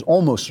past. It is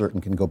almost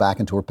certain can go back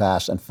into her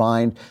past and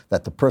find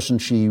that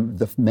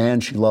the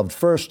man she loved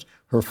first,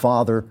 her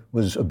father,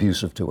 was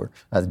abusive to her.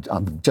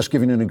 I'm just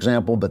giving an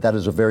example, but that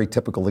is a very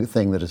typical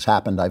thing that has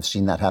happened. I've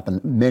seen that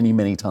happen many,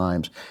 many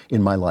times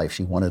in my life.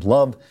 She wanted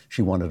love.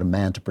 She wanted a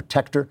man to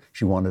protect her.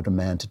 She wanted a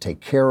man to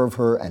take care of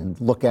her and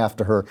look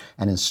after her.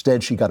 And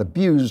instead, she got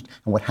abused.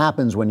 And what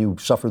happens when you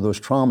suffer those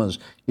traumas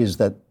is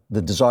that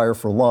the desire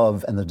for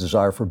love and the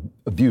desire for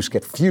abuse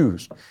get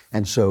fused.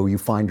 And so you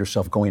find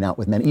yourself going out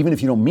with men, even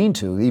if you don't mean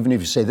to, even if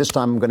you say, this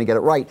time I'm going to get it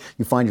right,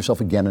 you find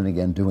yourself again and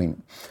again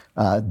doing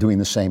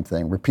the same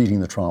thing, repeating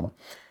the trauma.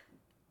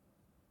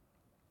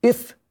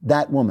 If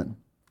that woman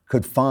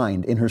could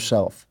find in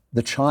herself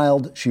the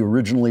child she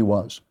originally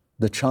was,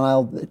 the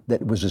child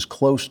that was as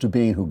close to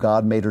being who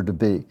God made her to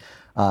be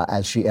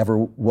as she ever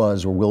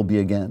was or will be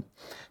again,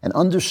 and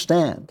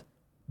understand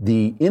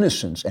the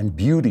innocence and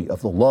beauty of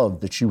the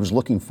love that she was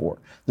looking for,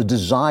 the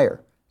desire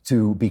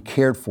to be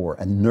cared for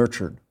and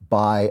nurtured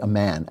by a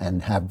man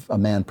and have a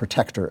man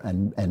protect her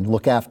and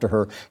look after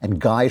her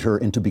and guide her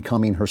into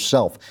becoming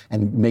herself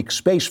and make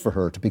space for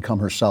her to become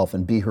herself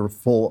and be her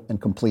full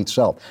and complete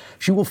self.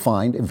 She will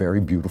find a very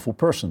beautiful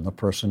person, the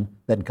person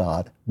that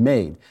God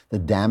made. The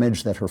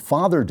damage that her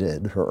father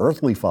did, her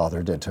earthly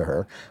father did to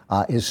her,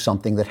 is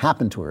something that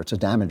happened to her. It's a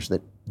damage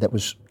that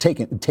was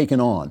taken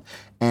on.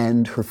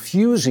 And her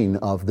fusing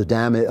of the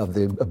damage, of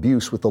the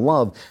abuse with the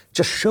love,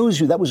 just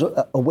shows you that was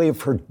a way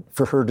for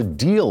her to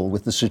deal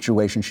with the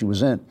situation she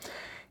was in.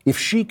 If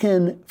she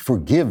can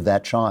forgive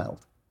that child,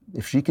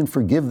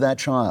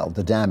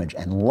 the damage,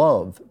 and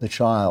love the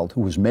child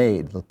who was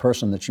made, the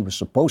person that she was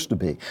supposed to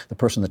be, the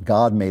person that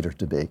God made her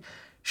to be,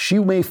 she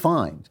may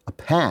find a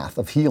path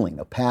of healing,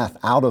 a path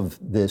out of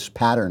this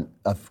pattern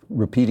of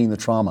repeating the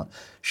trauma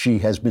she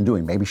has been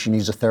doing. Maybe she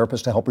needs a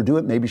therapist to help her do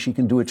it. Maybe she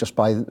can do it just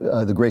by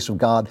the grace of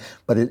God.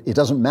 But it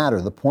doesn't matter.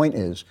 The point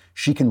is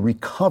she can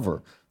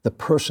recover the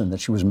person that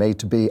she was made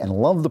to be and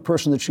love the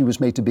person that she was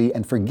made to be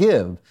and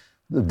forgive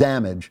the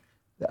damage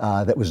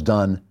that was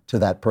done to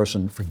that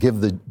person, forgive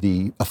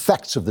the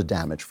effects of the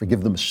damage,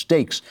 forgive the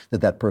mistakes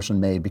that person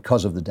made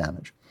because of the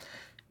damage.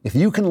 If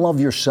you can love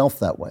yourself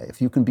that way,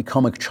 if you can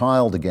become a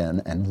child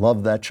again and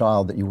love that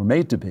child that you were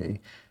made to be,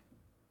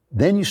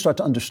 then you start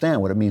to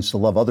understand what it means to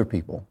love other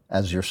people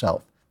as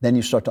yourself. Then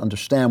you start to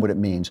understand what it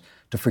means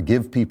to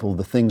forgive people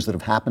the things that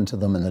have happened to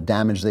them and the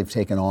damage they've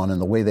taken on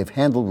and the way they've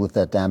handled with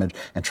that damage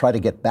and try to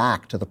get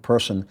back to the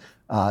person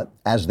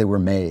as they were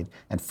made.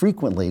 And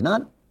frequently,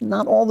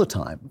 not all the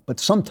time, but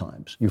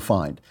sometimes you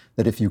find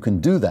that if you can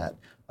do that,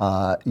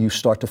 you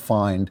start to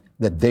find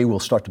that they will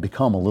start to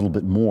become a little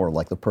bit more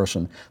like the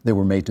person they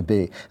were made to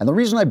be. And the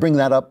reason I bring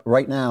that up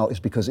right now is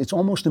because it's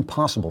almost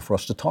impossible for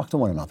us to talk to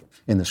one another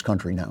in this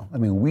country now. I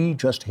mean, we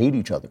just hate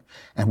each other,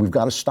 and we've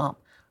got to stop.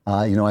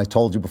 I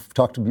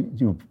talked to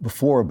you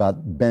before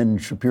about Ben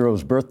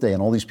Shapiro's birthday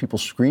and all these people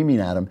screaming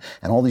at him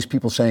and all these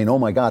people saying, oh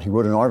my God, he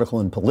wrote an article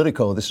in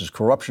Politico, this is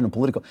corruption in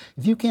Politico.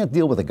 If you can't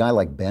deal with a guy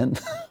like Ben,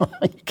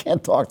 you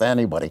can't talk to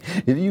anybody.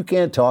 If you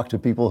can't talk to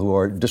people who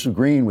are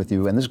disagreeing with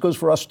you, and this goes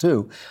for us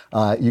too,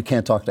 you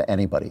can't talk to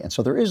anybody. And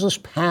so there is this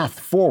path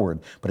forward,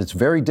 but it's a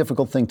very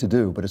difficult thing to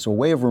do, but it's a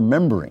way of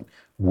remembering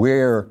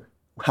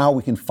how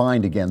we can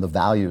find again the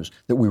values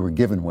that we were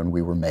given when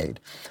we were made.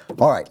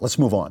 All right, let's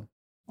move on.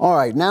 All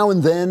right, now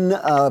and then,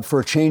 for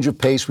a change of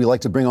pace, we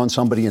like to bring on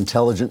somebody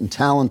intelligent and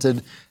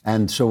talented.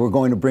 And so we're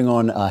going to bring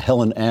on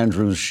Helen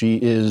Andrews. She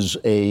is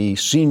a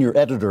senior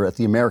editor at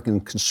the American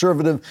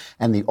Conservative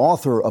and the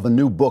author of a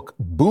new book,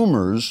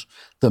 Boomers,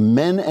 The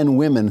Men and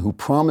Women Who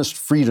Promised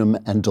Freedom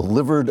and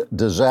Delivered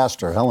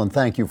Disaster. Helen,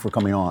 thank you for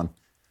coming on.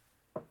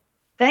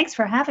 Thanks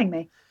for having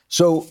me.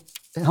 So,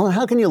 Helen,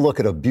 how can you look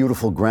at a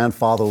beautiful,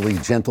 grandfatherly,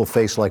 gentle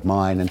face like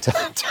mine and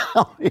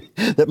tell me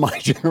that my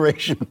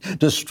generation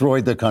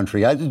destroyed the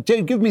country?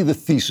 Give me the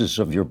thesis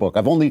of your book.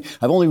 I've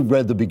only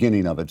read the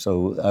beginning of it,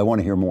 so I want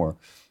to hear more.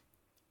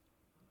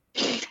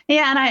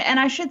 Yeah, and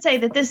I should say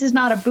that this is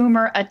not a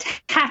boomer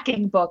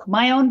attacking book.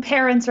 My own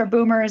parents are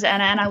boomers,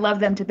 and I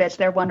love them to bits.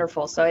 They're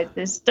wonderful. So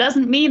this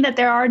doesn't mean that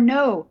there are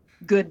no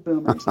good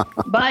boomers.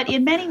 But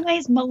in many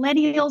ways,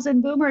 millennials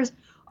and boomers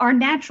are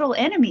natural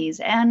enemies,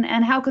 and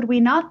how could we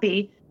not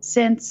be,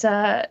 since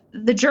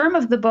the germ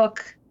of the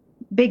book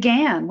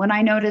began when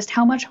I noticed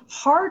how much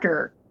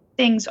harder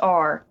things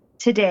are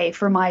today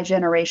for my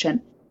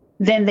generation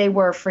than they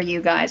were for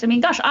you guys. I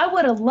mean, gosh, I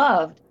would have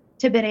loved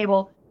to have been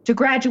able to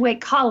graduate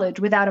college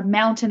without a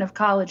mountain of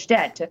college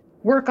debt, to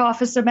work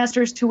off a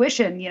semester's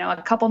tuition,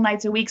 a couple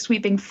nights a week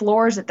sweeping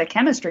floors at the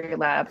chemistry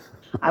lab.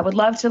 I would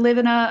love to live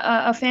in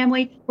a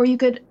family where you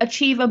could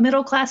achieve a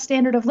middle-class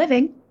standard of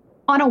living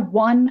on a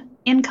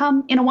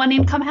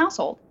one-income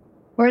household.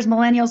 Whereas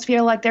millennials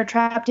feel like they're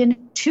trapped in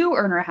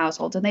 2-earner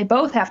households, and they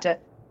both have to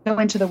go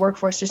into the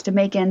workforce just to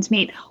make ends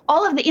meet.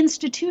 All of the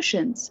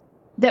institutions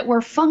that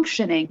were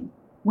functioning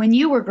when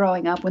you were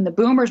growing up, when the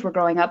boomers were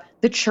growing up,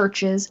 the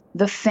churches,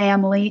 the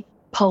family,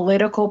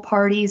 political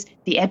parties,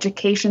 the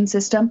education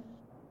system,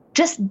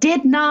 just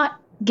did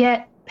not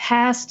get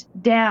passed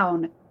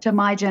down to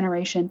my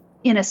generation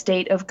in a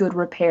state of good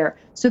repair.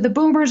 So the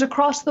boomers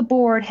across the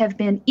board have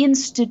been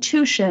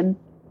institution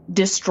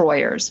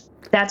destroyers.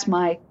 That's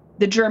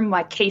the germ of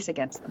my case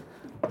against them.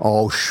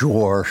 Oh,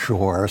 sure.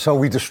 So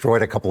we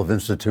destroyed a couple of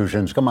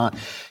institutions. Come on.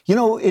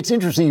 It's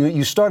interesting.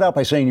 You start out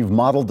by saying you've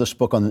modeled this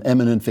book on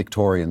Eminent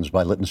Victorians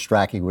by Lytton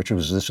Strachey, which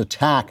was this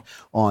attack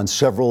on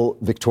several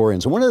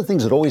Victorians. And one of the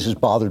things that always has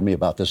bothered me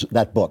about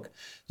that book,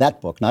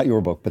 not your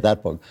book, but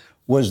that book,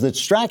 was that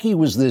Strachey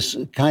was this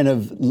kind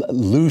of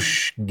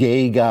louche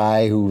gay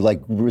guy who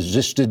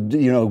resisted,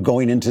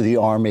 going into the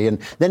army, and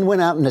then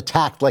went out and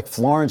attacked like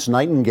Florence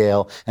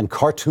Nightingale and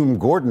Khartoum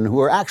Gordon,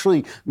 who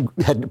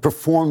had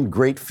performed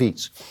great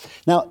feats.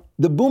 Now,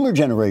 the boomer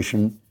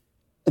generation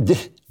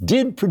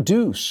did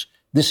produce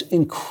this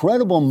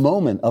incredible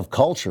moment of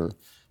culture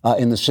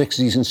in the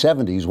 60s and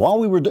 70s, while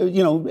we were,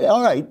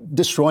 all right,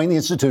 destroying the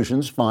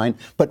institutions, fine.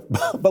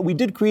 But we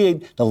did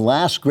create the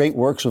last great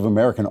works of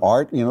American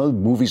art,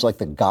 movies like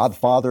The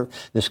Godfather,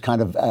 this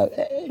kind of,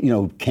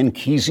 Ken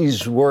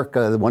Kesey's work,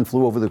 The One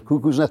Flew Over the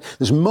Cuckoo's Nest,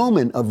 this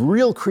moment of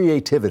real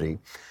creativity.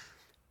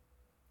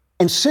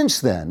 And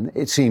since then,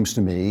 it seems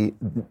to me,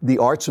 the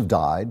arts have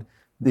died.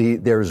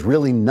 There's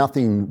really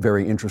nothing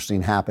very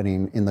interesting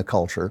happening in the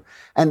culture.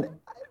 And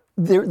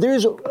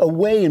there's a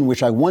way in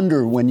which I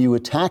wonder, when you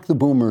attack the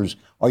boomers,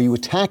 are you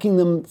attacking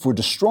them for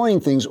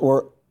destroying things,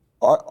 or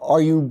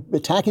are you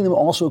attacking them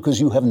also because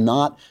you have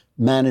not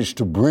managed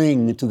to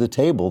bring to the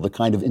table the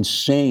kind of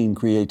insane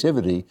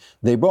creativity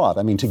they brought?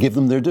 I mean, to give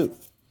them their due.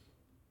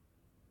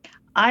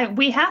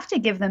 We have to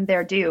give them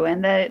their due,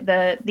 and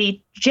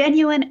the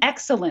genuine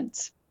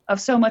excellence of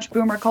so much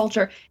boomer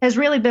culture has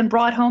really been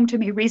brought home to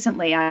me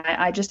recently.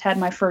 I just had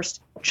my first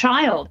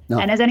child. No.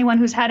 And as anyone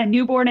who's had a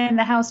newborn in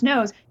the house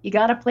knows, you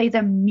got to play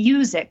them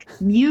music.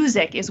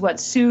 Music is what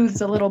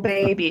soothes a little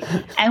baby.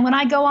 And when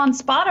I go on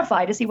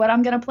Spotify to see what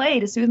I'm going to play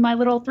to soothe my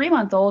little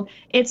 3-month-old,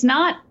 it's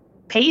not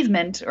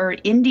Pavement or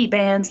indie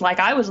bands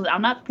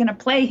I'm not going to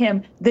play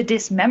him The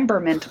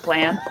Dismemberment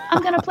Plan.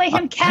 I'm going to play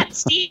him Cat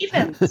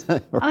Stevens.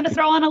 Right. I'm going to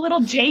throw on a little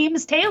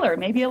James Taylor,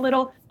 maybe a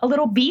little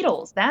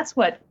Beatles. That's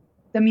what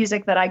the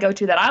music that I go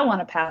to that I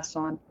want to pass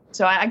on.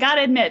 So I got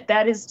to admit,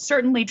 that is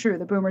certainly true.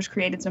 The boomers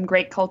created some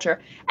great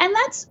culture. And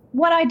that's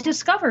what I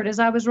discovered as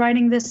I was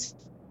writing this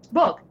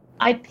book.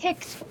 I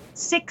picked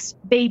 6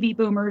 baby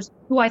boomers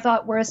who I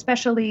thought were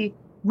especially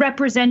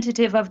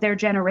representative of their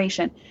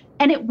generation.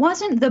 And it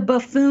wasn't the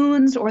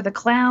buffoons or the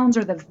clowns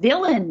or the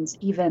villains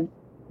even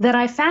that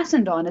I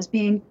fastened on as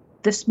being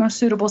the most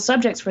suitable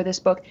subjects for this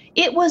book.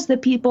 It was the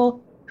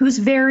people whose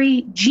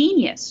very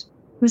genius,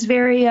 whose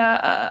very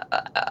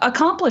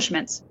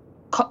accomplishments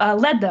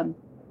led them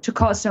to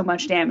cause so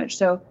much damage.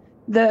 So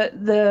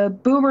the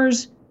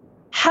boomers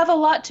have a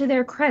lot to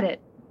their credit,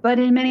 but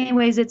in many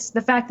ways it's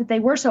the fact that they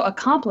were so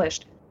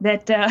accomplished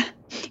that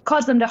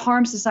caused them to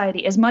harm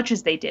society as much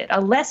as they did. A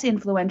less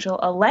influential,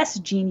 a less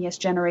genius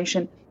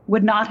generation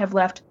would not have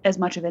left as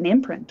much of an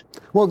imprint.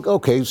 Well,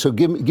 okay, so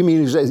give me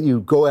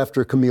you go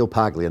after Camille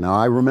Paglia. Now,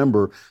 I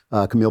remember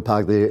Camille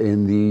Paglia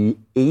in the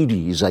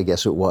 80s, I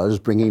guess it was,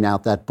 bringing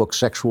out that book,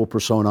 Sexual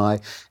Personae,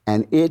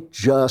 and it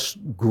just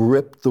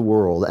gripped the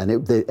world,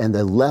 and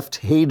the left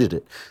hated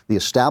it. The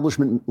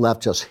establishment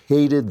left just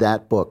hated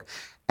that book.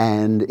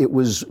 And it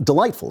was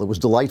delightful. It was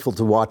delightful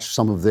to watch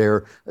some of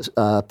their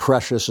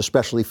precious,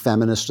 especially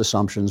feminist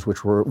assumptions,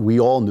 which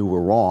we all knew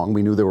were wrong.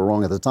 We knew they were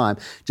wrong at the time,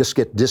 just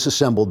get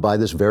disassembled by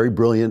this very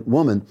brilliant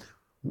woman.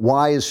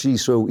 Why is she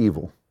so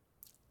evil?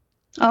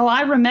 Oh,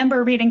 I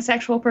remember reading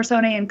Sexual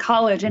Personae in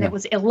college, and It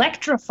was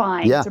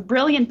electrifying. Yeah. It's a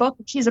brilliant book.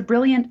 She's a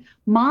brilliant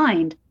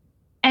mind.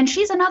 And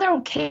she's another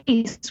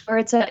case where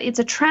it's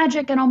a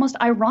tragic and almost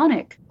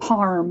ironic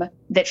harm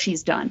that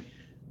she's done.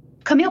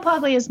 Camille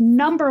Paglia's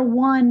number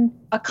one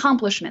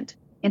accomplishment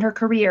in her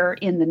career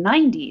in the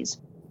 90s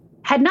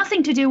had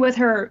nothing to do with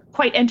her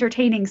quite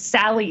entertaining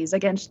sallies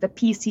against the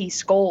PC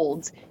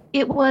scolds.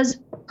 It was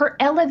her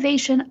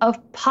elevation of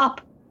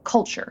pop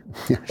culture.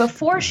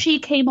 Before she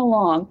came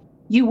along,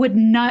 you would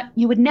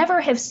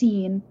never have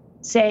seen,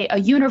 say, a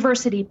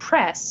university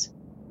press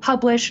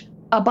publish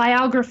a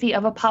biography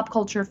of a pop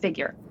culture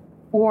figure,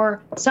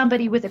 or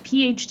somebody with a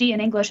PhD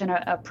in English and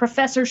a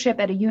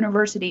professorship at a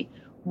university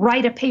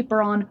write a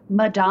paper on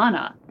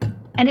Madonna.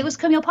 And it was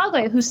Camille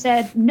Paglia who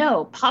said,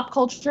 no, pop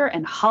culture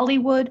and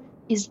Hollywood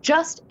is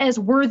just as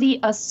worthy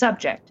a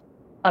subject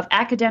of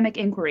academic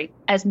inquiry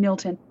as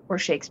Milton or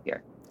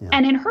Shakespeare. Yeah.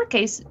 And in her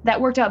case, that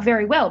worked out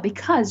very well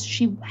because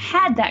she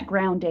had that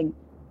grounding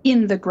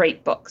in the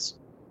great books.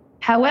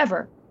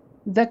 However,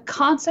 the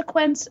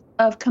consequence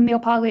of Camille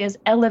Paglia's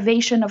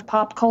elevation of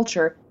pop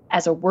culture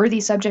as a worthy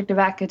subject of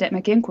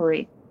academic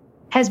inquiry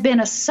has been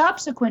a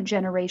subsequent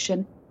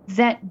generation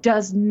that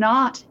does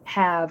not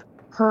have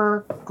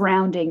her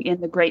grounding in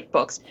the great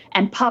books.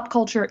 And pop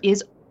culture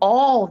is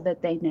all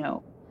that they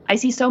know. I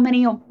see so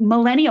many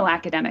millennial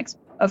academics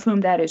of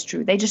whom that is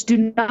true. They just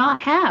do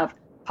not have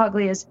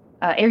Paglia's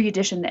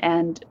erudition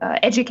and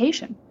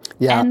education.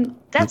 Yeah. And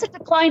that's a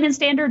decline in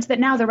standards that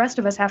now the rest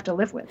of us have to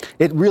live with.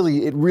 It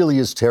really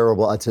is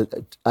terrible.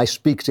 I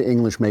speak to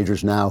English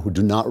majors now who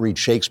do not read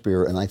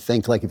Shakespeare, and I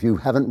think, like, if you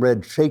haven't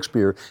read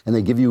Shakespeare and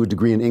they give you a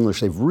degree in English,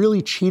 they've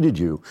really cheated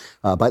you.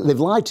 They've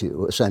lied to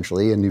you,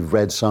 essentially, and you've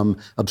read some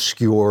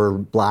obscure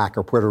Black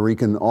or Puerto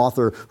Rican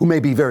author who may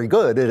be very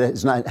good. It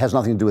has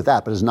nothing to do with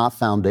that, but is not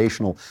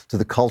foundational to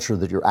the culture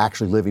that you're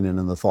actually living in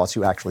and the thoughts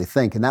you actually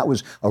think. And that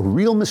was a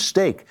real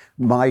mistake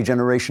my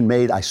generation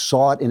made. I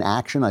saw it in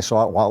action. I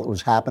saw it while it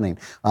was happening.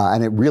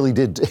 And it really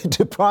did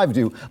deprive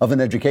you of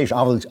an education.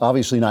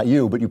 Obviously not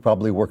you, but you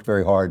probably worked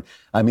very hard.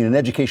 I mean, an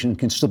education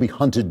can still be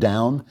hunted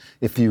down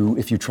if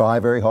you try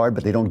very hard,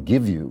 but they don't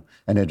give you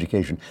an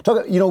education.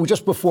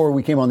 Just before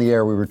we came on the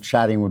air, we were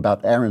chatting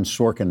about Aaron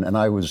Sorkin, and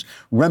I was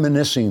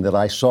reminiscing that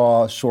I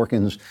saw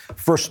Sorkin's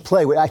first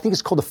play. I think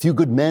it's called A Few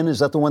Good Men. Is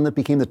that the one that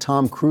became the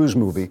Tom Cruise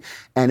movie?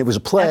 And it was a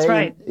play. That's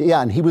right.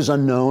 Yeah, and he was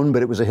unknown,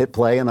 but it was a hit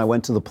play, and I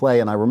went to the play,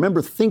 and I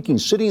remember thinking,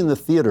 sitting in the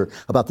theater,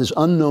 about this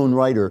unknown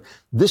writer.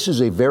 This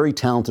is a very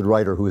talented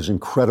writer who is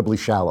incredibly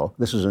shallow.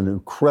 This is an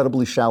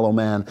incredibly shallow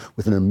man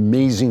with an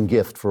amazing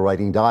gift for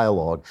writing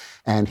dialogue,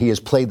 and he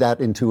has made that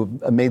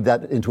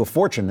into a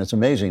fortune. It's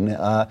amazing.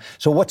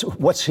 So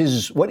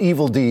what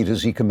evil deed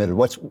has he committed?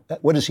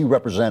 What does he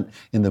represent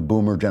in the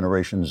boomer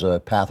generation's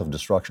path of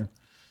destruction?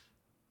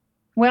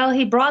 Well,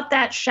 he brought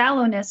that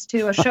shallowness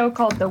to a show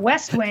called The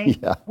West Wing,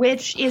 Yeah.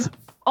 which is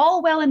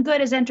all well and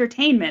good as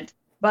entertainment,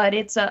 but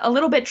it's a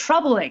little bit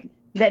troubling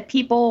that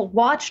people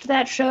watched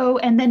that show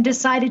and then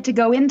decided to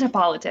go into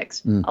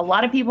politics. A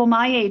lot of people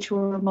my age who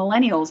are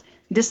millennials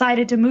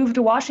decided to move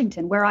to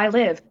Washington, where I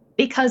live,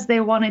 because they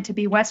wanted to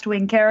be West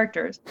Wing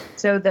characters.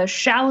 So the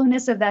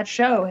shallowness of that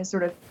show has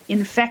sort of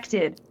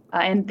infected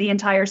and the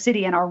entire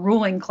city and our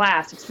ruling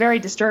class. It's very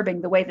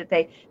disturbing the way that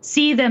they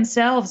see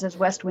themselves as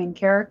West Wing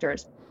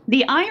characters.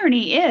 The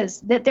irony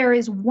is that there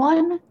is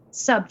one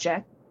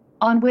subject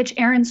on which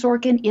Aaron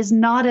Sorkin is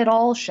not at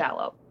all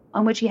shallow,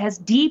 on which he has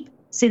deep,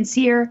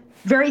 sincere,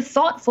 very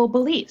thoughtful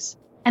beliefs.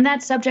 And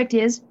that subject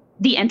is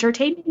the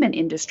entertainment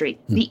industry,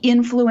 the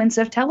influence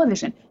of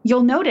television.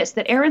 You'll notice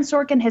that Aaron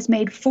Sorkin has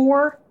made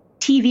 4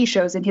 TV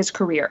shows in his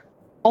career.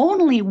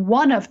 Only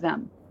one of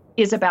them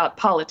is about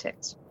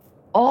politics.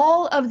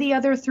 All of the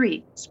other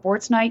 3,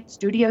 Sports Night,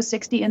 Studio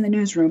 60, and The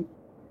Newsroom,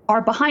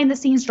 are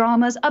behind-the-scenes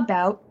dramas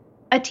about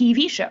a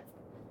TV show.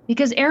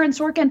 Because Aaron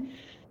Sorkin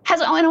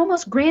has an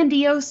almost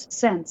grandiose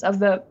sense of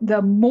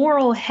the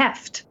moral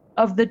heft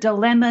of the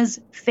dilemmas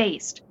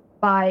faced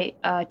by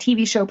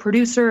TV show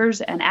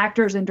producers and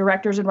actors and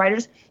directors and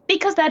writers,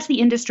 because that's the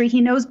industry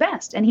he knows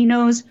best. And he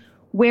knows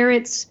where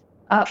its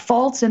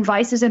faults and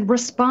vices and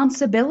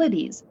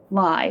responsibilities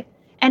lie.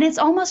 And it's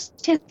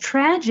almost his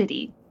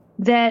tragedy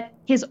that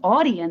his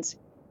audience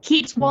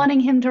keeps wanting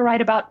him to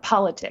write about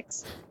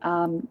politics.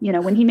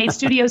 When he made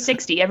Studio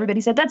 60,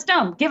 everybody said, that's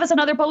dumb. Give us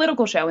another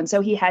political show. And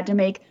so he had to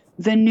make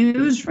The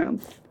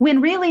Newsroom, when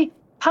really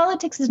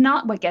politics is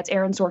not what gets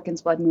Aaron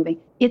Sorkin's blood moving.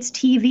 It's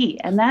TV.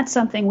 And that's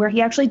something where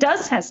he actually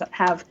does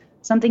have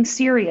something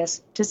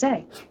serious to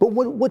say. But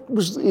what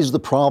is the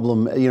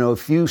problem?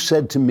 If you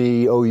said to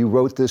me, oh, you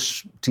wrote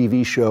this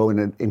TV show and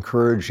it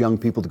encouraged young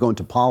people to go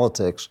into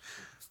politics,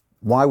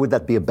 why would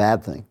that be a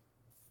bad thing?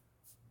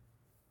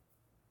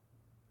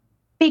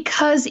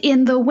 Because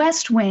in The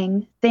West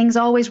Wing, things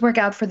always work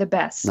out for the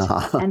best.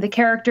 Uh-huh. And the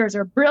characters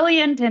are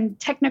brilliant and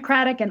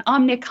technocratic and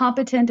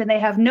omnicompetent, and they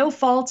have no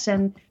faults,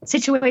 and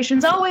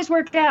situations always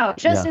work out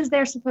just as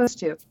they're supposed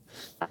to,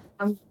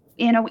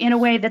 in a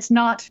way that's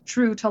not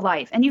true to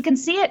life. And you can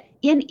see it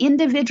in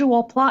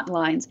individual plot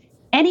lines.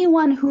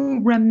 Anyone who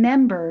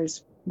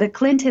remembers the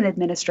Clinton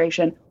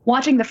administration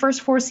watching the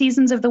first 4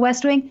 seasons of The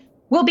West Wing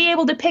will be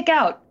able to pick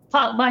out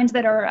plot lines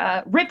that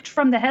are ripped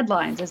from the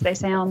headlines, as they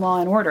say on Law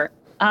and Order.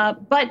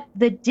 But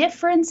the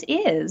difference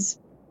is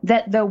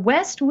that the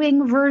West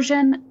Wing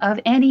version of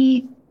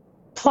any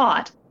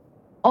plot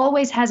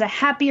always has a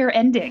happier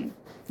ending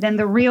than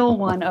the real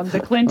one of the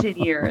Clinton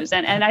years.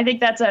 And I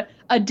think that's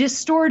a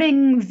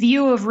distorting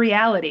view of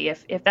reality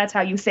if that's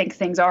how you think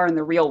things are in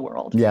the real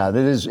world. Yeah, it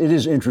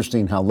is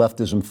interesting how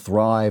leftism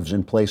thrives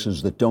in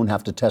places that don't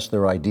have to test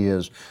their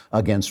ideas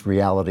against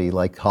reality,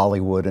 like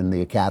Hollywood and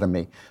the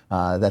Academy.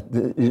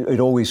 It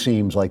always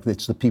seems like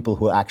it's the people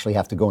who actually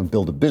have to go and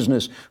build a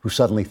business who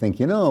suddenly think,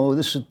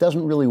 this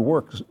doesn't really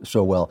work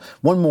so well.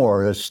 One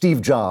more,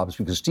 Steve Jobs,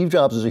 because Steve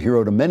Jobs is a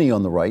hero to many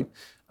on the right,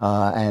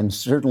 and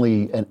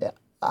certainly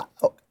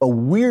a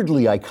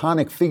weirdly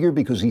iconic figure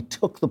because he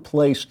took the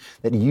place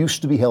that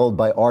used to be held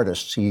by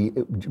artists.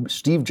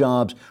 Steve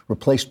Jobs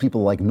replaced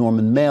people like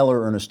Norman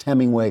Mailer, Ernest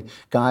Hemingway,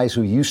 guys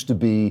who used to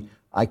be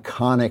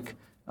iconic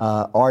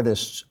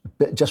artists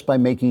just by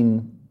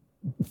making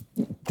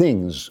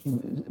things.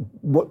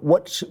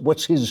 What's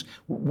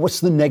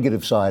the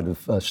negative side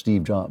of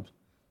Steve Jobs?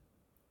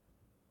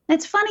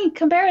 It's funny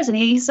comparison.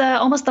 He's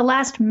almost the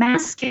last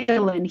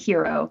masculine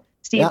hero,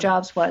 Steve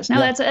Jobs was. Now,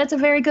 that's a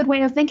very good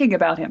way of thinking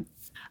about him.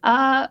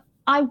 I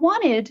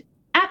wanted,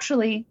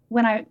 actually,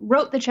 when I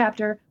wrote the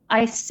chapter,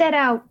 I set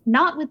out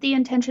not with the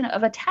intention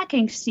of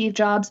attacking Steve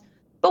Jobs,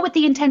 but with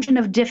the intention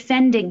of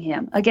defending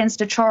him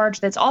against a charge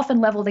that's often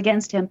leveled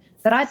against him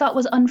that I thought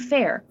was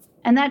unfair.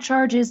 And that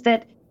charge is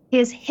that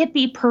his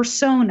hippie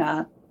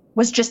persona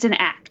was just an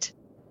act.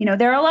 You know,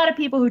 there are a lot of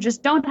people who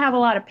just don't have a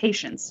lot of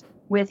patience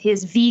with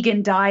his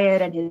vegan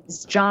diet and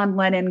his John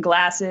Lennon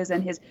glasses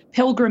and his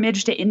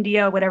pilgrimage to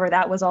India, whatever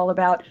that was all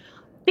about,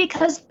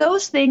 because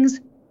those things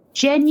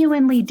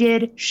genuinely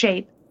did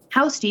shape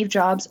how Steve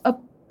Jobs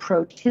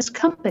approached his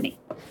company.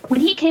 When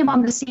he came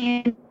on the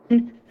scene,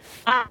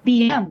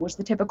 IBM was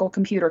the typical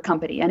computer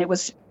company, and it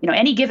was, you know,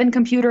 any given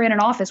computer in an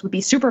office would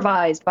be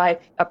supervised by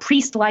a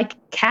priest-like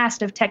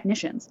cast of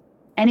technicians.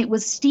 And it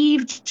was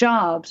Steve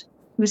Jobs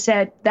who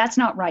said, that's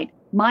not right.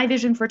 My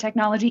vision for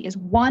technology is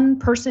one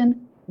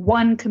person,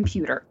 one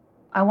computer.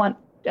 I want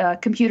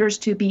computers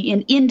to be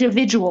in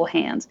individual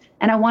hands,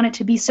 and I want it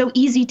to be so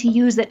easy to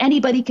use that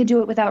anybody could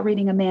do it without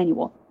reading a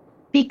manual.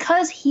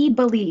 Because he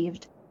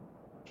believed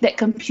that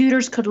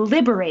computers could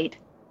liberate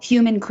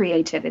human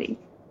creativity.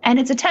 And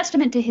it's a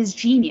testament to his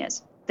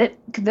genius that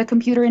the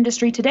computer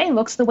industry today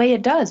looks the way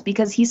it does,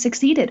 because he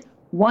succeeded.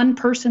 One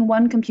person,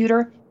 one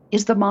computer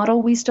is the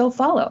model we still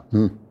follow.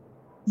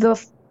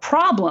 The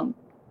problem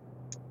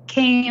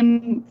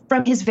came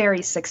from his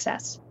very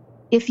success.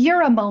 If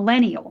you're a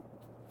millennial,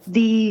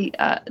 the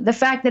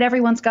fact that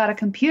everyone's got a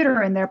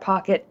computer in their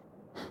pocket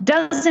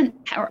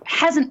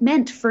hasn't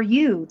meant for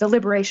you the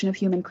liberation of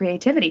human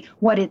creativity.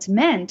 What it's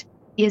meant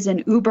is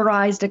an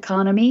Uberized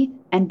economy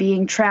and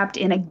being trapped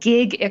in a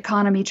gig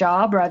economy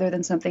job rather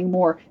than something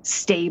more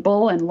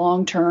stable and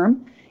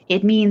long-term.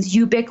 It means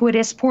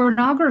ubiquitous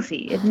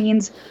pornography. It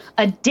means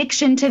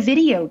addiction to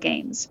video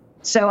games.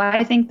 So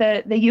I think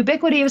that the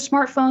ubiquity of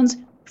smartphones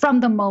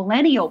from the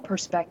millennial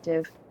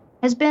perspective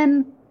has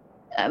been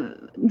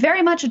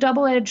very much a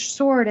double-edged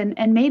sword,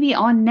 and maybe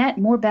on net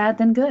more bad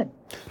than good.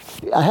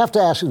 I have to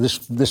ask you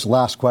this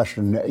last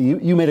question.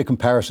 You made a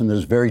comparison that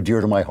is very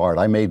dear to my heart.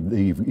 I made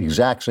the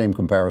exact same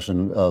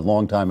comparison a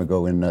long time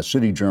ago in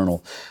City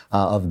Journal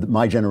of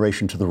my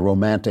generation to the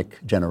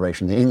Romantic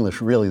generation, the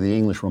English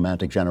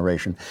Romantic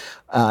generation.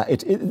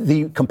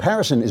 The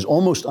comparison is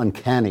almost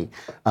uncanny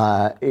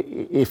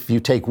if you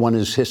take one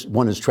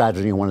as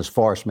tragedy and one as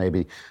farce,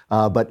 maybe.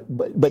 But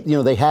you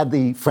know, they had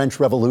the French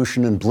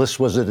Revolution, and bliss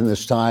was it in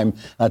this time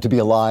to be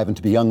alive and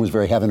to be young was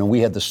very heaven. And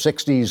we had the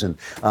 60s,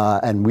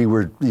 and we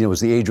were, you know, it was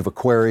the age of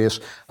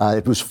Aquarius.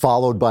 It was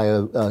followed by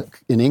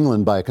in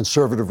England by a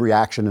conservative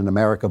reaction, in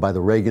America by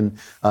the Reagan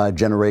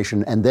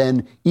generation. And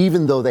then,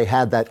 even though they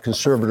had that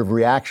conservative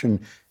reaction,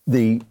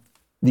 the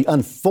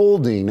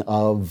unfolding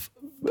of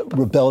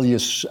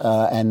rebellious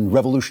and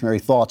revolutionary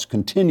thoughts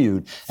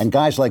continued. And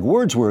guys like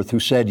Wordsworth, who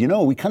said, you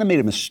know, we kind of made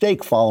a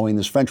mistake following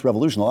this French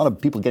Revolution. A lot of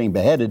people getting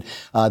beheaded,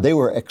 they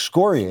were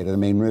excoriated. I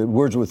mean,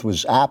 Wordsworth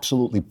was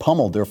absolutely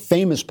pummeled. There are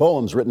famous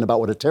poems written about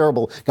what a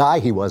terrible guy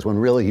he was, when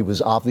really he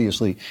was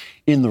obviously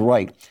in the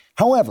right.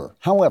 However,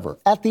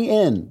 at the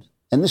end,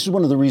 and this is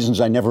one of the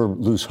reasons I never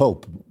lose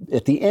hope,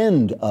 at the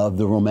end of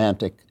the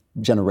Romantic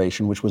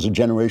generation, which was a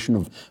generation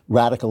of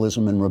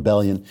radicalism and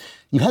rebellion,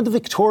 you had the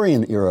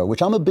Victorian era,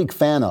 which I'm a big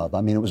fan of. I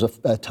mean, it was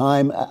a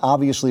time,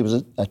 obviously it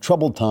was a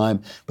troubled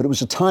time, but it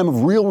was a time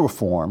of real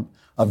reform,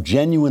 of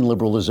genuine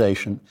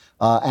liberalization,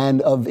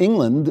 and of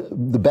England,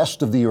 the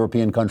best of the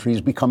European countries,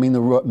 becoming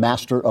the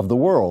master of the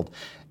world.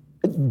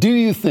 Do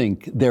you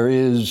think there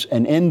is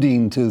an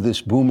ending to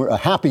this boomer, a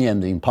happy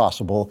ending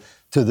possible,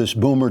 to this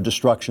boomer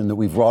destruction that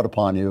we've wrought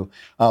upon you,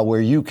 where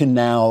you can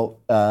now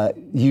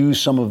use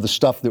some of the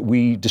stuff that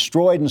we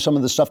destroyed and some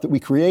of the stuff that we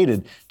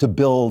created to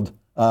build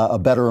a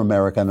better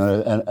America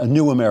and a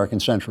new American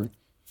century?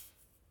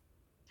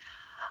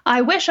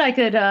 I wish I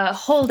could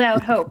hold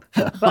out hope,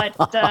 but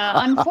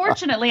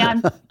unfortunately,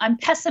 I'm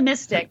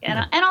pessimistic,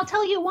 and I'll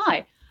tell you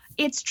why.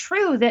 It's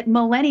true that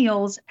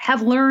millennials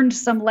have learned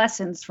some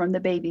lessons from the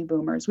baby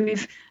boomers.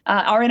 We've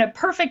are in a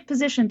perfect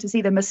position to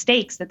see the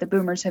mistakes that the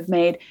boomers have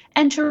made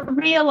and to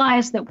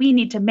realize that we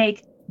need to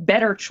make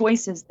better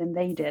choices than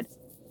they did.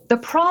 The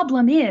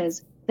problem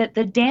is that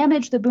the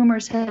damage the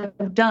boomers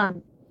have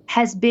done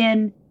has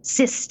been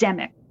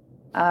systemic.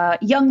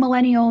 Young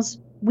millennials,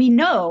 we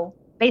know,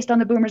 based on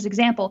the boomers'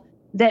 example,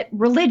 that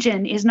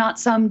religion is not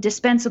some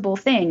dispensable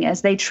thing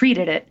as they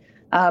treated it,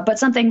 but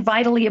something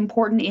vitally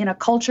important in a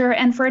culture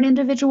and for an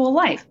individual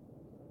life.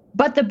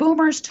 But the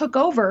boomers took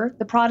over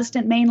the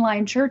Protestant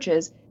mainline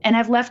churches and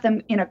have left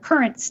them in a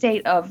current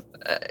state of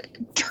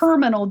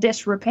terminal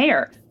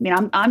disrepair. I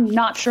mean, I'm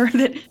not sure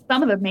that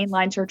some of the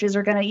mainline churches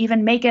are going to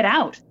even make it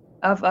out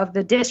of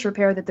the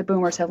disrepair that the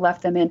boomers have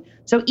left them in.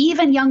 So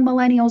even young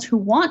millennials who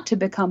want to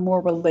become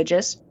more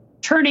religious,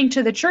 turning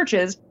to the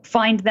churches,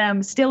 find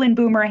them still in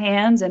boomer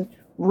hands and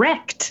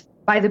wrecked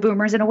by the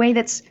boomers in a way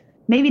that's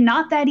maybe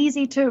not that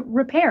easy to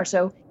repair.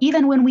 So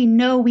even when we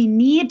know we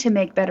need to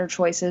make better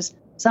choices,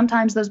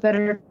 sometimes those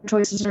better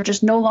choices are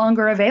just no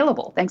longer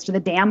available thanks to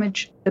the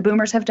damage the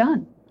boomers have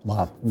done.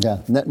 Wow.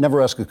 Yeah.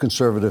 Never ask a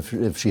conservative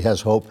if she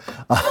has hope.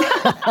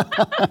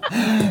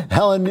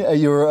 Helen,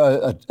 you're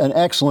an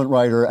excellent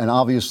writer and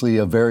obviously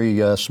a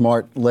very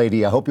smart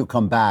lady. I hope you'll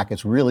come back.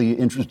 It's really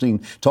interesting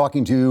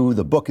talking to you.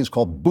 The book is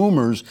called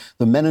Boomers,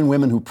 The Men and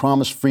Women Who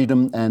Promised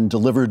Freedom and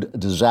Delivered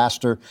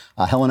Disaster.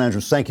 Helen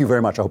Andrews, thank you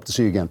very much. I hope to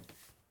see you again.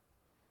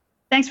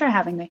 Thanks for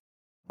having me.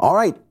 All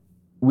right.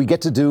 We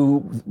get to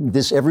do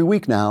this every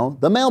week now,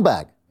 the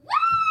mailbag.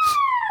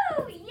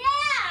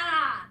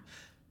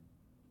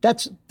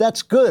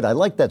 That's good. I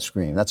like that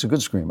scream. That's a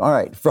good scream. All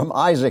right. From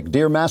Isaac,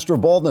 dear Master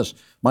of Baldness,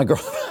 my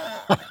girlfriend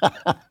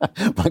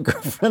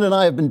and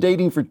I have been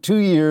dating for 2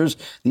 years.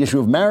 The issue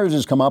of marriage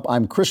has come up.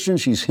 I'm Christian.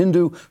 She's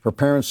Hindu. Her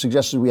parents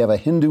suggested we have a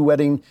Hindu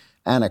wedding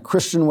and a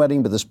Christian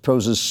wedding, but this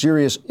poses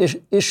serious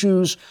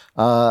issues.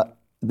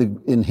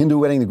 In Hindu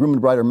wedding, the groom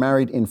and bride are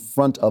married in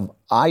front of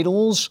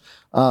idols.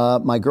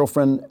 My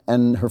girlfriend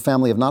and her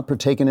family have not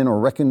partaken in or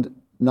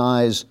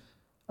recognize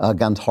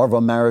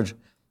Gandharva marriage.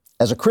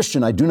 As a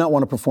Christian, I do not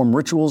want to perform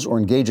rituals or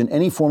engage in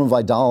any form of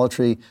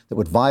idolatry that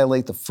would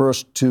violate the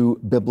first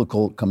 2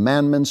 biblical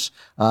commandments.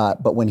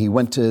 But when he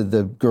went to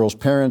the girl's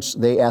parents,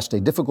 they asked a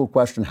difficult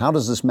question: how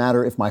does this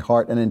matter if my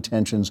heart and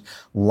intentions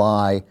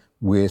lie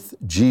with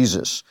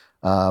Jesus?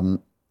 The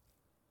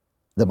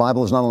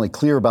Bible is not only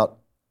clear about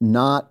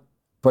not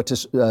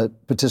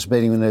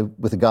participating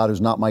with a God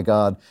who's not my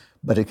God,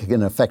 but it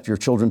can affect your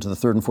children to the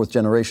 3rd and 4th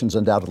generations.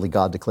 Undoubtedly,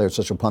 God declared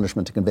such a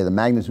punishment to convey the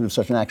magnitude of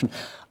such an action.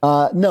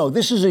 No,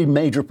 this is a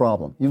major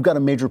problem. You've got a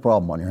major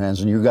problem on your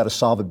hands, and you've got to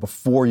solve it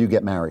before you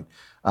get married.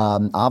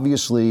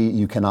 Obviously,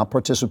 you cannot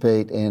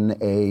participate in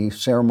a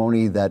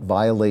ceremony that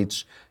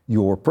violates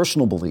your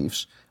personal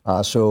beliefs.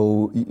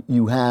 So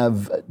you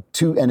have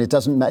two, and it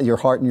doesn't matter, your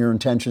heart and your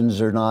intentions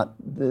are not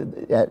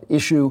at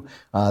issue.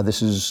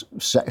 This is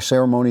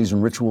ceremonies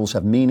and rituals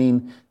have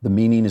meaning. The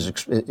meaning is,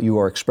 you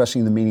are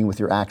expressing the meaning with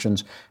your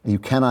actions. You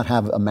cannot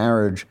have a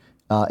marriage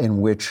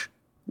in which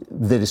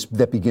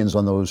that begins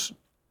on those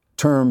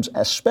terms,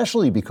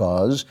 especially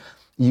because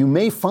you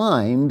may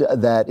find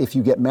that if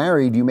you get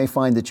married, you may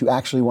find that you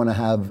actually want to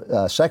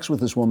have sex with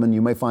this woman.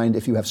 You may find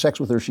if you have sex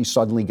with her, she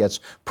suddenly gets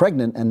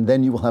pregnant, and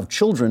then you will have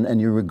children, and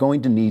you're going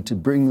to need to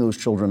bring those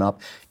children up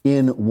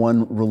in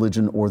one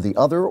religion or the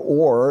other,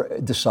 or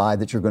decide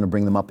that you're going to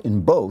bring them up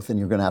in both, and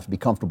you're going to have to be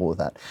comfortable with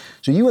that.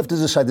 So you have to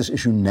decide this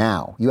issue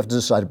now. You have to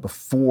decide it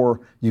before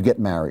you get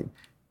married.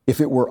 If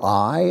it were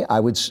I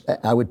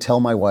would tell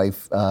my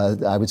wife,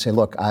 I would say,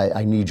 look,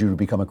 I need you to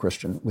become a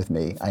Christian with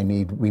me.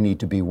 We need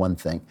to be one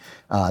thing.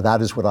 That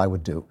is what I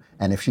would do.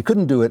 And if she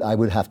couldn't do it, I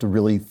would have to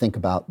really think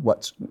about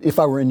if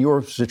I were in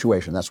your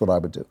situation, that's what I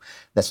would do.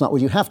 That's not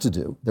what you have to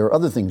do. There are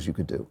other things you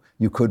could do.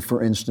 You could,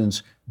 for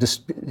instance,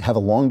 have a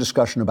long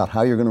discussion about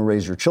how you're going to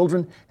raise your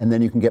children, and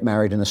then you can get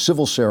married in a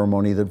civil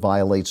ceremony that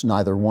violates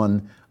neither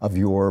one of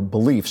your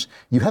beliefs.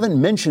 You haven't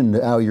mentioned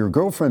how your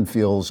girlfriend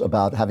feels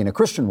about having a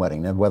Christian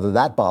wedding and whether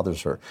that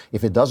bothers her.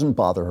 If it doesn't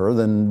bother her,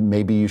 then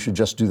maybe you should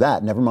just do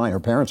that. Never mind, her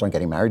parents aren't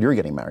getting married, you're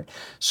getting married.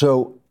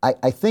 So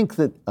I think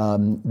that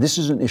this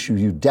is an issue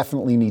you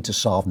definitely need to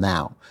solve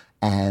now.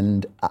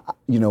 And,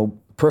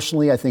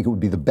 personally, I think it would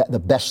be the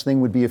best thing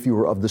would be if you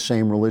were of the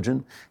same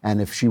religion.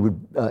 And if she would,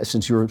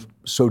 since you're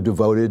so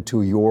devoted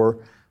to your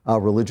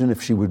religion,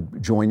 if she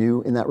would join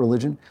you in that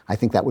religion, I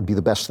think that would be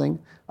the best thing.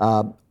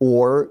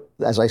 Or,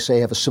 as I say,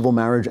 have a civil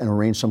marriage and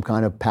arrange some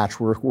kind of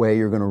patchwork way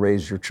you're going to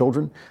raise your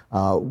children.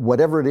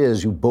 Whatever it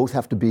is, you both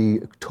have to be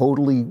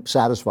totally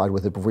satisfied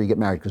with it before you get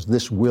married, because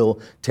this will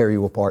tear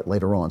you apart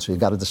later on. So you've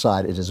got to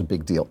decide. It is a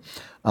big deal.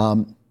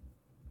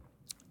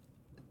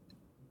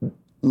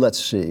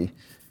 Let's see.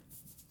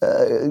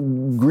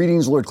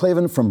 Greetings, Lord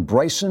Klavan. From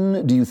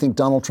Bryson, do you think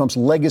Donald Trump's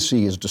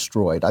legacy is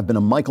destroyed? I've been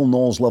a Michael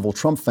Knowles level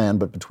Trump fan,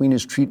 but between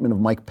his treatment of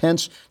Mike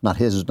Pence, not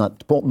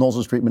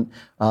Knowles' treatment,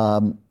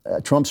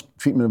 Trump's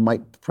treatment of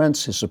Mike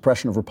Pence, his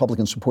suppression of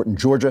Republican support in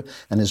Georgia,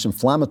 and his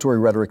inflammatory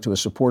rhetoric to his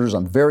supporters,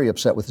 I'm very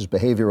upset with his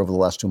behavior over the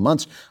last 2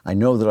 months. I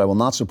know that I will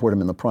not support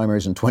him in the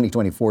primaries in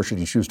 2024 should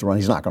he choose to run.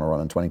 He's not going to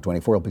run in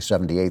 2024. He'll be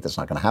 78. That's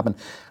not going to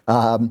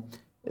happen.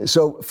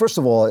 So, first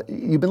of all,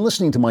 you've been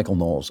listening to Michael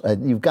Knowles.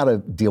 You've got to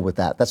deal with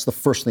that. That's the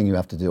first thing you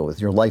have to deal with.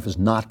 Your life is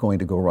not going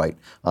to go right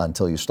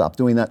until you stop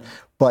doing that.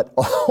 But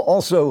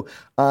also,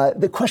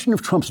 the question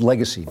of Trump's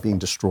legacy being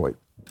destroyed.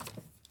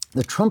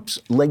 Trump's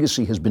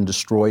legacy has been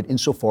destroyed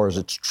insofar as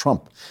it's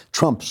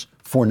Trump's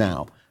for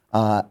now.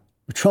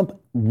 Trump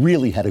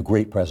really had a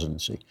great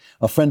presidency.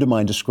 A friend of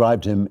mine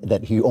described him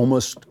that he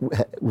almost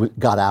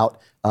got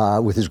out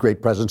with his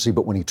great presidency,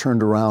 but when he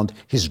turned around,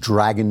 his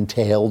dragon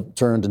tail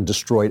turned and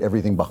destroyed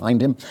everything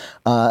behind him.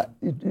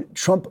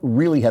 Trump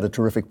really had a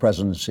terrific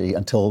presidency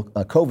until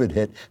COVID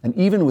hit. And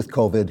even with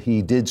COVID,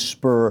 he did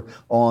spur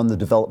on the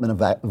development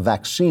of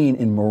vaccine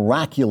in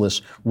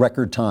miraculous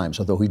record times.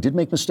 Although he did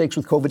make mistakes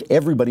with COVID,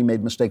 everybody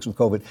made mistakes with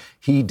COVID,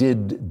 he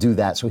did do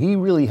that. So he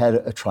really had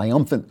a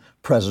triumphant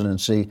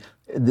presidency.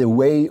 The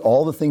way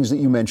all the things that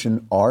you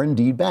mentioned are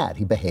indeed bad.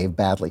 He behaved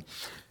badly.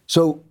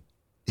 So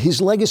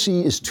his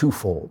legacy is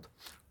twofold.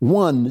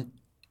 One,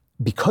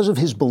 because of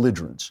his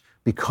belligerence,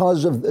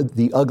 because of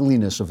the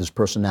ugliness of his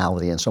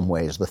personality in some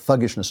ways, the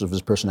thuggishness of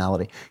his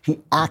personality, he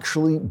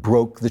actually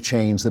broke the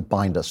chains that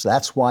bind us.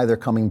 That's why they're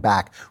coming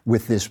back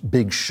with this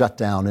big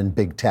shutdown in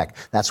big tech.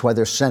 That's why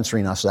they're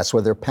censoring us. That's why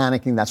they're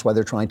panicking. That's why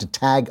they're trying to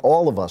tag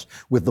all of us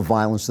with the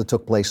violence that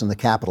took place in the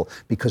Capitol,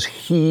 because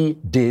he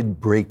did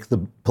break the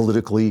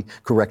politically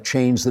correct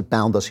chains that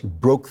bound us. He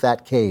broke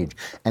that cage.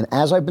 And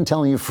as I've been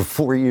telling you for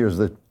 4 years,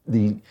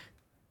 the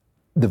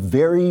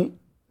very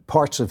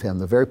parts of him,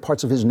 the very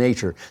parts of his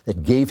nature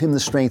that gave him the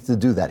strength to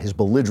do that, his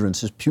belligerence,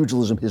 his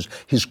pugilism,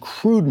 his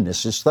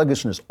crudeness, his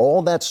thuggishness,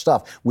 all that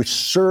stuff, which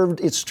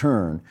served its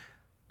turn,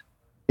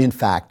 in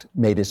fact,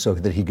 made it so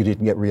that he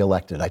didn't get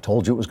reelected. I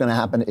told you it was going to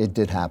happen. It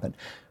did happen.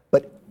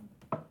 But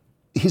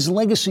his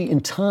legacy in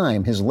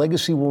time, his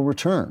legacy will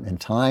return. In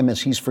time, as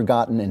he's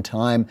forgotten, in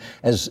time,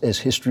 as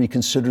history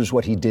considers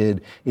what he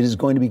did, it is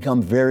going to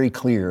become very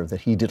clear that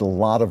he did a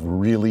lot of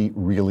really,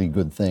 really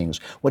good things.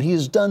 What he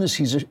has done is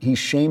he's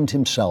shamed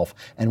himself,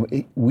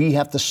 and we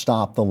have to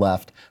stop the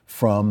left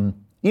from,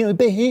 he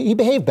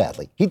behaved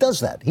badly. He does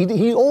that.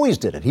 He always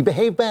did it. He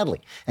behaved badly.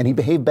 And he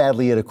behaved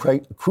badly at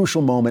a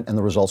crucial moment, and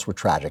the results were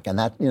tragic. And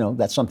that,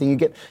 that's something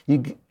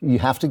you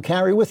have to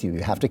carry with you.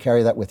 You have to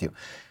carry that with you.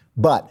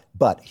 But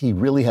he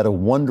really had a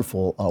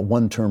wonderful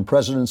one-term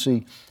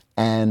presidency,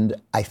 and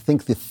I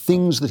think the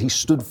things that he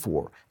stood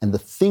for and the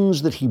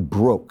things that he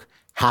broke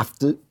have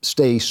to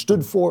stay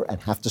stood for and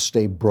have to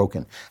stay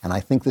broken. And I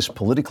think this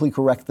politically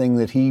correct thing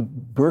that he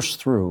burst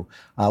through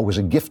was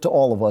a gift to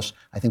all of us.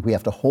 I think we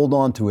have to hold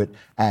on to it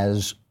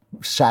as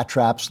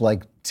satraps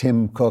like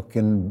Tim Cook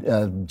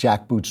and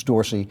Jack Boots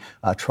Dorsey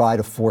try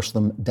to force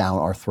them down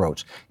our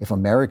throats. If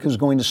America is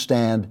going to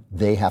stand,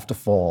 they have to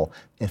fall.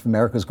 If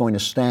America is going to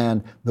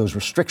stand, those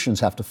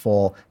restrictions have to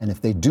fall. And if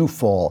they do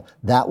fall,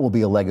 that will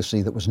be a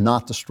legacy that was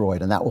not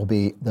destroyed. And that will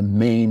be the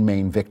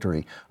main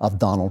victory of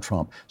Donald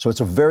Trump. So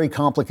it's a very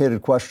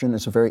complicated question.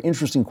 It's a very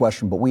interesting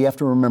question. But we have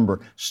to remember,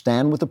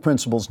 stand with the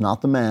principles,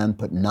 not the man.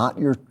 Put not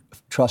your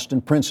trust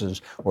in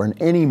princes or in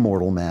any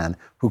mortal man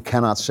who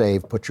cannot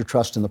save. Put your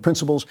trust in the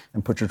principles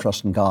and put your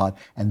trust in God.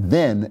 And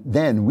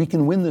then we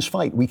can win this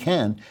fight. We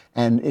can.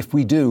 And if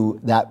we do,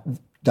 that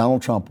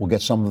Donald Trump will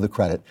get some of the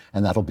credit,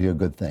 and that'll be a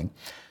good thing.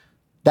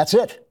 That's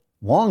it.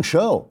 Long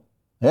show.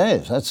 Hey,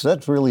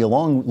 that's really a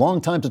long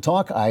time to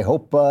talk. I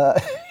hope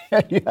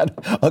you had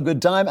a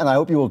good time, and I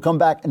hope you will come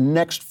back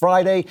next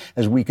Friday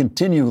as we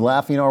continue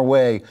laughing our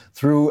way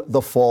through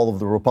the fall of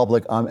the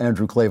Republic. I'm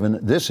Andrew Klavan.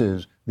 This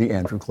is The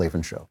Andrew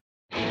Klavan Show.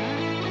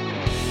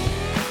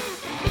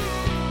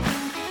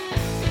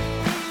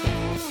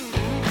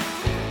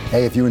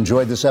 Hey, if you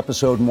enjoyed this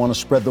episode and want to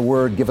spread the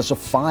word, give us a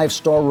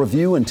 5-star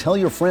review and tell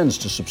your friends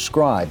to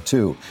subscribe,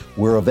 too.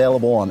 We're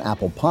available on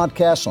Apple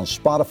Podcasts, on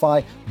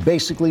Spotify,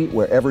 basically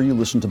wherever you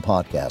listen to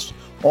podcasts.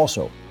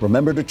 Also,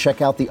 remember to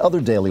check out the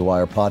other Daily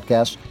Wire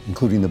podcasts,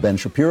 including The Ben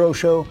Shapiro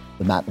Show,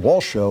 The Matt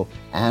Walsh Show,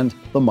 and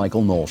The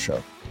Michael Knowles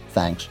Show.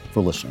 Thanks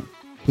for listening.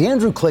 The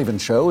Andrew Klavan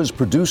Show is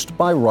produced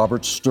by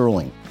Robert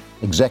Sterling.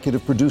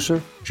 Executive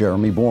producer,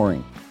 Jeremy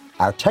Boring.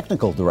 Our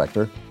technical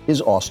director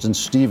is Austin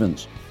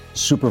Stevens.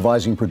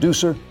 Supervising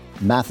producer,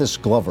 Mathis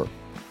Glover.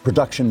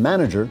 Production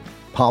manager,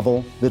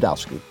 Pavel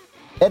Vidowski.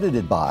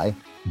 Edited by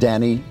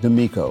Danny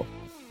D'Amico.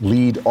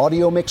 Lead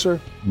audio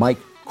mixer, Mike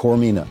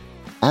Coromina.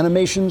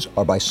 Animations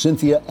are by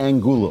Cynthia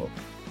Angulo.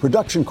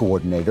 Production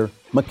coordinator,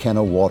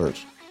 McKenna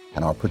Waters.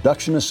 And our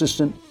production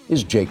assistant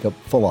is Jacob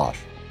Falash.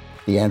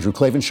 The Andrew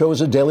Klavan Show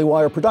is a Daily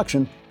Wire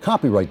production.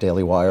 Copyright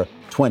Daily Wire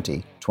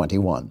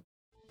 2021.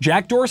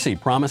 Jack Dorsey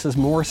promises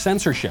more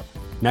censorship.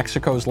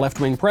 Mexico's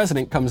left-wing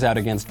president comes out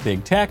against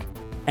big tech,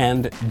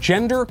 and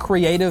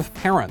gender-creative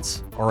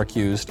parents are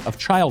accused of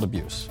child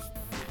abuse.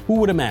 Who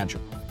would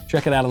imagine?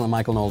 Check it out on The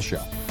Michael Knowles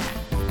Show.